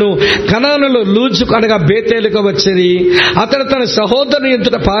జనులందరూ కనానులు లూజుకు అనగా బేతేలుకు వచ్చిరి. అతడు తన సహోదరుని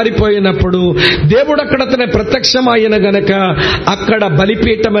ఎదుట పారిపోయినప్పుడు దేవుడు అక్కడ అతని ప్రత్యక్షమైన గనక అక్కడ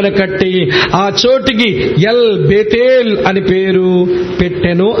బలిపీఠమని కట్టి ఆ చోటికి ఎల్ బేతేల్ అని పేరు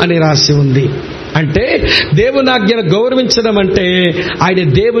పెట్టెను అని రాసి ఉంది. అంటే దేవునాజ్ఞను గౌరవించడం అంటే ఆయన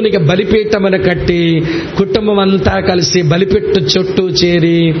దేవునికి బలిపీఠమని కట్టి కుటుంబం అంతా కలిసి బలిపెట్టు చుట్టూ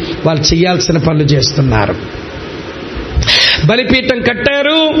చేరి వాళ్ళు చేయాల్సిన పనులు చేస్తున్నారు. బలిపీఠం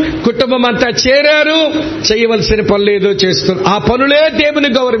కట్టారు, కుటుంబం అంతా చేరారు, చేయవలసిన పనులు ఏదో చేస్తున్నారు. ఆ పనులే దేవుని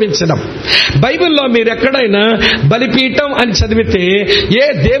గౌరవించడం. బైబిల్లో మీరు ఎక్కడైనా బలిపీఠం అని చదివితే ఏ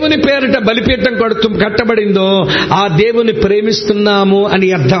దేవుని పేరిట బలిపీఠం కట్టబడిందో ఆ దేవుని ప్రేమిస్తున్నాము అని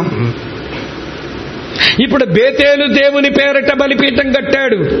అర్థం. ఇప్పుడు బేతేలు దేవుని పేరిట బలిపీఠం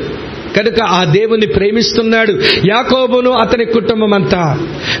కట్టాడు కనుక ఆ దేవుని ప్రేమిస్తున్నాడు. యాకోబును అతని కుటుంబం అంతా,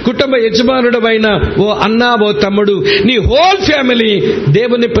 కుటుంబ యజమానుడైన ఓ అన్నా, ఓ తమ్ముడు, నీ హోల్ ఫ్యామిలీ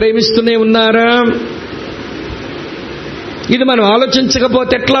దేవుని ప్రేమిస్తూనే ఉన్నారా? ఇది మనం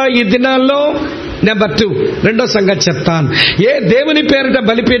ఆలోచించకపోతే ఎట్లా ఈ దినాల్లో? నెంబర్ 2, రెండో సంగతి చెప్తాను. ఏ దేవుని పేరిట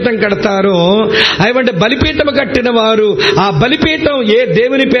బలిపీఠం కడతారో అవంటే బలిపీఠం కట్టిన వారు ఆ బలిపీఠం ఏ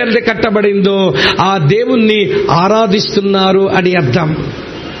దేవుని పేరిట కట్టబడిందో ఆ దేవుణ్ణి ఆరాధిస్తున్నారు అని అర్థం.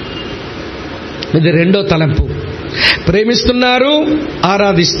 ఇది రెండో తలంపు. ప్రేమిస్తున్నారు,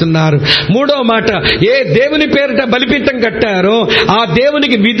 ఆరాధిస్తున్నారు. మూడో మాట, ఏ దేవుని పేరిట బలిపీఠం కట్టారో ఆ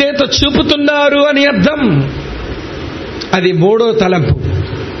దేవునికి విధేయత చూపుతున్నారు అని అర్థం. అది మూడో తలంపు.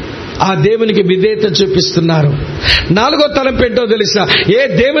 ఆ దేవునికి విధేయత చూపిస్తున్నారు. నాలుగో తలంపు ఏంటో తెలుసా? ఏ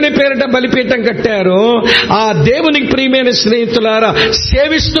దేవుని పేరిట బలిపీఠం కట్టారో ఆ దేవునికి ప్రియమైన స్నేహితులారా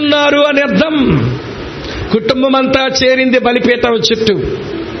సేవిస్తున్నారు అని అర్థం. కుటుంబం అంతా చేరింది బలిపీఠం చుట్టూ.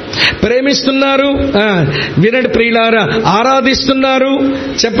 ప్రేమిస్తున్నారు, వినండి ప్రియులారా, ఆరాధిస్తున్నారు,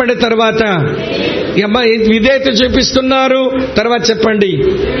 చెప్పండి. తర్వాత అమ్మ విధేయత చూపిస్తున్నారు, తర్వాత చెప్పండి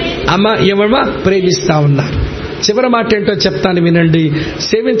అమ్మ ఏమమ్మా ప్రేమిస్తా ఉన్నారు. చివరి మాట ఏంటో చెప్తాను వినండి.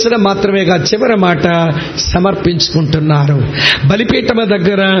 సేవించడం మాత్రమే కాదు, చివరి మాట సమర్పించుకుంటున్నారు. బలిపీఠం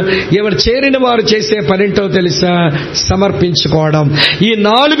దగ్గర ఎవరు చేరిన వారు చేసే పనేంటో తెలుసా? సమర్పించుకోవడం. ఈ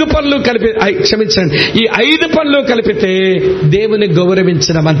 4 పనులు కలిపి, క్షమించండి, ఈ 5 పనులు కలిపితే దేవుని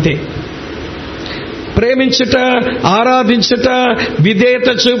గౌరవించడం అంతే. ప్రేమించుట, ఆరాధించుట, విధేయత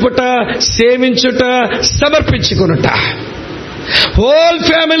చూపుట, సేవించుట, సమర్పించుకునుట. హోల్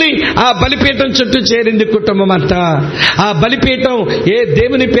ఫ్యామిలీ ఆ బలిపీఠం చుట్టూ చేరింది, కుటుంబం అంతా. ఆ బలిపీఠం ఏ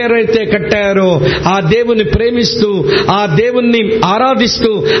దేవుని పేరైతే కట్టారో ఆ దేవుని ప్రేమిస్తూ, ఆ దేవుణ్ణి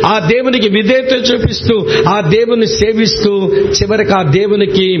ఆరాధిస్తూ, ఆ దేవునికి విధేయత చూపిస్తూ, ఆ దేవుని సేవిస్తూ చివరికి ఆ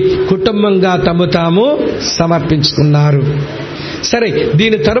దేవునికి కుటుంబంగా తాము సమర్పించుకున్నారు. సరే,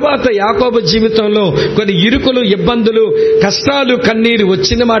 దీని తర్వాత యాకోబు జీవితంలో కొన్ని ఇరుకులు, ఇబ్బందులు, కష్టాలు, కన్నీరు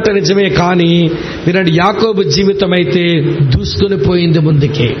వచ్చిన మాట నిజమే. కానీ వినండి, యాకోబు జీవితం అయితే దూసుకుని పోయింది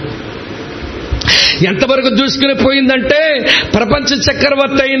ముందుకే. ఎంతవరకు దూసుకుని పోయిందంటే ప్రపంచ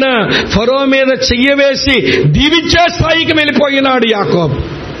చక్రవర్తి అయిన ఫరో మీద చెయ్యవేసి దీవించే స్థాయికి వెళ్ళిపోయినాడు యాకోబు.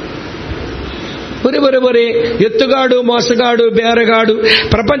 ఒరే ఎత్తుగాడు, మోసగాడు, బేరగాడు,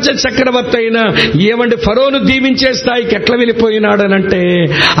 ప్రపంచ చక్రవర్తి అయినా ఏమంటే ఫరోను దీవించే స్థాయికి ఎట్లా వెళ్ళిపోయినాడనంటే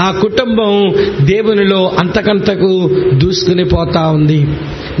ఆ కుటుంబం దేవునిలో అంతకంతకు దూసుకుని పోతా ఉంది.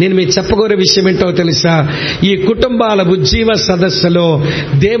 నేను మీకు చెప్పగోరే విషయం ఏంటో తెలుసా? ఈ కుటుంబాల ఉజ్జీవ సదస్సులో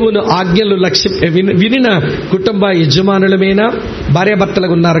దేవుని ఆజ్ఞలు వినిన కుటుంబ యజమానులమేనా?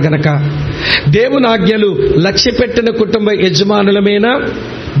 భార్యాభర్తలుగా ఉన్నారు గనక దేవుని ఆజ్ఞలు లక్ష్య పెట్టిన కుటుంబ యజమానులమేనా?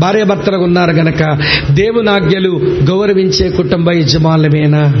 భార్యాభర్తలుగా ఉన్నారు గనక దేవుని ఆజ్ఞలు గౌరవించే కుటుంబ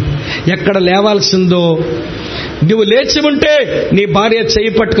యజమానులమేనా? ఎక్కడ లేవాల్సిందో నువ్వు లేచి ఉంటే నీ భార్య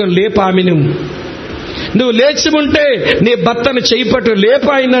చేయి పట్టుకొని లేపామిను. నువ్వు లేచి ఉంటే నీ భర్తను చేయిపట్టు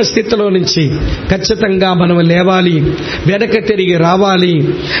లేపాయిన స్థితిలో నుంచి ఖచ్చితంగా మనం లేవాలి, వెనక తిరిగి రావాలి,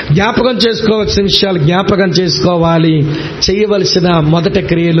 జ్ఞాపకం చేసుకోవాల్సిన విషయాలు జ్ఞాపకం చేసుకోవాలి, చేయవలసిన మొదటి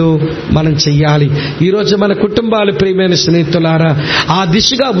క్రియలు మనం చెయ్యాలి. ఈరోజు మన కుటుంబాలు ప్రియమైన స్నేహితులారా ఆ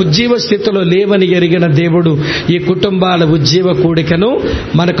దిశగా ఉజ్జీవ స్థితిలో లేవని ఎరిగిన దేవుడు ఈ కుటుంబాల ఉజ్జీవ కూడికను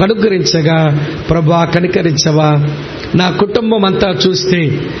మనకు అనుగ్రహించగా, ప్రభువా కనికరించవా, నా కుటుంబం అంతా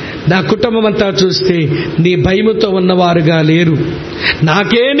చూస్తే నీ భయముతో ఉన్నవారుగా లేరు.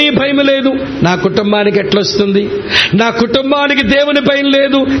 నాకే నీ భయం లేదు, నా కుటుంబానికి ఎట్లొస్తుంది? నా కుటుంబానికి దేవుని భయం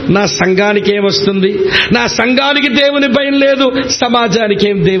లేదు, నా సంఘానికి ఏమొస్తుంది? నా సంఘానికి దేవుని భయం లేదు, సమాజానికి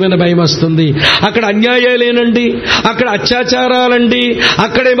ఏం దేవుని భయం వస్తుంది? అక్కడ అన్యాయాలేనండి, అక్కడ అత్యాచారాలండి,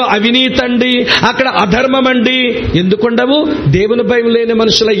 అక్కడేమో అవినీతి అండి, అక్కడ అధర్మం అండి. ఎందుకుండవు? దేవుని భయం లేని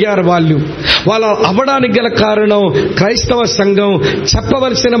మనుషులయ్యారు వాళ్ళు అవ్వడానికి గల కారణం క్రైస్తవ సంఘం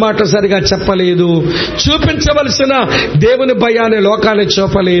చెప్పవలసిన మాట సరిగా చెప్పలేదు, చూపించవలసిన దేవుని భయాన్ని లోకాన్ని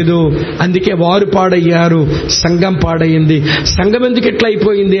చూపలేదు. అందుకే వారు పాడయ్యారు, సంఘం పాడైంది. సంఘం ఎందుకు ఇట్లా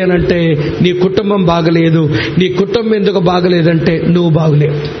అయిపోయింది అనంటే నీ కుటుంబం బాగలేదు. నీ కుటుంబం ఎందుకు బాగలేదంటే నువ్వు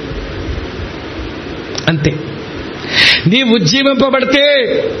బాగలేవు, అంతే. నీ ఉజ్జీవింపబడితే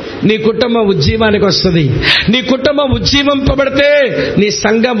నీ కుటుంబం ఉజ్జీవానికి వస్తుంది. నీ కుటుంబం ఉజ్జీవింపబడితే నీ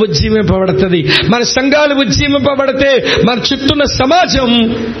సంఘం ఉజ్జీవింపబడుతుంది. మన సంఘాలు ఉజ్జీవింపబడితే మన చుట్టూన్న సమాజం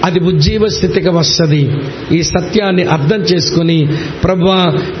అది ఉజ్జీవ స్థితికి వస్తుంది. ఈ సత్యాన్ని అర్థం చేసుకుని, ప్రభువా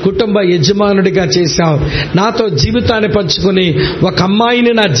కుటుంబ యజమానుడిగా చేశావు, నాతో జీవితాన్ని పంచుకుని ఒక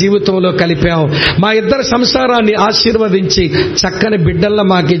అమ్మాయిని నా జీవితంలో కలిపావు, మా ఇద్దరు సంసారాన్ని ఆశీర్వదించి చక్కని బిడ్డల్లా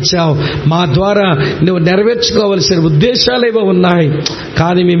మాకిచ్చావు. మా ద్వారా నువ్వు నెరవేర్చుకోవలసిన ఉద్దేశాలేవో ఉన్నాయి,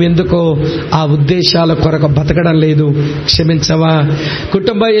 కానీ మేమెందుకో ఆ ఉద్దేశాల కొరకు బతకడం లేదు. క్షమించవా?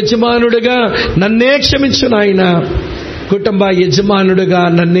 కుటుంబ యజమానుడిగా నన్నే క్షమించు నాయనా. కుటుంబ యజమానుడిగా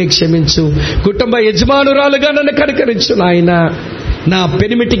నన్నే క్షమించు. కుటుంబ యజమానురాలుగా నన్ను కనికరించు నాయనా. నా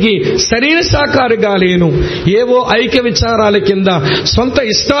పెనిమిటికి సరైన సాకారుగా లేను. ఏవో ఐక్య విచారాల కింద, సొంత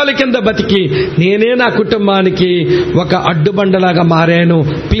ఇష్టాల కింద బతికి నేనే నా కుటుంబానికి ఒక అడ్డుబండలాగా మారాను.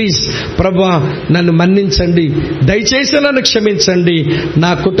 ప్లీజ్ ప్రభువా నన్ను మన్నించండి, దయచేసి నన్ను క్షమించండి.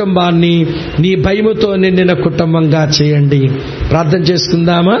 నా కుటుంబాన్ని నీ భయముతో నిండిన కుటుంబంగా చేయండి. ప్రార్థన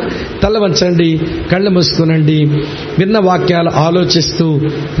చేసుకుందామా? తల వంచండి, కళ్ళు మూసుకునండి. విన్న వాక్యాలు ఆలోచిస్తూ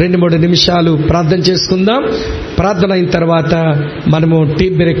 2-3 నిమిషాలు ప్రార్థన చేసుకుందాం. ప్రార్థన అయిన తర్వాత మనము టీ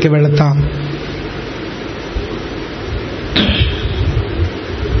బ్రేక్కి వెళతాం.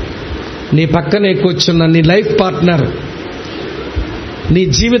 నీ పక్కనే కూర్చున్న నీ లైఫ్ పార్ట్నర్, నీ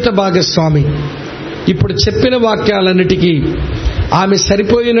జీవిత భాగస్వామి, ఇప్పుడు చెప్పిన వాక్యాలన్నిటికీ ఆమె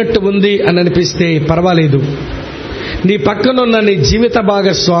సరిపోయినట్టు ఉంది అని అనిపిస్తే పర్వాలేదు. నీ పక్కనున్న నీ జీవిత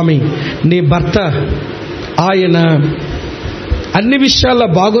భాగస్వామి, నీ భర్త, ఆయన అన్ని విషయాల్లో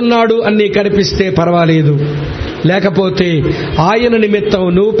బాగున్నాడు అని నీకు అనిపిస్తే పర్వాలేదు. లేకపోతే ఆయన నిమిత్తం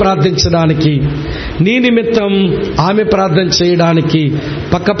నువ్వు ప్రార్థించడానికి, నీ నిమిత్తం ఆమె ప్రార్థన చేయడానికి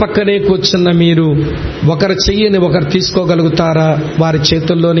పక్కపక్కనే కూర్చున్న మీరు ఒకరి చెయ్యిని ఒకరు తీసుకోగలుగుతారా వారి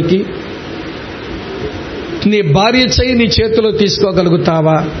చేతుల్లోనికి? నీ భార్య చెయ్యి నీ చేతిలో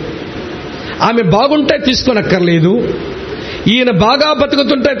తీసుకోగలుగుతావా? ఆమె బాగుంటే తీసుకోనక్కర్లేదు, ఈయన బాగా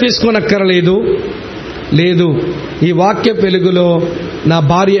బతుకుతుంటే తీసుకోనక్కర్లేదు. లేదు, ఈ వాక్య వెలుగులో నా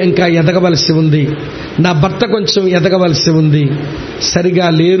భార్య ఇంకా ఎదగవలసి ఉంది, నా భర్త కొంచెం ఎదగవలసి ఉంది, సరిగా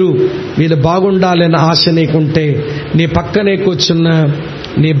లేరు, వీళ్ళు బాగుండాలని ఆశ నీకుంటే నీ పక్కనే కూర్చున్న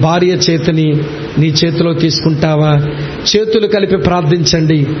నీ భార్య చేతిని నీ చేతిలో తీసుకుంటావా? చేతులు కలిపి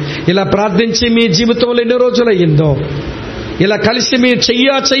ప్రార్థించండి. ఇలా ప్రార్థించి మీ జీవితంలో ఎన్ని రోజులయ్యిందో, ఇలా కలిసి మీ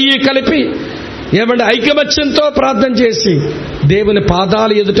చెయ్యి కలిపి ఏమంటే ఐకమత్యంతో ప్రార్థన చేసి దేవుని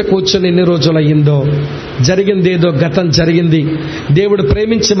పాదాలు ఎదుట కూర్చొని ఎన్ని రోజులయ్యిందో. జరిగిందేదో గతం జరిగింది. దేవుడు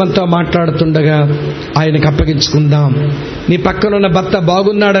ప్రేమించి మనతో మాట్లాడుతుండగా ఆయనకు అప్పగించుకుందాం. నీ పక్కనున్న భర్త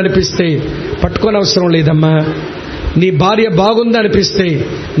బాగున్నాడనిపిస్తే పట్టుకోనవసరం లేదమ్మా. నీ భార్య బాగుందనిపిస్తే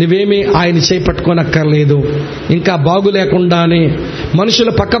నువ్వేమీ ఆయన చేయి పట్టుకోనక్కర్లేదు. ఇంకా బాగులేకుండానే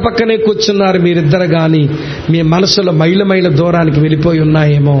మనుషులు పక్కపక్కనే కూర్చున్నారు మీరిద్దరు, గాని మీ మనసులో మైళ్ళ దూరానికి వెళ్ళిపోయి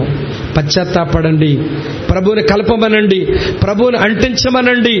ఉన్నాయేమో. పశ్చాత్తాపడండి, ప్రభువుని కలపమనండి, ప్రభువుని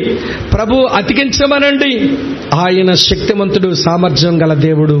అంటించమనండి, ప్రభువు అతికించమనండి. ఆయన శక్తివంతుడు, సామర్థ్యం గల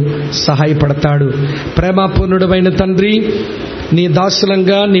దేవుడు, సహాయపడతాడు. ప్రేమపూర్ణుడైన తండ్రి, నీ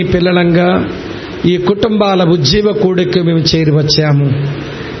దాసులంగా నీ పిల్లలంగా ఈ కుటుంబాల ఉజ్జీవ కూడికి మేము చేరి వచ్చాము.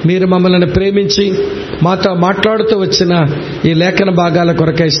 మీరు మమ్మల్ని ప్రేమించి మాతో మాట్లాడుతూ వచ్చిన ఈ లేఖన భాగాల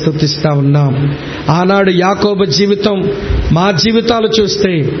కొరకై స్తుతిస్తా ఉన్నాం. ఆనాడు యాకోబు జీవితం, మా జీవితాలు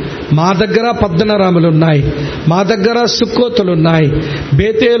చూస్తే మా దగ్గర పద్దనరాములున్నాయి, మా దగ్గర సుక్కోతులున్నాయి,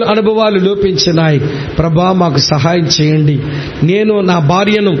 బేతేలు అనుభవాలు లోపించినాయి. ప్రభా మాకు సహాయం చేయండి. నేను నా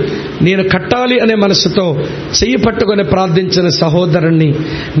భార్యను నేను కట్టాలి అనే మనసుతో చెయ్యి పట్టుకొని ప్రార్థించిన సహోదరుణ్ణి,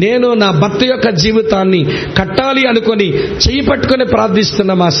 నేను నా భర్త యొక్క జీవితాన్ని కట్టాలి అనుకొని చెయ్యి పట్టుకొని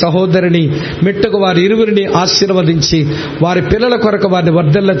ప్రార్థిస్తున్న మా సహోదరిని మెట్టుకు వారి ఇరువురిని ఆశీర్వదించి వారి పిల్లల కొరకు వారిని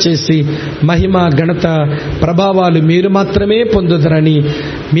వర్ధల్ల చేసి మహిమ ఘనత ప్రభావాలు మీరు మాత్రమే పొందుదరని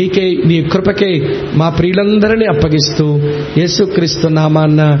మీకే నీ కృపకే మా ప్రియులందరినీ అప్పగిస్తూ యేసుక్రీస్తు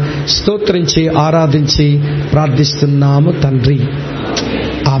నామాన్న స్తోత్రించి ఆరాధించి ప్రార్థిస్తున్నాము తండ్రి.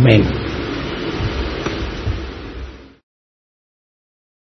 ఆమేన్.